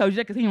 And he told you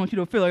that because he didn't want you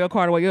to fill your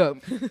car the way up.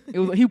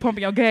 He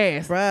pumping your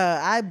gas. Bruh,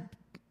 I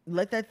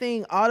let that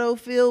thing auto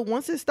fill.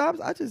 Once it stops,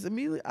 I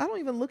don't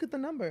even look at the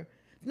number.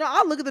 No,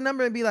 I'll look at the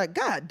number and be like,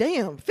 God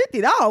damn,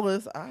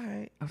 $50. All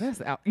right. Oh,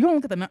 that's out. You don't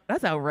look at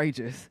that's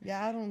outrageous.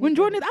 Yeah, I don't. When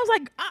Jordan, I was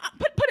like,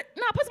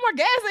 put some more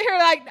gas in here.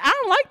 Like, I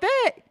don't like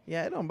that.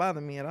 Yeah, it don't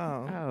bother me at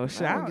all. Oh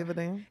shit, I don't give a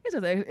damn.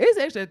 It's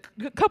extra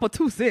a couple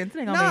 2 cents. It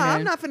ain't Nah, gonna mean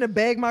I'm nothing. not finna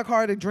beg my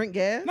car to drink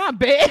gas. Not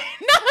bad.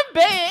 Not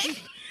bad.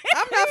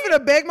 I'm not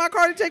finna beg my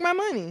car to take my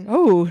money.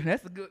 Oh,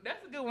 that's a good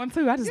one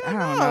too. I don't Yeah,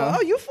 know. no.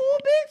 Oh, you fool,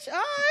 bitch.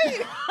 All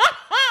right.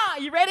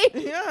 You ready?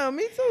 Yeah,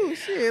 me too.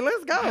 Shit,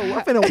 let's go.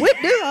 I'm finna whip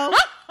this hoe.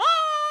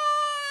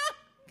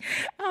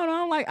 I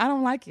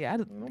don't like it.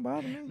 Don't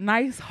bother me.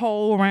 Nice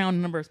whole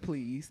round numbers,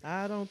 please.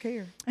 I don't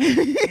care.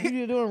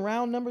 You doing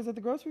round numbers at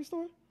the grocery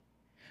store?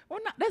 Well,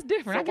 no, that's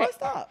different. So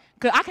what's up?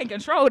 Cause I can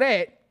control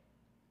that.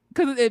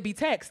 Cause it'd be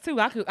text too.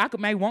 I could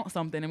may want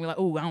something and be like,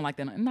 oh, I don't like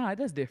that. No,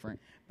 that's different.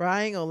 Bro,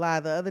 I ain't gonna lie.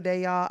 The other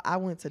day, y'all, I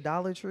went to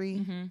Dollar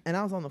Tree and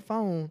I was on the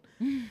phone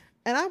and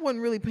I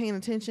wasn't really paying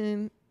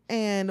attention.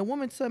 And the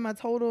woman said my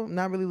total,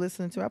 not really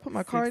listening to her. I put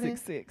my card in.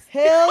 666.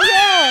 Hell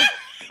yeah.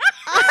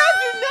 How'd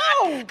you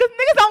know? Cause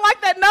niggas don't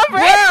like that number.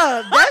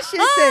 Bruh, that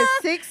shit said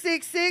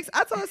 666.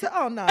 I told her, I said,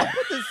 oh no,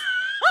 put this.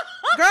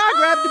 Girl, I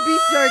grabbed the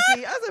beef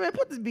jerky. I said, man,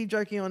 put this beef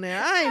jerky on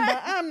there.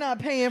 I'm not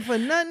paying for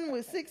nothing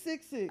with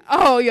 666.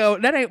 Oh, yo,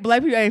 that ain't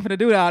black people ain't finna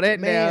do all that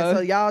Man, now. so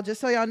y'all, just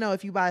so y'all know,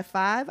 if you buy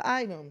 5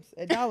 items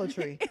at Dollar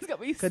Tree, It's gonna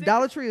be because six.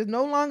 Dollar Tree is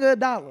no longer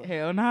 $1.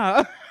 Hell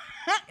no.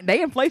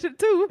 They inflated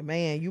too.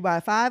 Man, you buy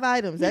 5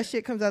 items, that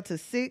shit comes out to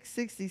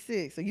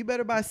 $6.66. So you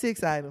better buy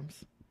 6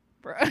 items.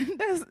 Bruh,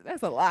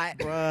 that's a lot.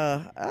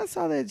 Bruh, I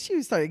saw that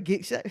she started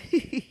giggling.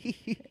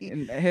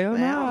 Hell Man,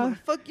 no.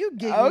 fuck you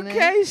giggling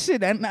Okay,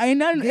 shit. That ain't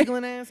nothing.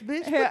 Giggling ass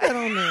bitch. Put Hell- that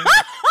on there.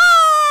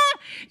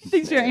 You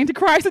think you're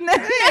Antichrist in that?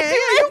 Yeah,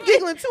 you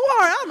giggling too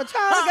hard. I'm a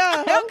child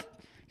of God.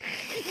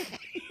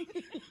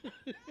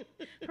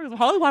 Put some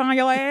holy water on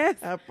your ass.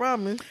 I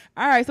promise.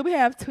 All right, so we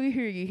have 2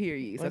 hear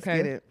ye's. Let's Okay.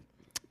 get it.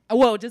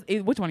 Well,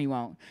 which one you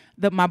want?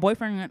 My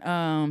boyfriend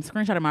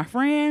screenshot of my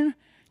friend,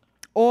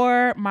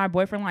 or my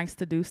boyfriend likes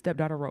to do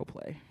stepdaughter role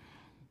play.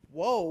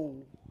 Whoa.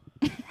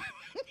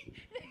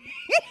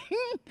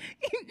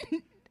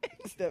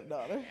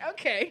 Stepdaughter.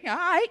 Okay, all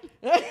right.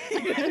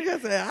 I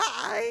said,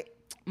 hi.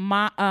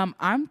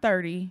 I'm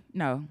 30.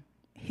 No,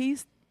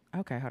 he's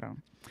okay. Hold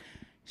on.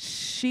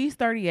 She's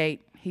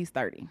 38. He's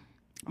 30.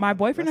 My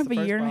boyfriend that's of a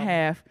the year first and a problem.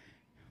 half,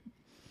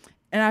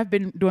 and I've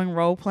been doing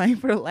role playing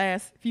for the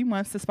last few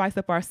months to spice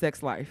up our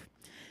sex life.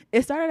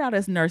 It started out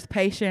as nurse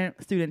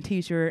patient, student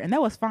teacher, and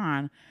that was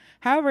fine.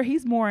 However,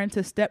 he's more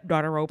into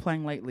stepdaughter role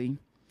playing lately.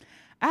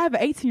 I have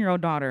an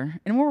 18-year-old daughter,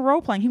 and when we're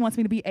role playing, he wants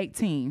me to be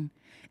 18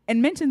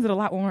 and mentions it a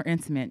lot when we're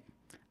intimate.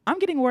 I'm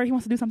getting worried he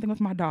wants to do something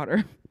with my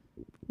daughter.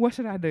 What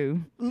should I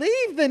do?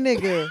 Leave the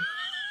nigga.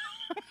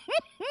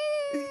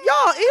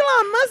 Y'all,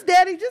 Elon Musk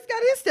daddy just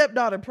got his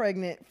stepdaughter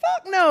pregnant.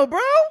 Fuck no, bro.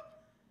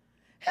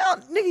 Hell,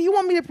 nigga, you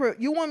want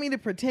me to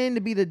pretend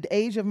to be the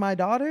age of my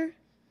daughter?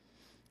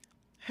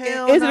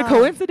 Hell Is it a nah.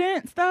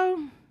 coincidence,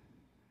 though?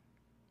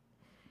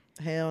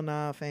 Hell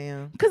nah,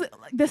 fam. Because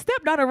the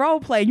stepdaughter role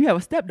play, you have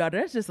a stepdaughter.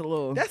 That's just a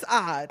little. That's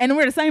odd. And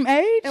we're the same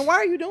age. And why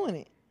are you doing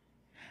it?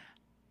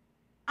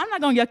 I'm not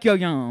gonna yuck your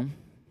yum.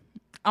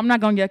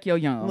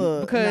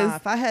 Look, because nah,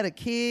 if I had a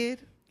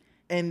kid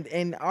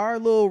and our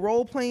little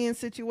role playing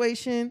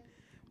situation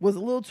was a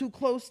little too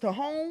close to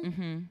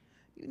home,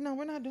 no,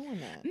 we're not doing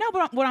that. no,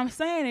 but what I'm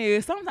saying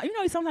is sometimes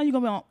you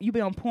gonna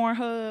be on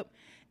Pornhub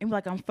and be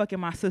like, I'm fucking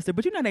my sister,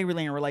 but they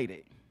really ain't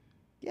related.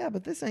 Yeah,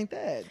 but this ain't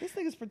that. This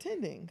nigga's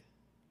pretending.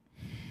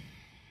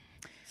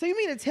 So you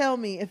mean to tell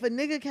me if a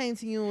nigga came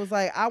to you and was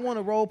like, I want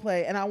to role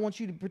play and I want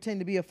you to pretend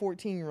to be a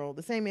 14-year-old,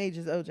 the same age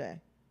as OJ?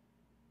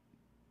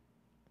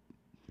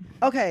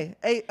 Okay,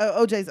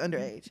 OJ's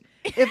underage.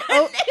 If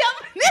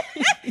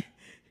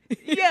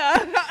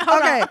Yeah.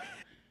 okay,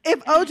 if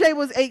OJ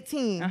was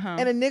 18 Uh-huh.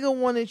 and a nigga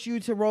wanted you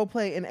to role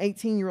play an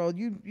 18-year-old,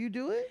 you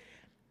do it?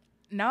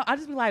 No, I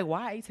just be like,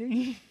 why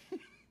 18?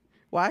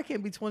 Well, I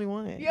can't be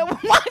 21. Yeah,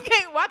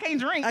 why can't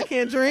drink? I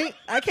can't drink.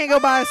 I can't go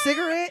buy a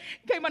cigarette.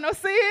 Can't buy no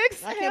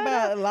cigs. I can't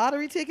buy a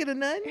lottery ticket or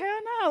nothing. Hell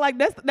no. Like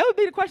that would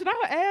be the question I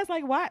would ask.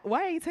 Like,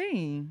 why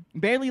 18?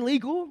 Barely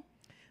legal.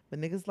 But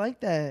niggas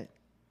like that.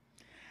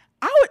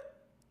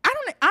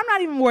 I'm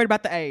not even worried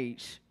about the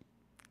age.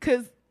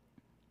 Cause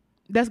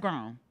that's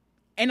grown.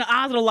 In the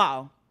eyes of the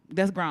law,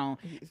 that's grown.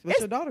 What's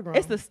your daughter grown?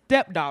 It's the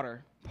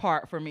stepdaughter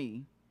part for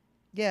me.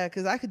 Yeah,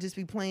 because I could just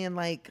be playing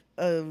like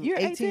a You're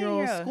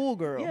 18-year-old 18, yeah.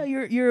 schoolgirl. Yeah,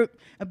 you're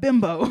a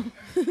bimbo.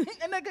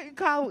 And they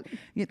call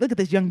look at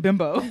this young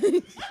bimbo.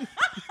 This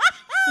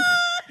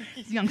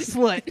young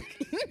slut.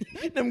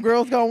 Them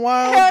girls gone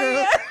wild, Hell girl.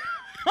 yeah.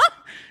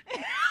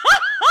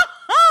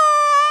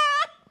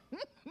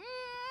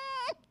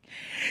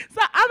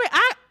 So I mean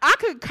I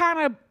could kind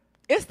of,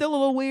 it's still a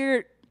little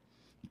weird.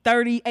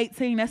 30,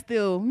 18, that's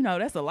still,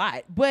 that's a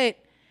lot. But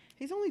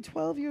He's only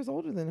 12 years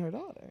older than her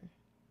daughter.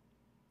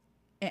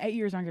 and 8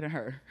 years younger than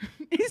her.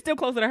 He's still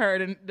closer to her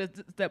than the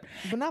step.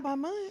 But not by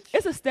much.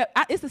 It's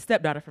a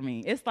stepdaughter for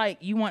me. It's like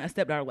you want a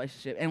stepdaughter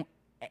relationship,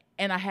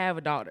 and I have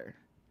a daughter.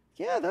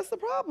 Yeah, that's the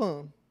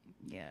problem.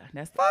 Yeah,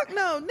 that's Fuck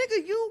no,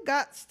 nigga, you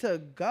got to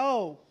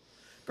go.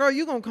 Girl,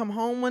 you gonna come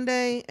home one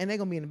day and they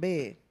gonna be in the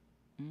bed.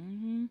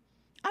 Mm-hmm.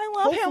 I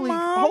love him,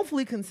 Mom.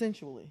 Hopefully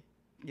consensually.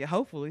 Yeah,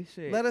 hopefully.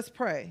 Shit. Let us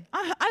pray.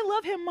 I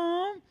love him,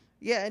 Mom.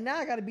 Yeah, and now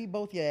I gotta beat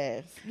both your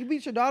ass. You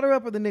beat your daughter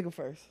up or the nigga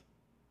first?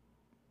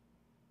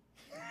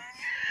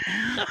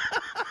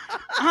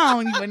 I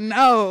don't even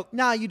know.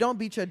 Nah, you don't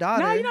beat your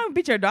daughter. No, you don't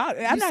beat your daughter.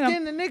 I'm not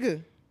skin the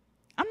nigga.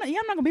 I'm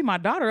not gonna beat my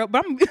daughter up,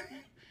 but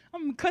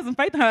I'm cousin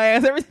Faith her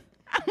ass. Look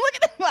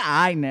at that.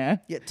 I know.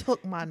 You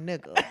took my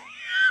nigga.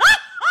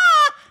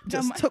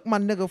 Just took my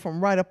nigga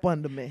from right up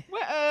under me.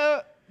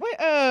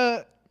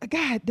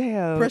 God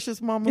damn.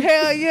 Precious mama.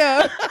 Hell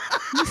yeah.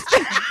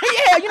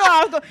 Yeah, you know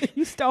I was going,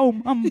 you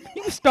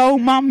stole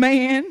my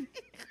man.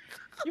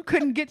 You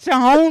couldn't get your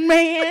own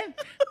man.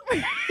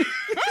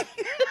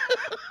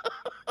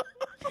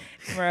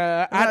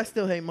 Bruh, I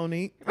still hate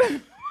Monique.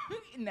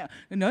 No,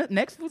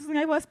 next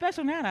thing was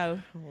special now though.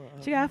 Well,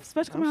 she got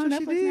special coming on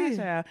Netflix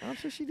now. I'm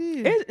sure she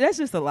did. That's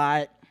just a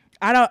lot.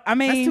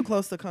 That's too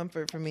close to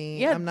comfort for me.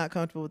 Yeah, I'm not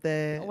comfortable with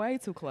that. Way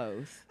too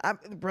close.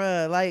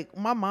 Bruh, like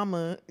my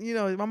mama,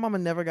 my mama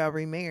never got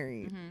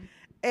remarried. Mm-hmm.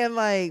 And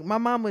like my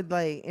mom would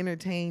like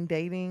entertain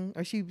dating,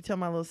 or she'd tell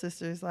my little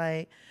sisters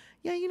like,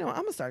 yeah, I'm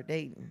gonna start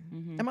dating.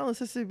 Mm-hmm. And my little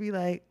sister would be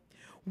like,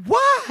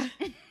 why?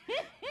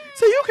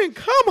 So you can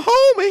come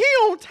home and he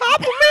on top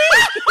of me?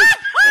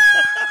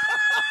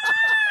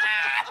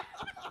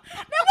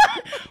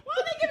 Why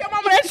they give your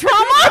mama that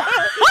trauma?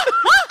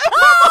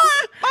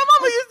 My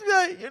mama used to be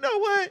like, you know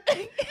what?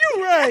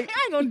 You right.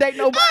 I ain't gonna date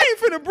nobody. I ain't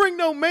finna bring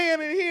no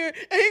man in here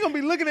and he gonna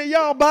be looking at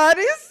y'all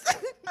bodies. I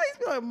used to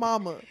be like,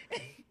 mama.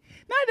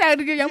 Not that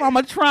to give your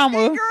mama trauma.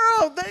 Hey,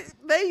 girl,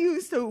 they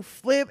used to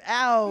flip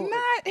out.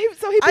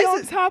 So he be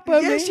on top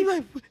of me. Yeah, she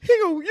like,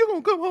 you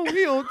gonna come home,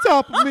 he on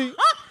top of me.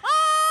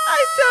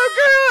 I said,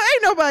 girl,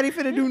 ain't nobody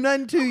finna do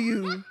nothing to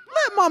you.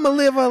 Let mama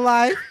live her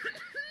life.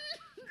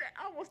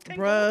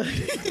 Bruh.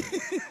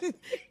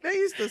 They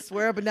used to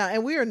swear up and down.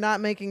 And we are not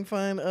making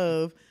fun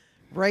of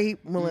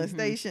rape,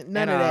 molestation,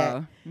 none of that.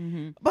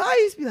 Mm-hmm. But I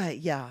used to be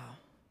like, y'all,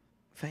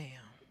 fam.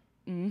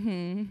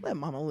 Mm-hmm. Let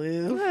mama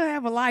live. Let her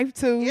have a life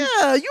too.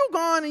 Yeah, you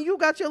gone and you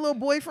got your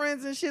little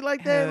boyfriends and shit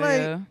like that.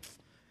 Hell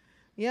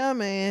yeah,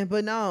 man.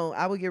 But no,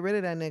 I would get rid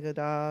of that nigga,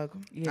 dog.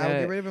 Yeah. I would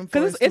get rid of him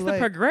because it's the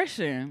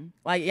progression.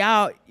 Like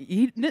y'all,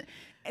 nigga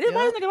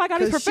like all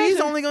these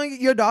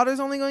professions. Your daughter's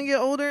only gonna get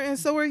older, and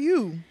so are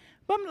you.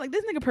 But I'm like,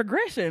 this nigga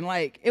progression.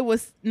 Like it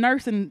was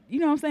nurse and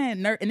you know what I'm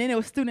saying, and then it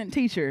was student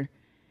teacher.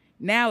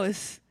 Now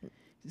it's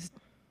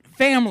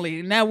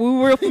family. Now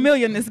we're real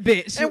familiar in this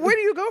bitch. And where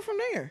do you go from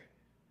there?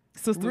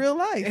 Sister, real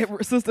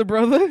life, sister,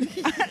 brother.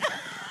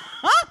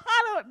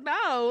 I don't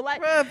know.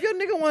 Like, bruh, if your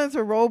nigga wanted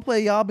to role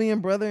play y'all being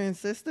brother and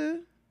sister,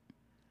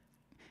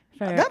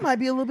 that might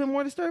be a little bit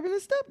more disturbing than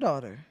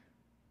stepdaughter.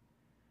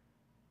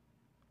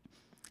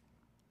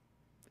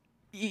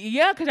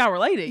 Yeah, because y'all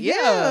related.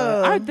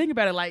 Yeah. I think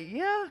about it like,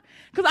 yeah.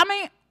 Because, I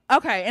mean,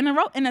 okay,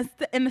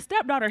 in the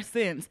stepdaughter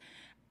sense,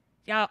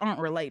 y'all aren't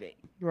related.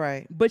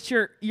 Right. But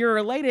you're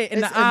related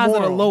in the eyes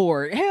of the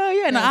Lord. Hell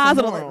yeah, in the eyes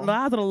of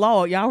the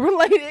Lord, y'all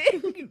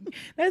related.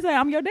 They say,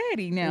 I'm your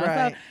daddy now.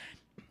 Right.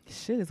 So,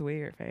 shit is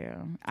weird,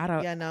 fam. I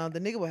don't. Yeah, no, the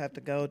nigga will have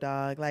to go,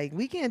 dog. Like,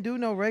 we can't do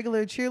no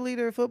regular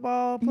cheerleader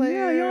football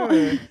player. Yeah, I'm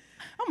going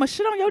to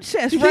shit on your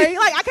chest, Ray.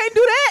 Like, I can't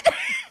do that.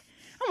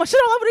 I'm going to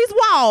shit all over these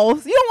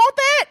walls. You don't want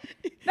that?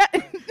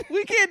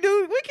 We can't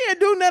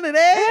do none of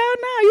that. Hell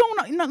no.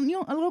 You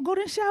don't a little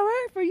golden shower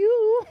for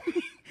you.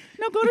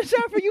 No golden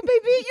shower for you,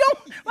 baby. You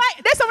don't,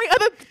 like, there's so many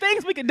other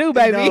things we can do,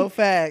 baby. No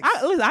facts.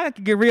 I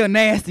can get real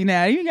nasty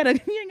now. You ain't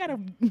gotta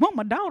want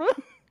my daughter.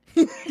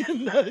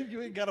 No,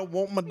 you ain't gotta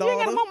want my daughter. You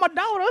ain't gotta want my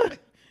daughter.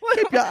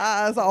 Keep your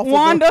eyes off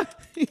Wanda. of her.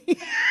 Me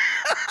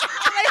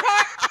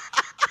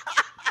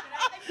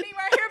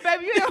right here,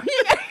 baby. You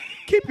gotta...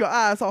 Keep your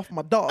eyes off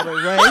my daughter,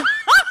 Ray.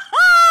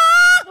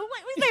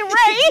 Wait, we say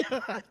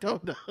Ray? I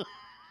don't know.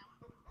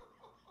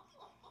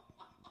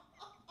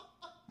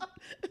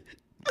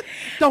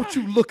 Don't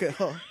you look at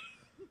her.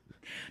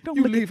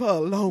 Leave her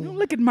alone. Don't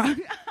look at my...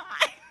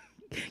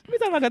 We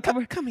talking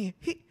about come here.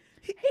 He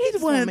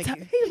just want to talk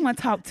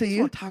to you.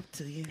 He want to talk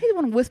to you. He just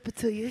want to whisper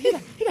to you. He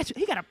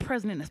got a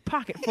present in his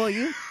pocket for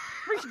you.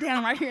 Reach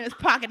down right here in his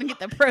pocket and get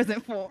that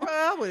present for him.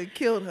 I would have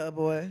killed her,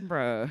 boy.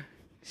 Bruh,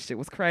 shit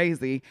was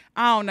crazy.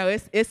 I don't know.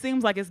 It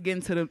seems like it's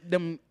getting to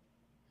them.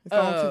 It's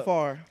gone too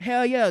far.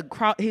 Hell yeah,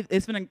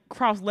 it's gonna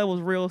cross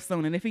levels real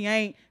soon. And if he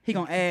ain't, he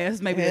gonna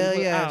ask. Maybe. Hell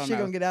yeah, she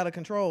gonna get out of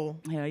control.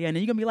 Hell yeah, and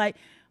then you gonna be like,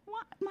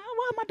 why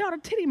my daughter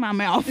titty in my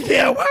mouth?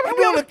 Yeah, why are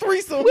we doing a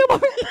threesome? We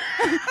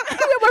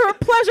were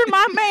pleasuring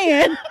my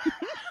man.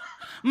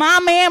 My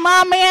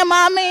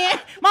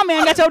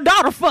man got your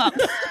daughter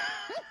fucked.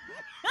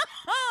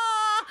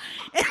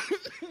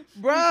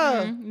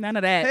 Bruh. None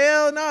of that.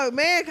 Hell no,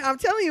 man. I'm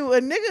telling you,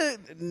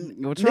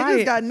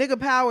 niggas got nigga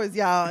powers,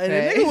 y'all. And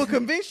a nigga will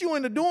convince you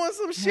into doing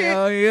some shit.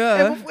 Hell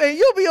yeah. And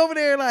you'll be over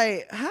there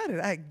like, how did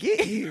I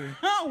get here?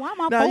 Why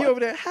am I Now you over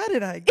there, how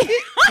did I get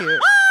here?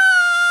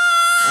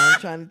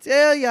 I'm trying to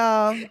tell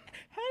y'all. How did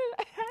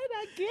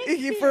I get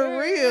here? For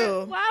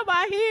real. Why am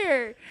I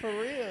here? For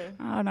real.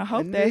 I don't know.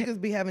 Hope And that.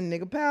 niggas be having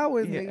nigga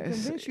powers. Yeah, Nigga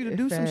it's- convince you to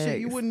do some shit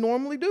you facts. wouldn't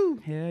normally do.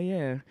 Hell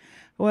yeah.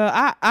 Well,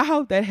 I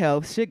hope that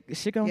helps.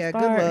 Shit gonna Yeah,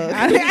 good start. luck.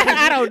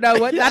 I don't know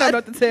what I don't know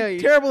what to tell you.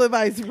 Terrible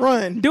advice.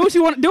 Run. Do what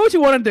you want. Do what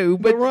you want to do,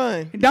 But but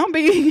run. don't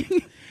be.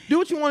 Do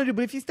what you want to do.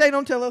 But if you stay,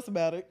 don't tell us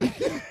about it.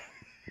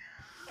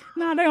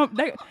 No,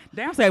 they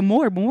don't say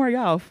more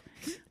off.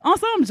 On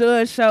some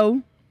judge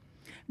show,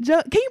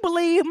 can you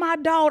believe my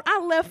dog? I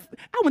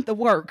went to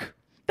work.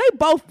 They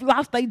both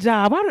lost their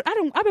job.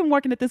 I've been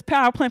working at this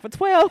power plant for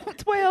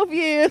 12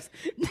 years.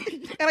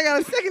 And I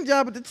got a second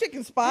job at the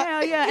chicken spot.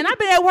 Hell yeah. And I've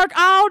been at work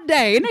all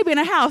day and they been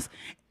in the house.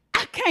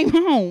 I came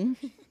home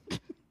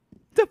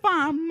to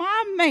find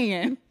my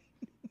man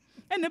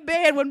in the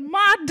bed with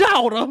my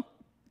daughter.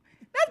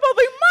 That's supposed to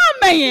be my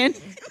man.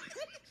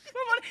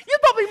 You're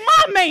supposed to be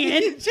my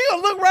man. She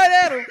gonna look right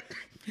at him.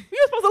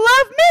 You're supposed to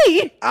love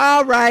me.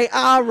 All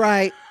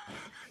right.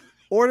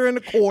 Order in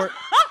the court.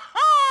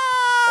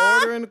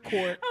 Order in the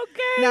court.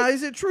 Okay. Now,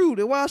 is it true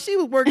that while she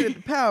was working at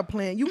the power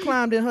plant, you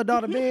climbed in her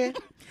daughter's bed?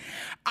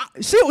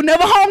 She was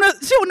never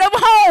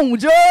home,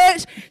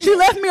 Judge. She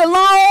left me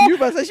alone. You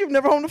about to say she was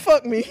never home to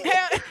fuck me.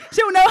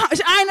 She would never.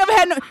 I ain't never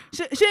had no.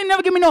 She ain't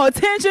never give me no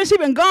attention. She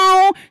been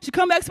gone. She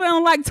come back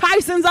smelling like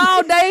Tyson's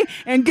all day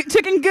and get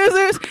chicken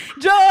gizzards,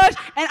 Judge.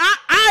 And I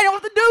don't know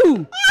what to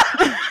do.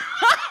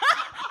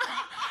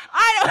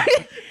 I don't.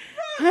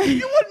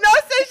 You would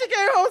not say she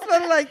came home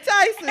smelling like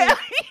Tyson.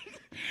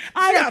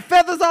 She got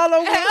feathers all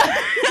over her.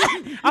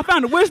 I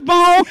found a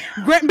wishbone.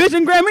 Bitch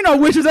and Graham, no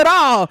wishes at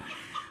all.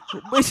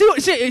 But she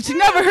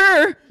never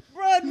heard.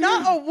 Bruh,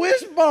 not a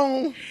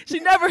wishbone. She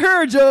never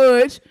heard,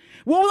 Judge.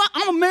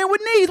 I'm a man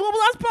with needs. What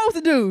was I supposed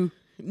to do?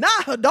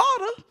 Not her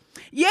daughter.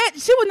 Yet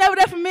she was never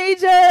there for me,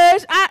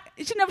 Judge.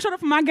 She never showed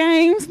up for my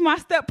games, my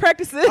step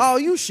practices. Oh,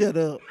 you shut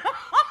up.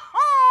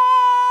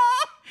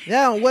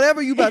 Now,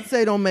 whatever you about to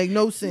say don't make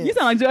no sense. You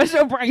sound like Judge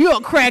O'Brien. You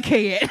a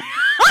crackhead.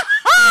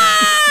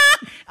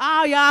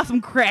 Oh, y'all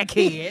some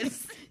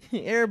crackheads.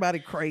 Everybody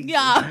crazy.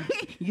 Y'all,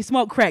 you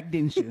smoked crack,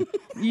 didn't you?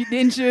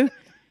 Didn't you?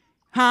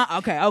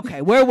 Huh?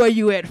 Okay. Where were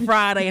you at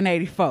Friday in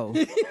 '84?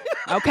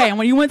 Okay, and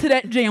when you went to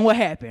that gym, what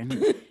happened?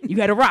 You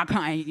had a rock,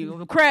 huh?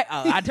 You crack.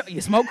 Oh,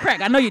 you smoked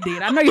crack. I know you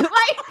did. I know you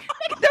like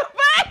the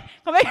fuck.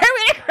 I'm like,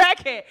 hey,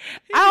 crackhead.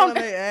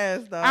 I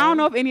don't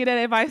know if any of that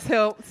advice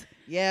helped.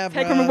 Yeah,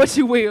 Take from me what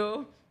you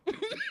will.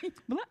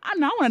 But I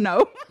want to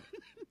know.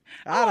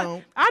 I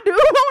don't. I do. I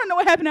want to know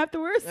what happened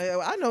afterwards.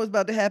 I know it's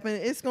about to happen.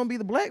 It's going to be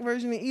the black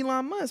version of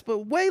Elon Musk, but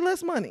way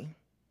less money.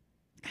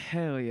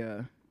 Hell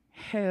yeah.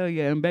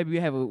 And baby,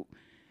 you have a...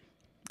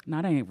 No,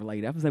 they ain't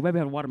related. I was like, baby,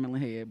 have a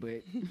watermelon head,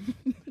 but...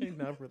 They're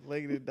not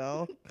related,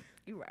 dog.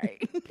 You're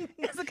right.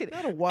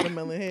 Not a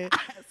watermelon head.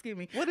 Excuse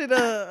me. What did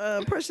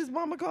Precious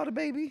Mama call the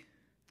baby?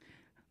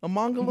 A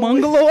mongoloid?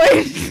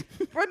 Mongoloid?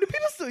 Bro, do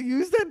people still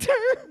use that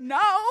term?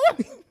 No.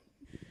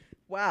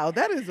 Wow,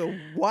 that is a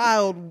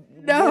wild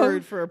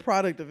word for a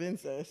product of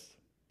incest.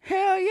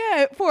 Hell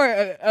yeah. For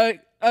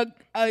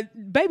a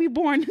baby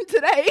born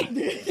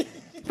today.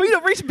 For you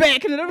to reach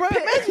back into the Bro,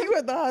 imagine you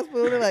at the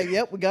hospital. They're like,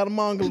 yep, we got a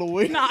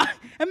mongoloid. Nah.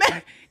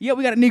 Yeah,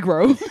 we got a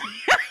Negro.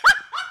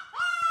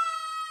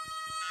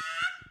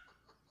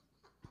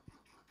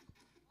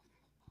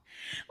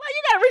 Like,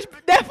 you gotta reach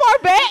that far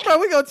back. Bro,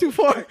 we go too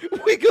far.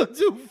 We go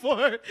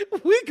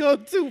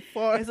too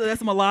far. So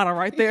that's mulatto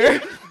right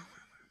there.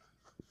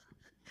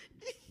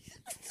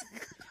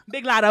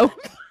 Big Lotto.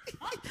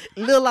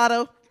 Lil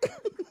Lotto.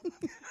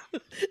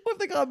 What if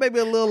they call baby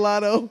a Lil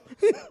Lotto?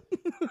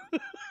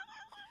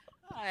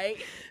 Right.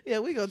 Yeah,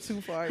 we go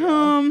too far.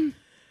 Y'all.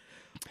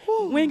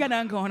 We ain't got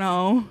nothing going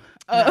on.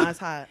 Nah, it's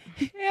hot.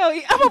 Hell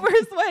yeah, I'm over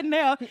here sweating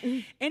now.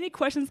 Any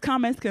questions,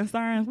 comments,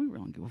 concerns, we really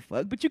don't give a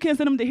fuck. But you can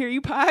send them to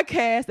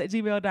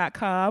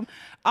hearyoupodcast@gmail.com.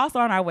 Also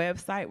on our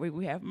website where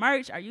we have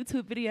merch, our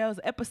YouTube videos,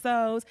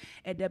 episodes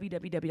at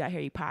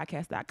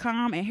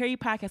www.hearyoupodcast.com and Hear You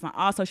Podcast on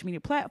all social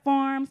media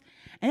platforms.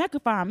 And y'all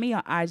can find me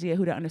on IG at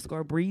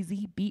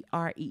Huda_Breezy,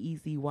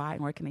 BREEZY. And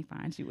where can they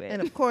find you at?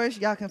 And of course,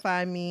 y'all can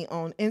find me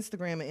on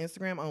Instagram and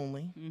Instagram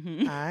only.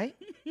 All right?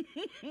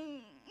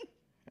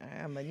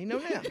 I'm letting you know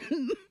now.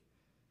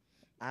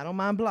 I don't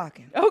mind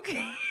blocking.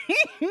 Okay.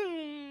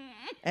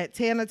 At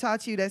Tana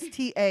Tachu, that's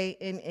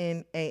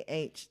TANNAH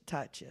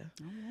Tacha.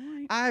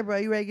 All right, bro,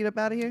 you ready to get up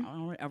out of here?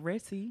 All right, I'm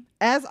ready.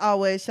 As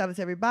always, shout out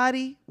to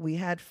everybody. We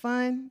had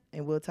fun,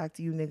 and we'll talk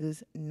to you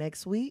niggas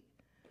next week.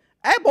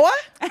 Hey, boy.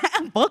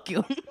 Fuck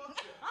you.